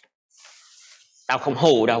 Tao không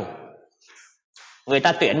hù đâu. Người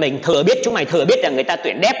ta tuyển mình, thừa biết, chúng mày thừa biết là người ta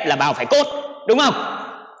tuyển dev là vào phải code, đúng không?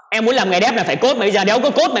 Em muốn làm nghề dev là phải code, mà bây giờ đéo có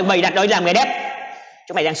code mày bày đặt đó làm nghề dev.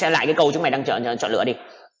 Chúng mày đang xem lại cái câu chúng mày đang chọn lựa đi.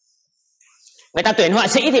 Người ta tuyển họa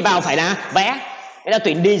sĩ thì vào phải là vẽ. Người ta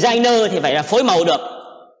tuyển designer thì phải là phối màu được.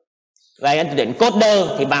 Người ta tuyển coder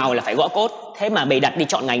thì vào là phải gõ code. Thế mà mày đặt đi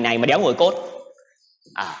chọn ngành này mà đéo ngồi code.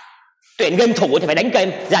 Tuyển game thủ thì phải đánh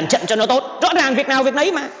game, dàn trận cho nó tốt. Rõ ràng việc nào việc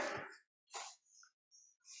nấy mà.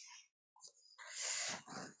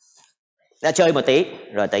 Ra chơi một tí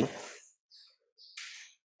rồi tính.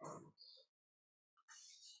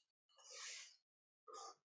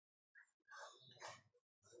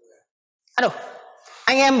 Alo,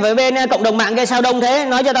 anh em với bên cộng đồng mạng kia sao đông thế?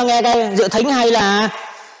 Nói cho tao nghe coi, dự thính hay là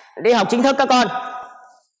đi học chính thức các con?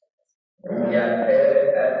 Dạ,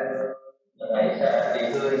 thầy sẽ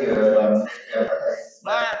đi thưa vừa làm giờ thầy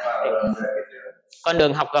vào làm về cái trường. Con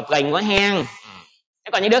đường học gập ghềnh quá heng. Thế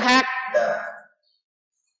còn những đứa khác? Dạ.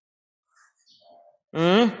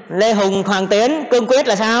 Lê Hùng, Hoàng Tiến, Cương Quyết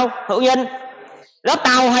là sao? Hữu Nhân, lớp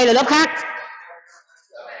tao hay là lớp khác?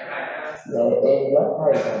 Dạ, em lớp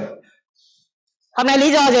thầy. Hôm nay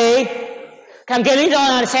lý do gì? Thằng kia lý do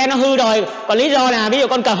là xe nó hư rồi, còn lý do là ví dụ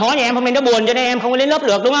con cờ hó nhà em hôm nay nó buồn cho nên em không có lên lớp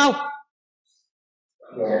được, đúng không?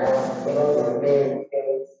 Dạ,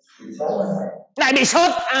 bị sốt. Lại bị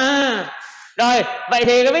sốt à? Rồi vậy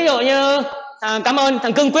thì ví dụ như cảm ơn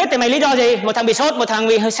thằng Cương Quyết thì mày lý do gì? Một thằng bị sốt, một thằng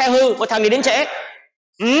bị xe hư, một thằng thì đến trễ.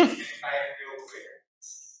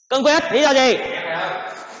 Cương Quyết lý do gì?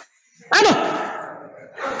 Á đâu?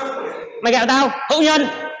 Mày gẹo tao. Hữu Nhân.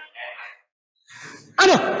 Á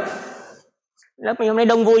đâu? Lớp mình hôm nay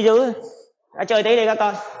đông vui dữ. Đã chơi tí đi các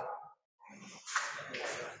con.